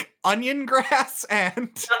like onion grass and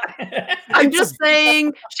I'm it's just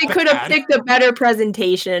saying she could have bad. picked a better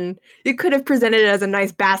presentation. You could have presented it as a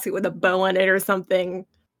nice basket with a bow on it or something.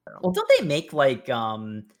 Well, don't they make like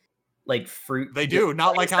fruit? They do,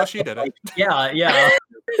 not like how she did it. Yeah.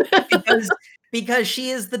 because she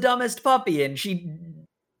is the dumbest puppy, and she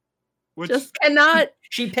Which Just cannot.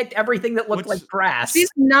 she picked everything that looked Which- like grass. She's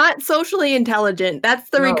not socially intelligent. That's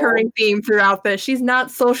the No. recurring theme throughout this. She's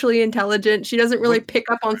not socially intelligent. She doesn't really Which- pick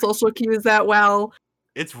up on social cues that well.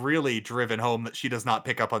 it's really driven home that she does not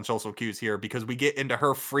pick up on social cues here because we get into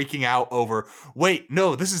her freaking out over, wait,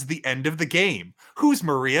 no, this is the end of the game. Who's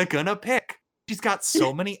Maria gonna pick? She's got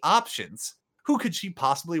so many options. Who could she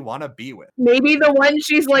possibly want to be with? Maybe the one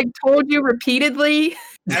she's like told you repeatedly.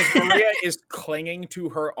 As Maria is clinging to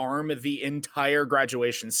her arm the entire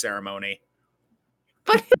graduation ceremony.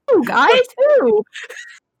 But who, guys? Who?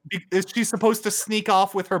 Is she supposed to sneak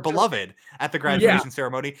off with her beloved at the graduation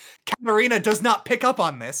ceremony? Katarina does not pick up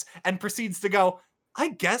on this and proceeds to go, I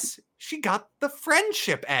guess she got the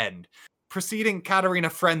friendship end. Proceeding, Katarina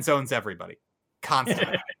friend zones everybody.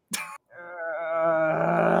 Constantly.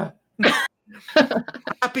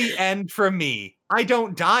 Happy end for me. I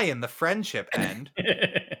don't die in the friendship end.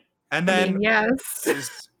 And I then mean,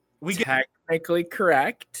 yes. we get Technically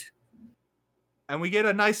correct. and we get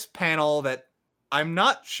a nice panel that I'm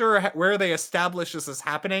not sure where they establish this is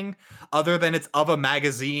happening, other than it's of a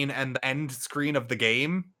magazine and the end screen of the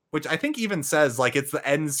game, which I think even says like it's the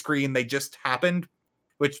end screen they just happened,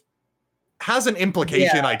 which has an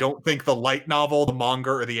implication Yeah. I don't think the light novel, the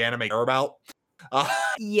manga, or the anime are about.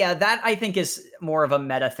 Yeah, that I think is more of a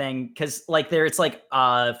meta thing because like it's like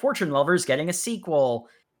Fortune Lovers getting a sequel.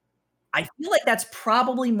 I feel like that's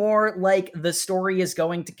probably more like the story is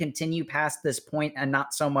going to continue past this point and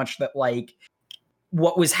not so much that like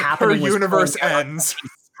what was Her happening was universe playing out on ends. the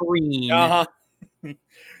screen Uh-huh.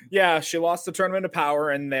 Yeah, she lost the tournament of power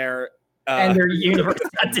and their and their universe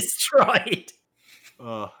got destroyed.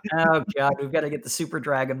 Ugh. Oh god, we've got to get the Super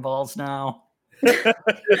Dragon Balls now.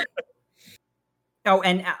 Oh,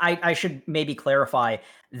 and I should maybe clarify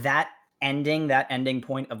that ending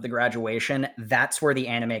point of the graduation, that's where the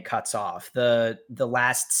anime cuts off. The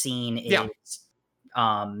last scene is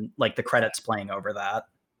like the credits playing over that,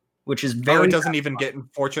 which is very it doesn't even get in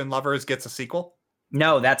Fortune Lovers gets a sequel.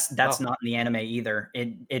 No, that's Oh. not in the anime either.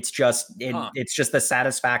 It's just Huh. it's just the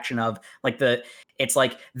satisfaction of like it's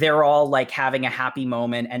like they're all like having a happy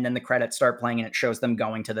moment, and then the credits start playing and it shows them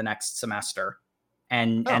going to the next semester.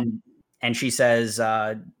 And Oh. and she says,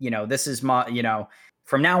 this is my,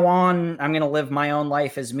 from now on, I'm gonna live my own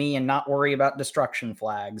life as me and not worry about destruction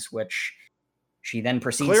flags, which she then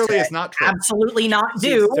proceeds Clearly to is not true, absolutely not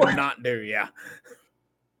do. To not do, yeah.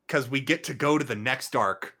 because we get to go to the next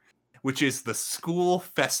arc, which is the school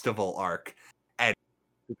festival arc.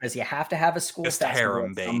 Because you have to have a school Just festival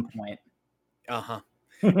harem at some bait. point. Uh-huh.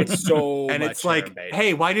 It's so And much it's like, harem bait.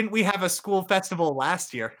 hey, why didn't we have a school festival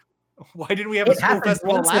last year? Why didn't we have a It school happens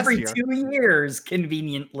festival once last every year? 2 years,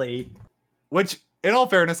 conveniently. Which, in all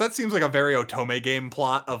fairness, that seems like a very Otome game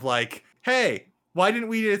plot of like, hey, why didn't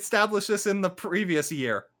we establish this in the previous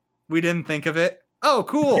year? We didn't think of it. Oh,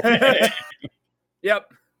 cool.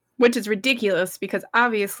 Yep. Which is ridiculous because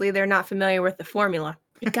obviously they're not familiar with the formula.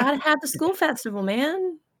 You gotta have the school festival,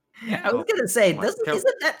 man. I was gonna say, my God.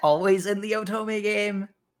 isn't that always in the Otome game?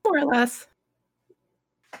 More or less.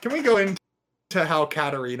 Can we go into how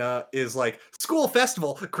Katarina is like, school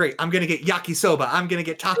festival? Great. I'm going to get yakisoba. I'm going to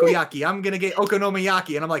get takoyaki. I'm going to get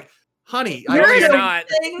okonomiyaki. And I'm like, honey, No, I you're know not.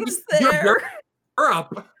 Things You're- there. you're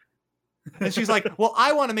up. And she's like, well,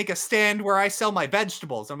 I want to make a stand where I sell my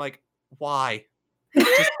vegetables. I'm like, why?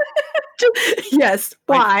 Yes.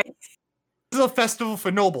 Why? This is a festival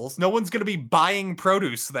for nobles. No one's going to be buying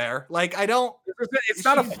produce there. Like, I don't. It's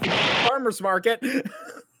not a farmer's market.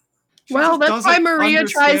 She Well, just that's why doesn't Maria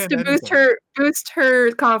tries to understand boost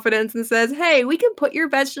her confidence and says, "Hey, we can put your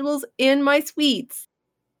vegetables in my sweets."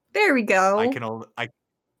 There we go. I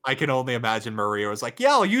can only imagine Maria was like, yeah,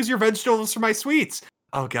 I'll use your vegetables for my sweets.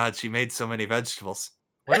 Oh God, she made so many vegetables.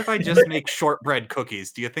 What if I just make shortbread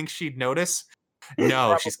cookies? Do you think she'd notice?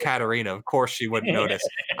 No, she's Katarina. Of course she wouldn't notice.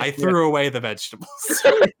 I threw away the vegetables.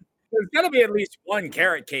 There's got to be at least one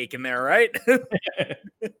carrot cake in there, right? I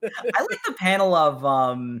like the panel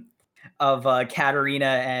of Katarina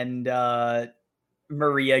and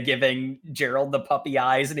Maria giving Gerald the puppy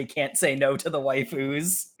eyes, and he can't say no to the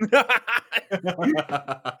waifus.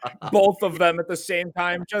 Both of them at the same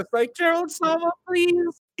time, just like, Gerald Sama,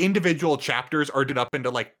 please. Individual chapters are divided up into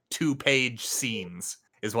like 2-page scenes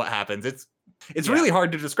is what happens. It's Yeah. really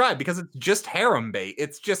hard to describe because it's just harem bait.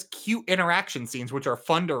 It's just cute interaction scenes which are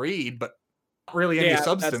fun to read, but not really any Yeah, that's-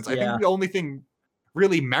 substance. I yeah. think the only thing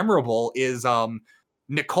really memorable is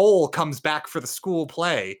Nicole comes back for the school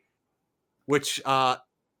play, which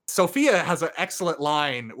Sophia has an excellent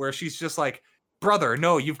line where she's just like, brother,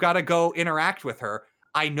 no, you've got to go interact with her.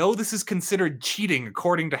 I know this is considered cheating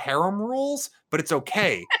according to harem rules, but it's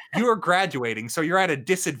okay. You are graduating, so you're at a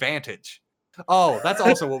disadvantage. Oh, that's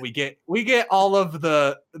also what we get. We get all of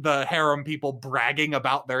the harem people bragging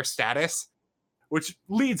about their status, which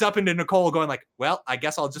leads up into Nicole going like, well, I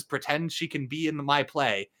guess I'll just pretend she can be in my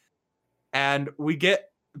play. And we get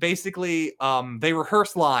basically they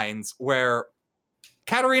rehearse lines where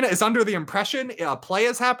Katarina is under the impression a play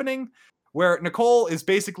is happening, where Nicole is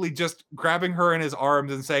basically just grabbing her in his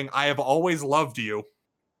arms and saying, I have always loved you.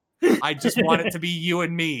 I just want it to be you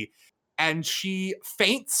and me. And she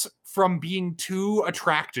faints from being too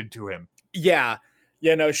attracted to him. Yeah.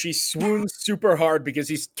 She swoons super hard because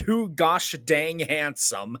he's too gosh dang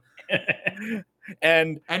handsome.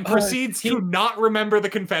 And proceeds to not remember the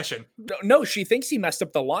confession. No, she thinks he messed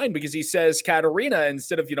up the line because he says Katarina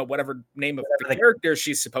instead of, whatever name of the character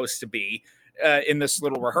she's supposed to be in this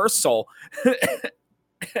little rehearsal.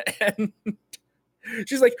 And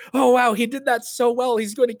she's like, oh, wow, he did that so well.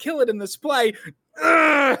 He's going to kill it in this play.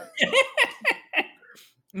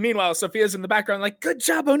 Meanwhile, Sophia's in the background like, good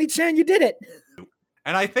job, Oni-chan, you did it.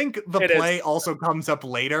 And I think the It play is. also comes up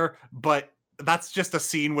later, but that's just a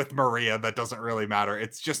scene with Maria that doesn't really matter.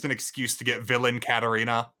 It's just an excuse to get villain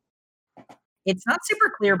Katarina. It's not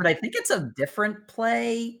super clear, but I think it's a different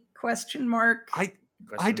play, question mark.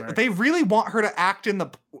 They really want her to act in the.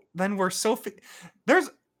 Then we're so. There's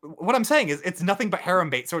what I'm saying is it's nothing but harem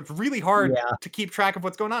bait, so it's really hard to keep track of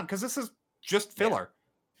what's going on because this is just filler.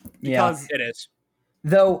 Because It is.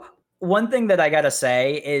 Though one thing that I gotta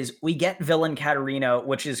say is we get villain Katarina,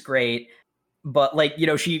 which is great, but like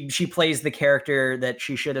she plays the character that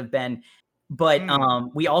she should have been. But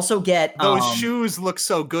we also get those shoes look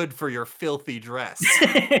so good for your filthy dress.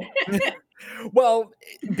 Well,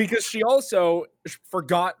 because she also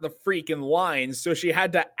forgot the freaking lines, so she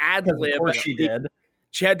had to ad lib. Of course she did.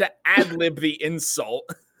 She had to ad lib the insult.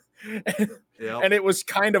 And it was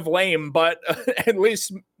kind of lame, but at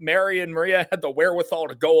least Mary and Maria had the wherewithal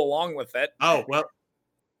to go along with it. Oh, well.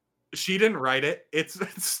 She didn't write it. It's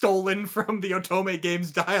stolen from the Otome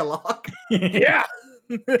Games dialogue. Yeah.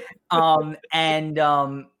 But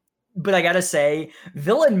I gotta say,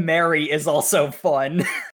 Villain Mary is also fun.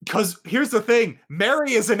 Because here's the thing,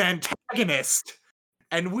 Mary is an antagonist.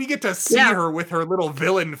 And we get to see her with her little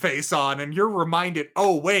villain face on, and you're reminded,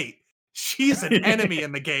 oh wait, she's an enemy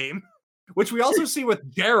in the game. Which we also see with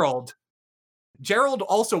Gerald. Gerald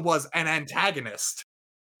also was an antagonist.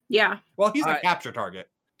 Yeah. Well, he's a capture target.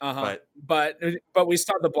 But we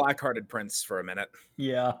saw the Black-Hearted Prince for a minute.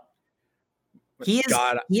 Yeah. He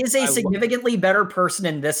is a significantly better person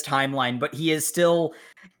in this timeline, but he is still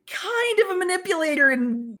kind of a manipulator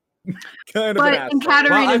and but in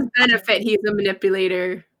Katarina's benefit, he's a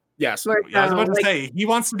manipulator. Yes. I was about to say, he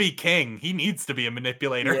wants to be king. He needs to be a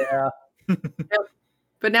manipulator. Yeah. Yep.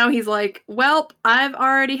 But now he's like, well, I've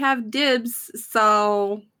already have dibs,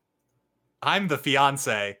 so I'm the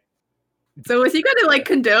fiance. So is he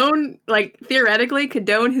gonna theoretically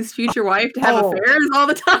condone his future wife to have affairs all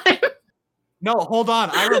the time? No, hold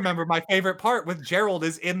on. I remember my favorite part with Gerald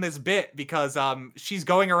is in this bit because she's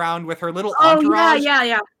going around with her little entourage.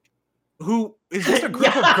 Yeah. Who is just a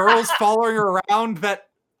group of girls following her around that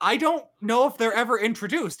I don't know if they're ever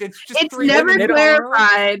introduced. It's never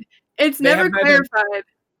clarified. It's never clarified.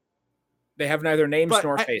 They have neither names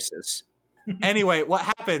nor faces. Anyway, what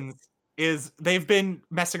happens is they've been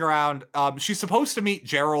messing around. She's supposed to meet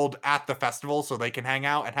Gerald at the festival so they can hang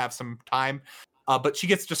out and have some time. But she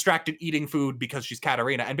gets distracted eating food because she's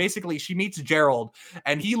Katarina. And basically she meets Gerald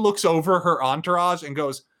and he looks over her entourage and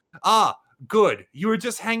goes, good. You were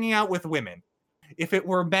just hanging out with women. If it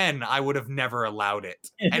were men, I would have never allowed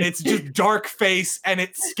it. And it's just dark face and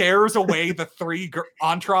it scares away the three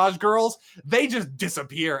entourage girls. They just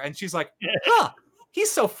disappear. And she's like,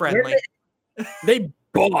 he's so friendly. They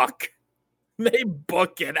book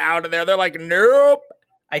it out of there. They're like, nope.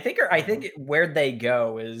 I think where they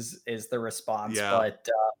go is the response, yeah. But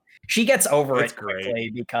she gets over it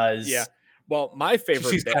quickly because Well, my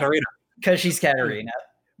favorite she's bit, Katarina. Because she's Katarina.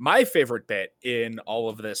 My favorite bit in all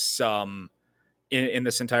of this, in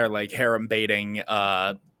this entire like harem baiting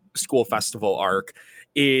school festival arc,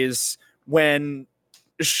 is when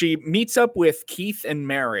she meets up with Keith and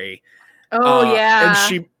Mary. Oh yeah,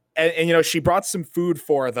 and she brought some food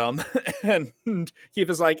for them, and Keith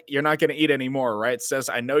is like, "You're not going to eat anymore, right?" Says,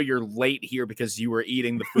 "I know you're late here because you were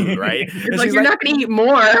eating the food, right?" Like, you're not going to eat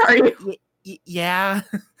more, are you? Yeah,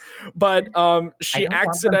 but she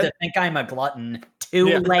accidentally think I'm a glutton.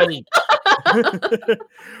 Too late.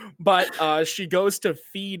 But she goes to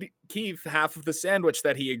feed Keith half of the sandwich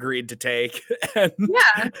that he agreed to take. And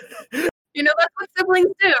yeah, that's what siblings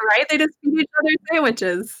do, right? They just feed each other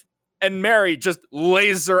sandwiches. And Mary just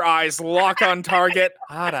laser eyes lock on target.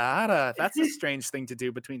 Ada. That's a strange thing to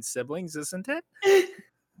do between siblings, isn't it?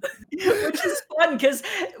 Which is fun because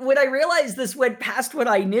when I realized this went past what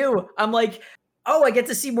I knew, I'm like, oh, I get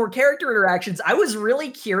to see more character interactions. I was really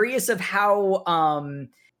curious of how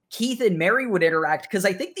Keith and Mary would interact because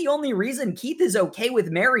I think the only reason Keith is okay with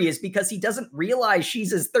Mary is because he doesn't realize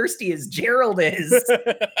she's as thirsty as Gerald is.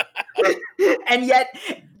 And yet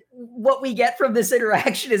what we get from this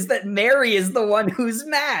interaction is that Mary is the one who's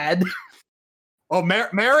mad. Well,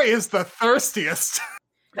 Mary is the thirstiest.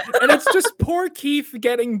 And it's just poor Keith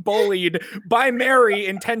getting bullied by Mary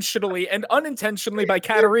intentionally and unintentionally by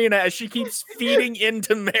Katarina as she keeps feeding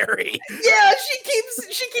into Mary. Yeah,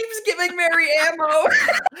 she keeps giving Mary ammo.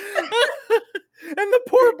 And the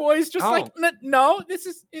poor boy's just like, no, this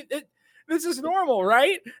is normal,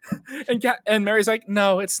 right? And Mary's like,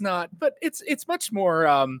 no, it's not. But it's much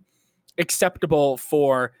more acceptable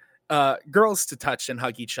for girls to touch and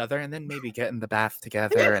hug each other and then maybe get in the bath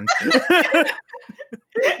together. And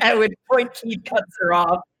at which point Keith cuts her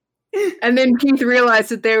off. And then Keith realized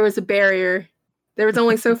that there was a barrier. There was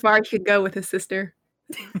only so far he could go with his sister.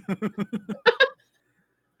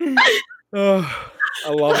 Oh, I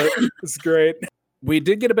love it. It's great. We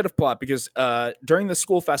did get a bit of plot because during the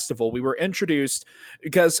school festival, we were introduced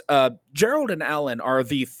because Gerald and Alan are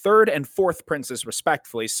the third and fourth princes,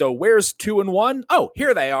 respectively. So where's 2 and 1? Oh,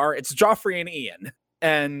 here they are. It's Joffrey and Ian.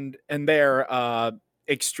 And they're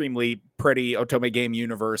extremely pretty Otome Game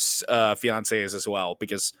Universe fiancés as well,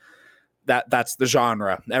 because that's the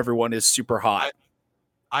genre. Everyone is super hot.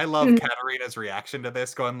 I love Katarina's reaction to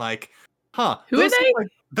this, going like, who are they?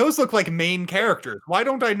 Those look like main characters. Why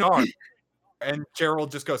don't I know? And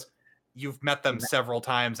Gerald just goes, you've met them several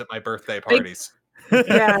times at my birthday parties.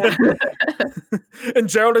 Yeah. And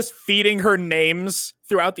Gerald is feeding her names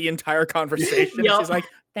throughout the entire conversation. Yep. She's like,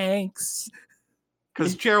 thanks.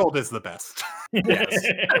 Because Gerald is the best. Yes.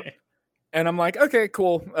 And I'm like, okay,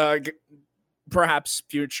 cool. perhaps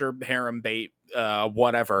future harem bait,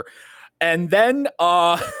 whatever. And then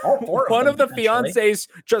one of the fiancés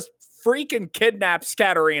just freaking kidnaps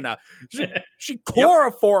Katerina. She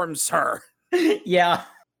chloroforms her. Yeah.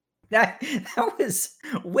 That was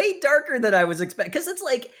way darker than I was expecting. Because it's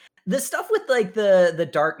like the stuff with like the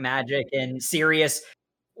dark magic and Sirius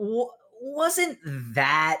wasn't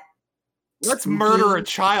that. Let's murder a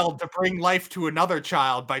child to bring life to another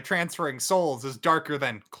child by transferring souls is darker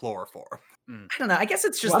than chloroform. I don't know. I guess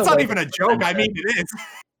it's just that's not even a joke. I mean, it is.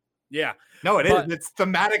 Yeah. No, it is. It's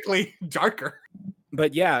thematically darker.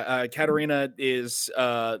 But yeah, Katerina is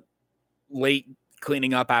late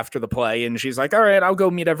cleaning up after the play, and she's like, all right, I'll go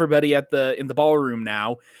meet everybody in the ballroom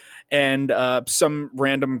now. And some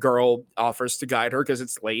random girl offers to guide her because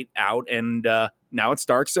it's late out, and now it's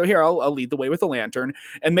dark. So here, I'll lead the way with a lantern.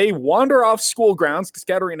 And they wander off school grounds because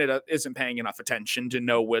Katerina isn't paying enough attention to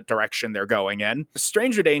know what direction they're going in.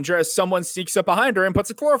 Stranger danger as someone sneaks up behind her and puts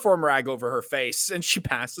a chloroform rag over her face, and she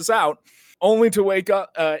passes out. Only to wake up,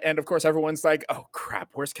 and of course, everyone's like, oh, crap,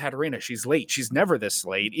 where's Katerina? She's late. She's never this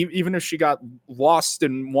late. Even if she got lost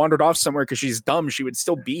and wandered off somewhere because she's dumb, she would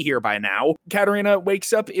still be here by now. Katerina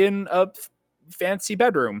wakes up in a fancy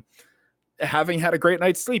bedroom, having had a great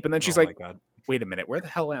night's sleep, and then she's like, wait a minute, where the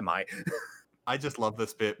hell am I? I just love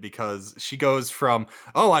this bit because she goes from,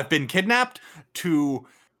 oh, I've been kidnapped, to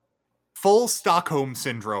full Stockholm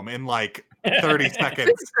syndrome in like 30 seconds.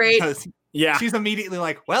 It's great. Yeah. She's immediately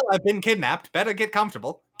like, well, I've been kidnapped. Better get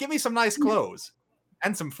comfortable. Give me some nice clothes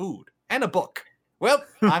and some food and a book. Well,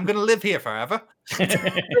 I'm going to live here forever.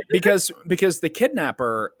 because the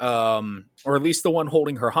kidnapper, or at least the one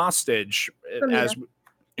holding her hostage,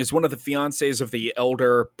 is one of the fiancés of the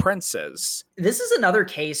elder princes. This is another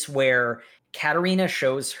case where Katerina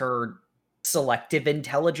shows her selective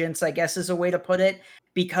intelligence, I guess is a way to put it,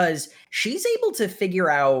 because she's able to figure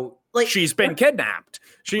out, like, she's been kidnapped.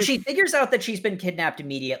 She figures out that she's been kidnapped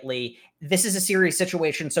immediately. This is a serious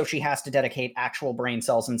situation, so she has to dedicate actual brain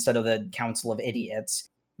cells instead of the council of idiots.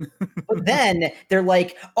 But then they're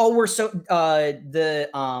like, oh, we're so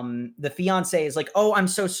the fiance is like, oh, I'm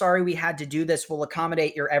so sorry we had to do this. We'll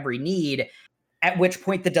accommodate your every need. At which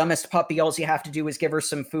point the dumbest puppy, all you have to do is give her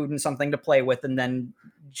some food and something to play with, and then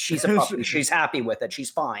she's a puppy. She's happy with it.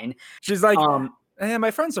 She's fine. She's like,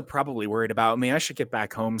 my friends are probably worried about me. I should get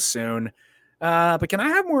back home soon. But can I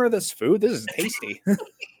have more of this food? This is tasty.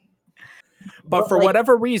 But for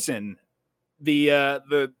whatever reason,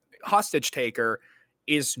 the hostage taker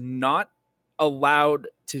is not allowed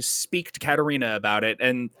to speak to Katerina about it.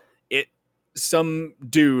 And some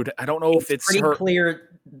dude, I don't know if it's pretty her.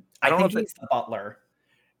 Clear. I don't know if it's the butler.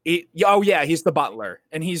 Oh yeah, he's the butler,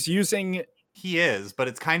 and he's using. He is, but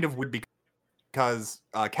it's kind of weird because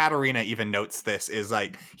Katerina even notes this is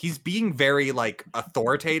like he's being very like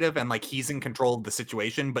authoritative and like he's in control of the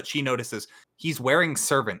situation, but she notices he's wearing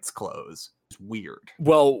servant's clothes. It's weird.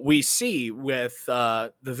 Well, we see with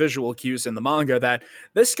the visual cues in the manga that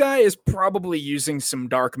this guy is probably using some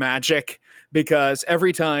dark magic, because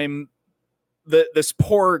every time this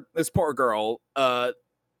poor girl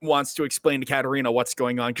wants to explain to Katerina what's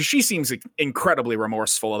going on, because she seems incredibly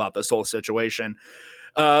remorseful about this whole situation.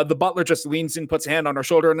 The butler just leans in, puts a hand on her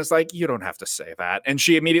shoulder, and is like, you don't have to say that. And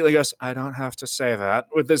she immediately goes, I don't have to say that,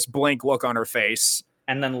 with this blank look on her face.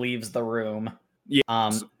 And then leaves the room.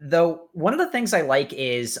 Yeah. Though one of the things I like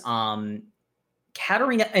is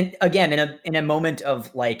Katerina, and again, in a moment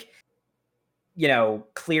of like,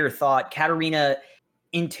 clear thought, Katerina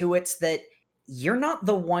intuits that you're not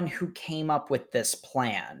the one who came up with this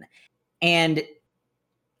plan. And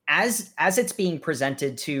as it's being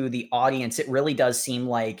presented to the audience, it really does seem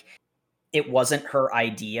like it wasn't her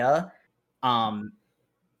idea.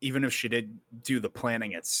 Even if she did do the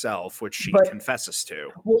planning itself, which she confesses to.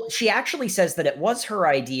 Well, she actually says that it was her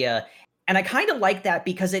idea. And I kind of like that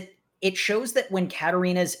because it shows that when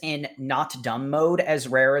Katerina's in not dumb mode, as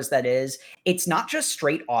rare as that is, it's not just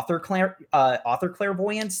straight author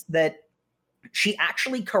clairvoyance, that she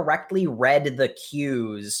actually correctly read the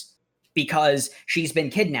cues because she's been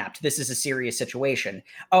kidnapped. This is a serious situation.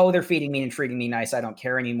 Oh, they're feeding me and treating me nice. I don't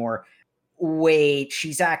care anymore. Wait,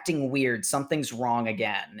 she's acting weird. Something's wrong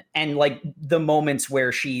again. And like the moments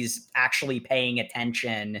where she's actually paying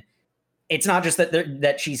attention, it's not just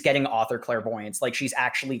that she's getting author clairvoyance. Like she's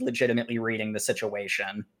actually legitimately reading the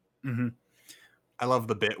situation. Mm-hmm. I love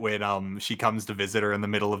the bit when she comes to visit her in the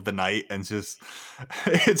middle of the night and just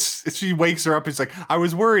she wakes her up. It's like, I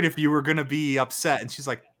was worried if you were gonna be upset, and she's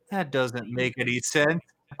like, that doesn't make any sense.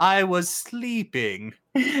 I was sleeping.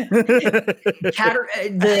 The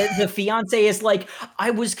fiance is like,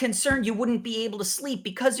 I was concerned you wouldn't be able to sleep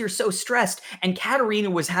because you're so stressed. And Katerina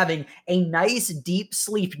was having a nice deep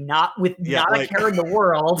sleep, not a care in the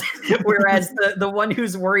world. Whereas the one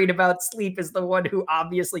who's worried about sleep is the one who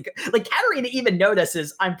obviously, like, Katerina even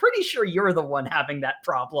notices, I'm pretty sure you're the one having that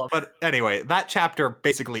problem. But anyway, that chapter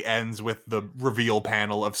basically ends with the reveal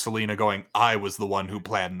panel of Selena going, I was the one who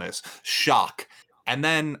planned this. Shock. And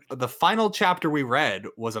then the final chapter we read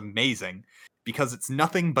was amazing because it's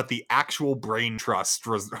nothing but the actual brain trust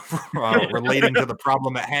relating to the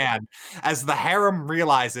problem at hand. As the harem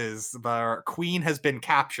realizes the queen has been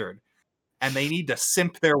captured and they need to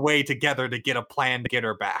simp their way together to get a plan to get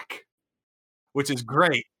her back. Which is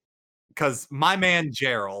great because my man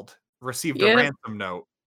Gerald received a ransom note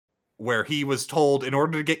where he was told in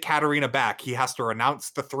order to get Katerina back, he has to renounce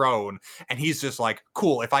the throne. And he's just like,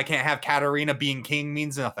 cool, if I can't have Katerina, being king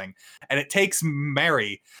means nothing. And it takes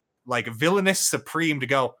Mary, like villainous supreme, to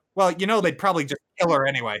go, well, they'd probably just kill her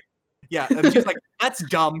anyway. Yeah, and she's like, that's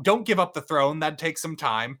dumb. Don't give up the throne. That'd take some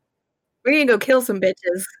time. We're gonna go kill some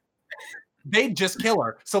bitches. They'd just kill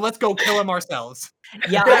her. So let's go kill him ourselves.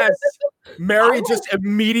 Yeah. Yes. Mary just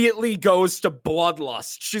immediately goes to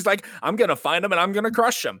bloodlust. She's like, I'm going to find him and I'm going to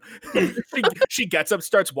crush him. she gets up,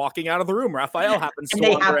 starts walking out of the room. Raphael happens to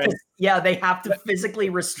wander in. They have to physically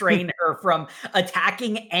restrain her from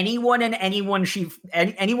attacking anyone and everyone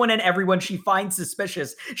she finds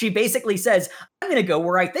suspicious. She basically says, I'm going to go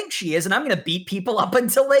where I think she is and I'm going to beat people up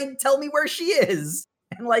until they tell me where she is.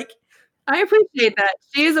 And like, I appreciate that.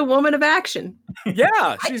 She is a woman of action.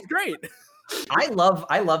 Yeah, she's great. I love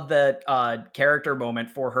the character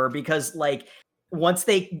moment for her because like once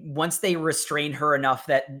they restrain her enough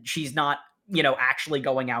that she's not, actually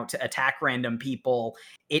going out to attack random people,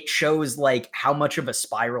 it shows like how much of a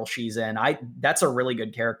spiral she's in. That's a really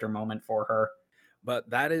good character moment for her.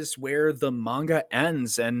 But that is where the manga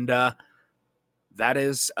ends, and that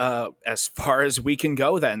is as far as we can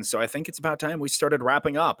go then. So I think it's about time we started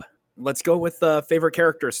wrapping up. Let's go with favorite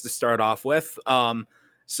characters to start off with.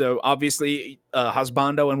 So obviously,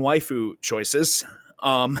 husbando and waifu choices.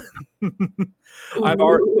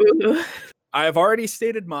 I've already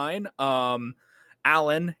stated mine.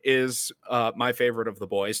 Alan is my favorite of the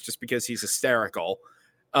boys, just because he's hysterical.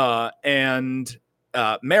 And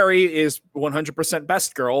Mary is 100%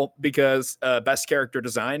 best girl because best character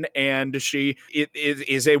design, and she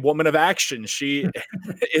is a woman of action. She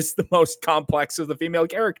is the most complex of the female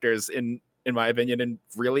characters, in my opinion, and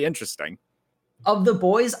really interesting. Of the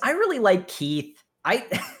boys, I really like Keith. I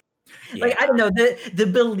don't know, the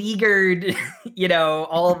beleaguered,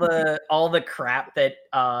 all the crap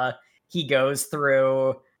that he goes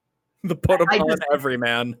through. The put upon every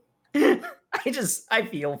man. I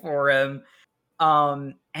feel for him.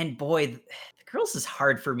 And boy, the girls is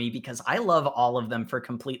hard for me because I love all of them for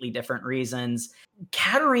completely different reasons.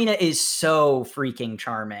 Katerina is so freaking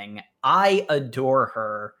charming. I adore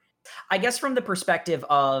her. I guess from the perspective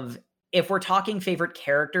of, if we're talking favorite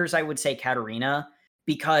characters, I would say Katerina,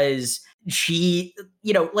 because she,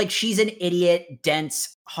 she's an idiot,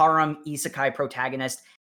 dense harem isekai protagonist.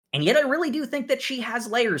 And yet I really do think that she has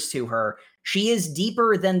layers to her. She is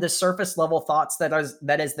deeper than the surface level thoughts that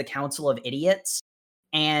is the Council of Idiots.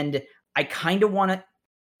 And I kind of want to,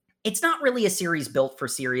 it's not really a series built for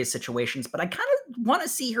serious situations, but I kind of want to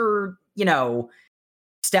see her,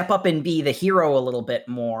 step up and be the hero a little bit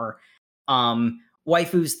more.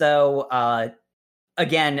 Waifus, though,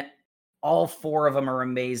 again, all four of them are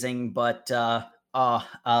amazing, but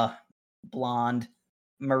blonde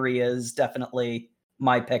Maria is definitely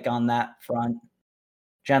my pick on that front.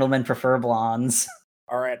 Gentlemen prefer blondes.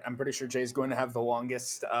 All right, I'm pretty sure Jay's going to have the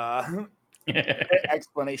longest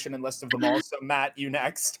explanation and list of them all. So Matt, you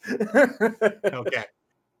next. Okay.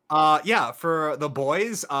 Yeah, for the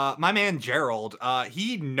boys, my man Gerald,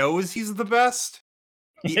 he knows he's the best.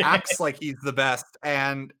 He acts like he's the best,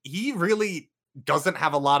 and he really doesn't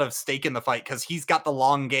have a lot of stake in the fight because he's got the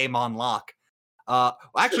long game on lock.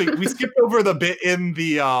 Actually, we skipped over the bit in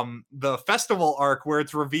the festival arc where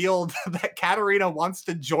it's revealed that Katerina wants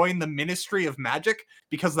to join the Ministry of Magic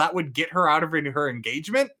because that would get her out of her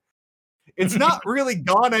engagement. It's not really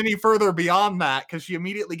gone any further beyond that because she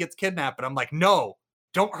immediately gets kidnapped, and I'm like, no,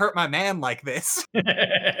 don't hurt my man like this.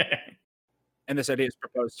 And this idea is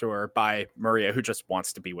proposed to her by Maria, who just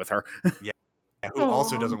wants to be with her. Yeah, who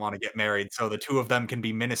also doesn't want to get married, so the two of them can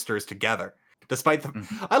be ministers together. Despite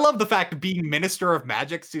I love the fact of being Minister of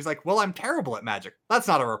Magic. She's like, well, I'm terrible at magic. That's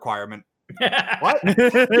not a requirement. What?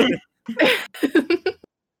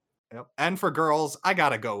 Yep. And for girls, I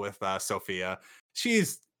gotta go with Sophia.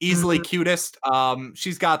 She's easily cutest.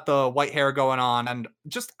 She's got the white hair going on, and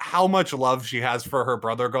just how much love she has for her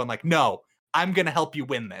brother, going like, no, I'm gonna help you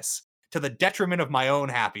win this. To the detriment of my own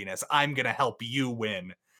happiness, I'm gonna help you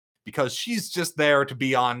win. Because she's just there to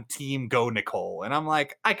be on team go Nicole. And I'm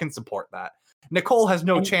like, I can support that. Nicole has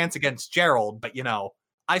no chance against Gerald, but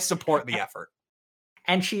I support the effort.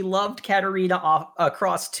 And she loved Katarina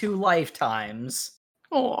across 2 lifetimes.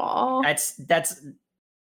 Aww. That's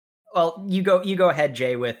well, you go ahead,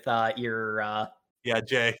 Jay, with your Yeah,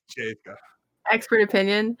 Jay, go. Expert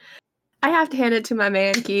opinion. I have to hand it to my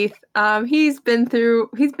man Keith. He's been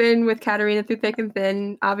with Katarina through thick and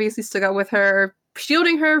thin. Obviously stuck up with her,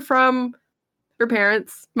 shielding her from her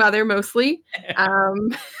parents, mother mostly. Her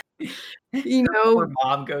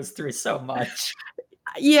mom goes through so much.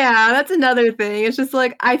 Yeah, that's another thing. It's just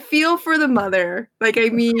like, I feel for the mother. Like, I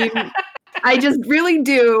mean, I just really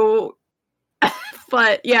do.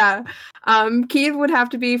 But yeah, Keith would have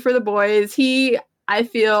to be for the boys. I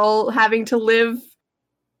feel, having to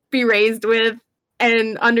be raised with,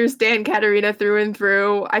 and understand Katarina through and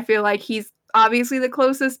through. I feel like he's obviously the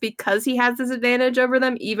closest because he has this advantage over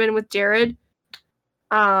them, even with Jared.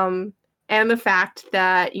 And the fact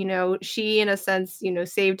that, she, in a sense,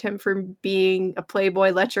 saved him from being a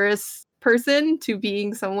playboy, lecherous person to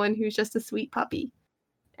being someone who's just a sweet puppy.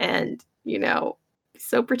 And,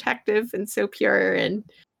 so protective and so pure. And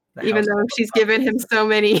even though she's given him so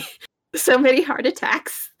many heart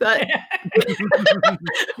attacks, that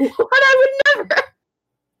what I would never.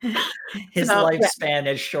 His lifespan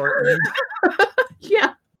is shortened.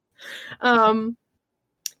 Yeah.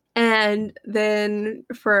 And then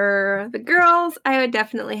for the girls, I would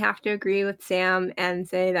definitely have to agree with Sam and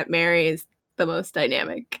say that Mary is the most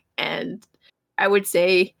dynamic, and I would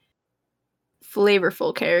say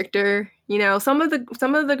flavorful character. Some of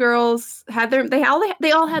the girls had they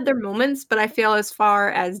all had their moments, but I feel as far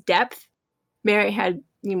as depth, Mary had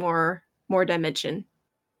more dimension.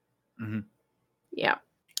 Mm-hmm. Yeah.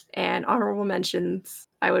 And honorable mentions,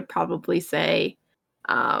 I would probably say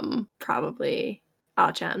Ah-chan.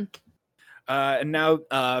 And now,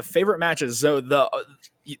 favorite matches. So the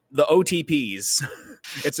OTPs.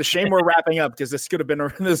 It's a shame we're wrapping up because this could have been a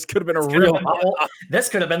real. This could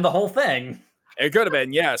have been the whole thing. It could have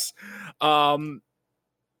been, yes. Even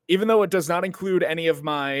though it does not include any of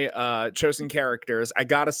my chosen characters, I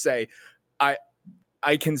gotta say, I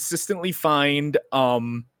consistently find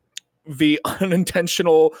the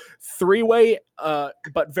unintentional 3-way,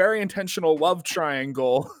 but very intentional love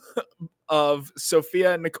triangle of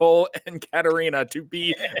Sophia, Nicole, and Katarina to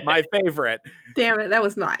be my favorite. Damn it, that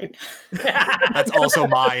was mine. That's also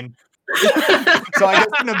mine. So I guess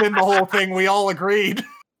it couldn't have been the whole thing. We all agreed.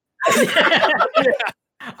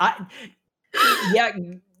 I'm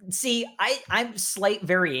slight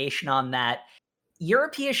variation on that.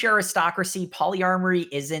 European aristocracy polyamory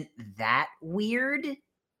isn't that weird.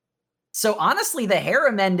 So honestly, the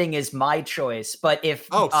harem ending is my choice. But if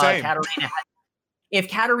Katarina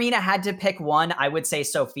had to pick one, I would say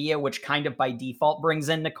Sophia, which kind of by default brings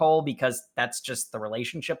in Nicole because that's just the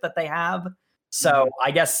relationship that they have. So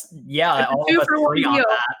I guess, all of us agree on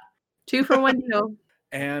that. 2 for 1 deal.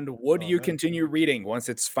 And would you continue reading once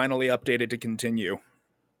it's finally updated to continue?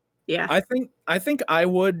 Yeah. I think I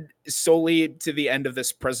would, solely to the end of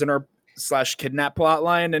this prisoner/kidnap plot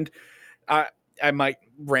line, and I might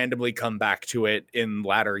randomly come back to it in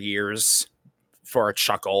latter years for a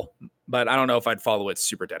chuckle, but I don't know if I'd follow it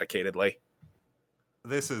super dedicatedly.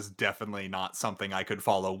 This is definitely not something I could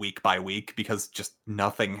follow week by week because just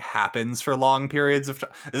nothing happens for long periods of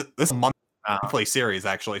time. This is a monthly series,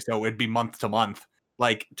 actually, so it would be month to month.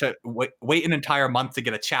 Like, to wait an entire month to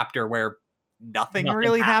get a chapter where nothing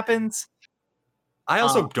really happens. I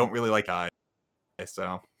also don't really like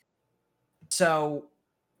So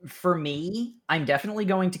for me, I'm definitely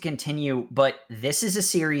going to continue, but this is a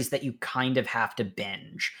series that you kind of have to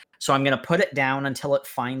binge. So I'm going to put it down until it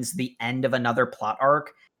finds the end of another plot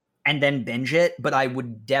arc and then binge it, but I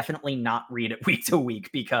would definitely not read it week to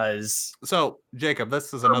week because... So, Jacob,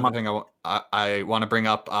 this is another thing I want to bring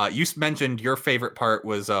up. You mentioned your favorite part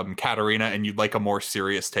was Katarina and you'd like a more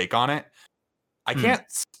serious take on it. I can't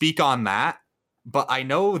speak on that, but I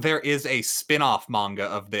know there is a spin-off manga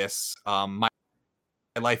of this. My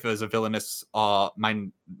life as a villainess, my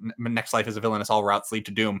next life as a villainess, all routes lead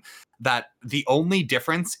to doom. That the only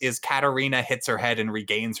difference is Katarina hits her head and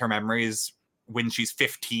regains her memories when she's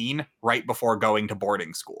 15, right before going to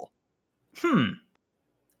boarding school.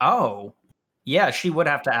 Oh. Yeah, she would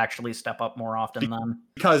have to actually step up more often then.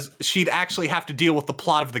 Because she'd actually have to deal with the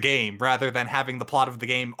plot of the game rather than having the plot of the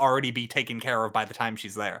game already be taken care of by the time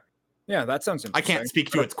she's there. Yeah, that sounds interesting. I can't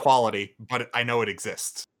speak to its quality, but I know it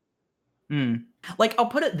exists. Like, I'll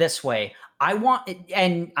put it this way. I want,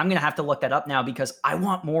 and I'm going to have to look that up now because I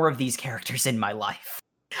want more of these characters in my life.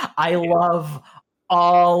 I love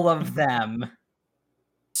all of them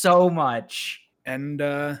so much. And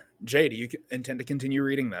Jay, do you intend to continue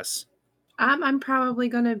reading this? I'm probably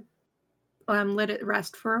gonna let it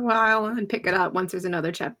rest for a while and pick it up once there's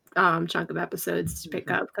another chunk of episodes to pick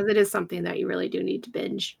up, because it is something that you really do need to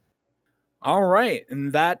binge. All right,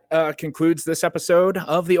 and that concludes this episode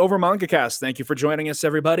of the Over Manga Cast. Thank you for joining us,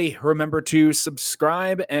 everybody. Remember to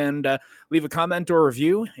subscribe and leave a comment or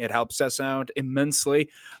review. It helps us out immensely.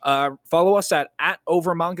 Follow us at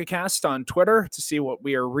Over Manga Cast on Twitter to see what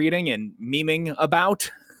we are reading and memeing about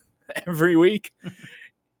every week.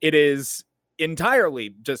 It is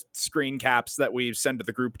entirely just screen caps that we send to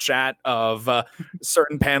the group chat of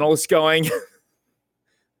certain panels going.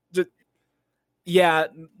 Yeah,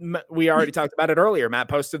 we already talked about it earlier. Matt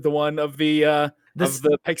posted the one of the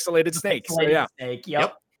pixelated snake. So yeah, snake.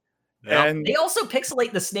 Yep. And they also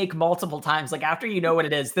pixelate the snake multiple times. Like, after you know what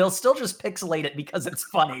it is, they'll still just pixelate it because it's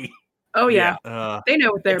funny. Oh yeah, they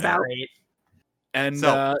know what they're It's about. great. and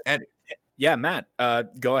yeah, Matt,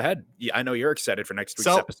 go ahead. I know you're excited for next week's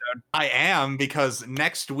episode. I am, because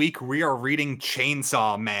next week we are reading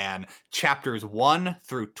Chainsaw Man chapters 1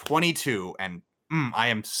 through 22, and I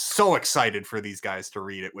am so excited for these guys to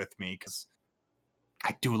read it with me, because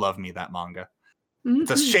I do love me that manga. Mm-hmm.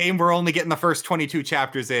 It's a shame we're only getting the first 22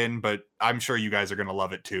 chapters in, but I'm sure you guys are going to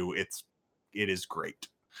love it too. It is great.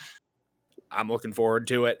 I'm looking forward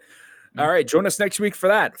to it. All right, join us next week for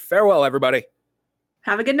that. Farewell, everybody.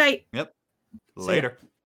 Have a good night. Later.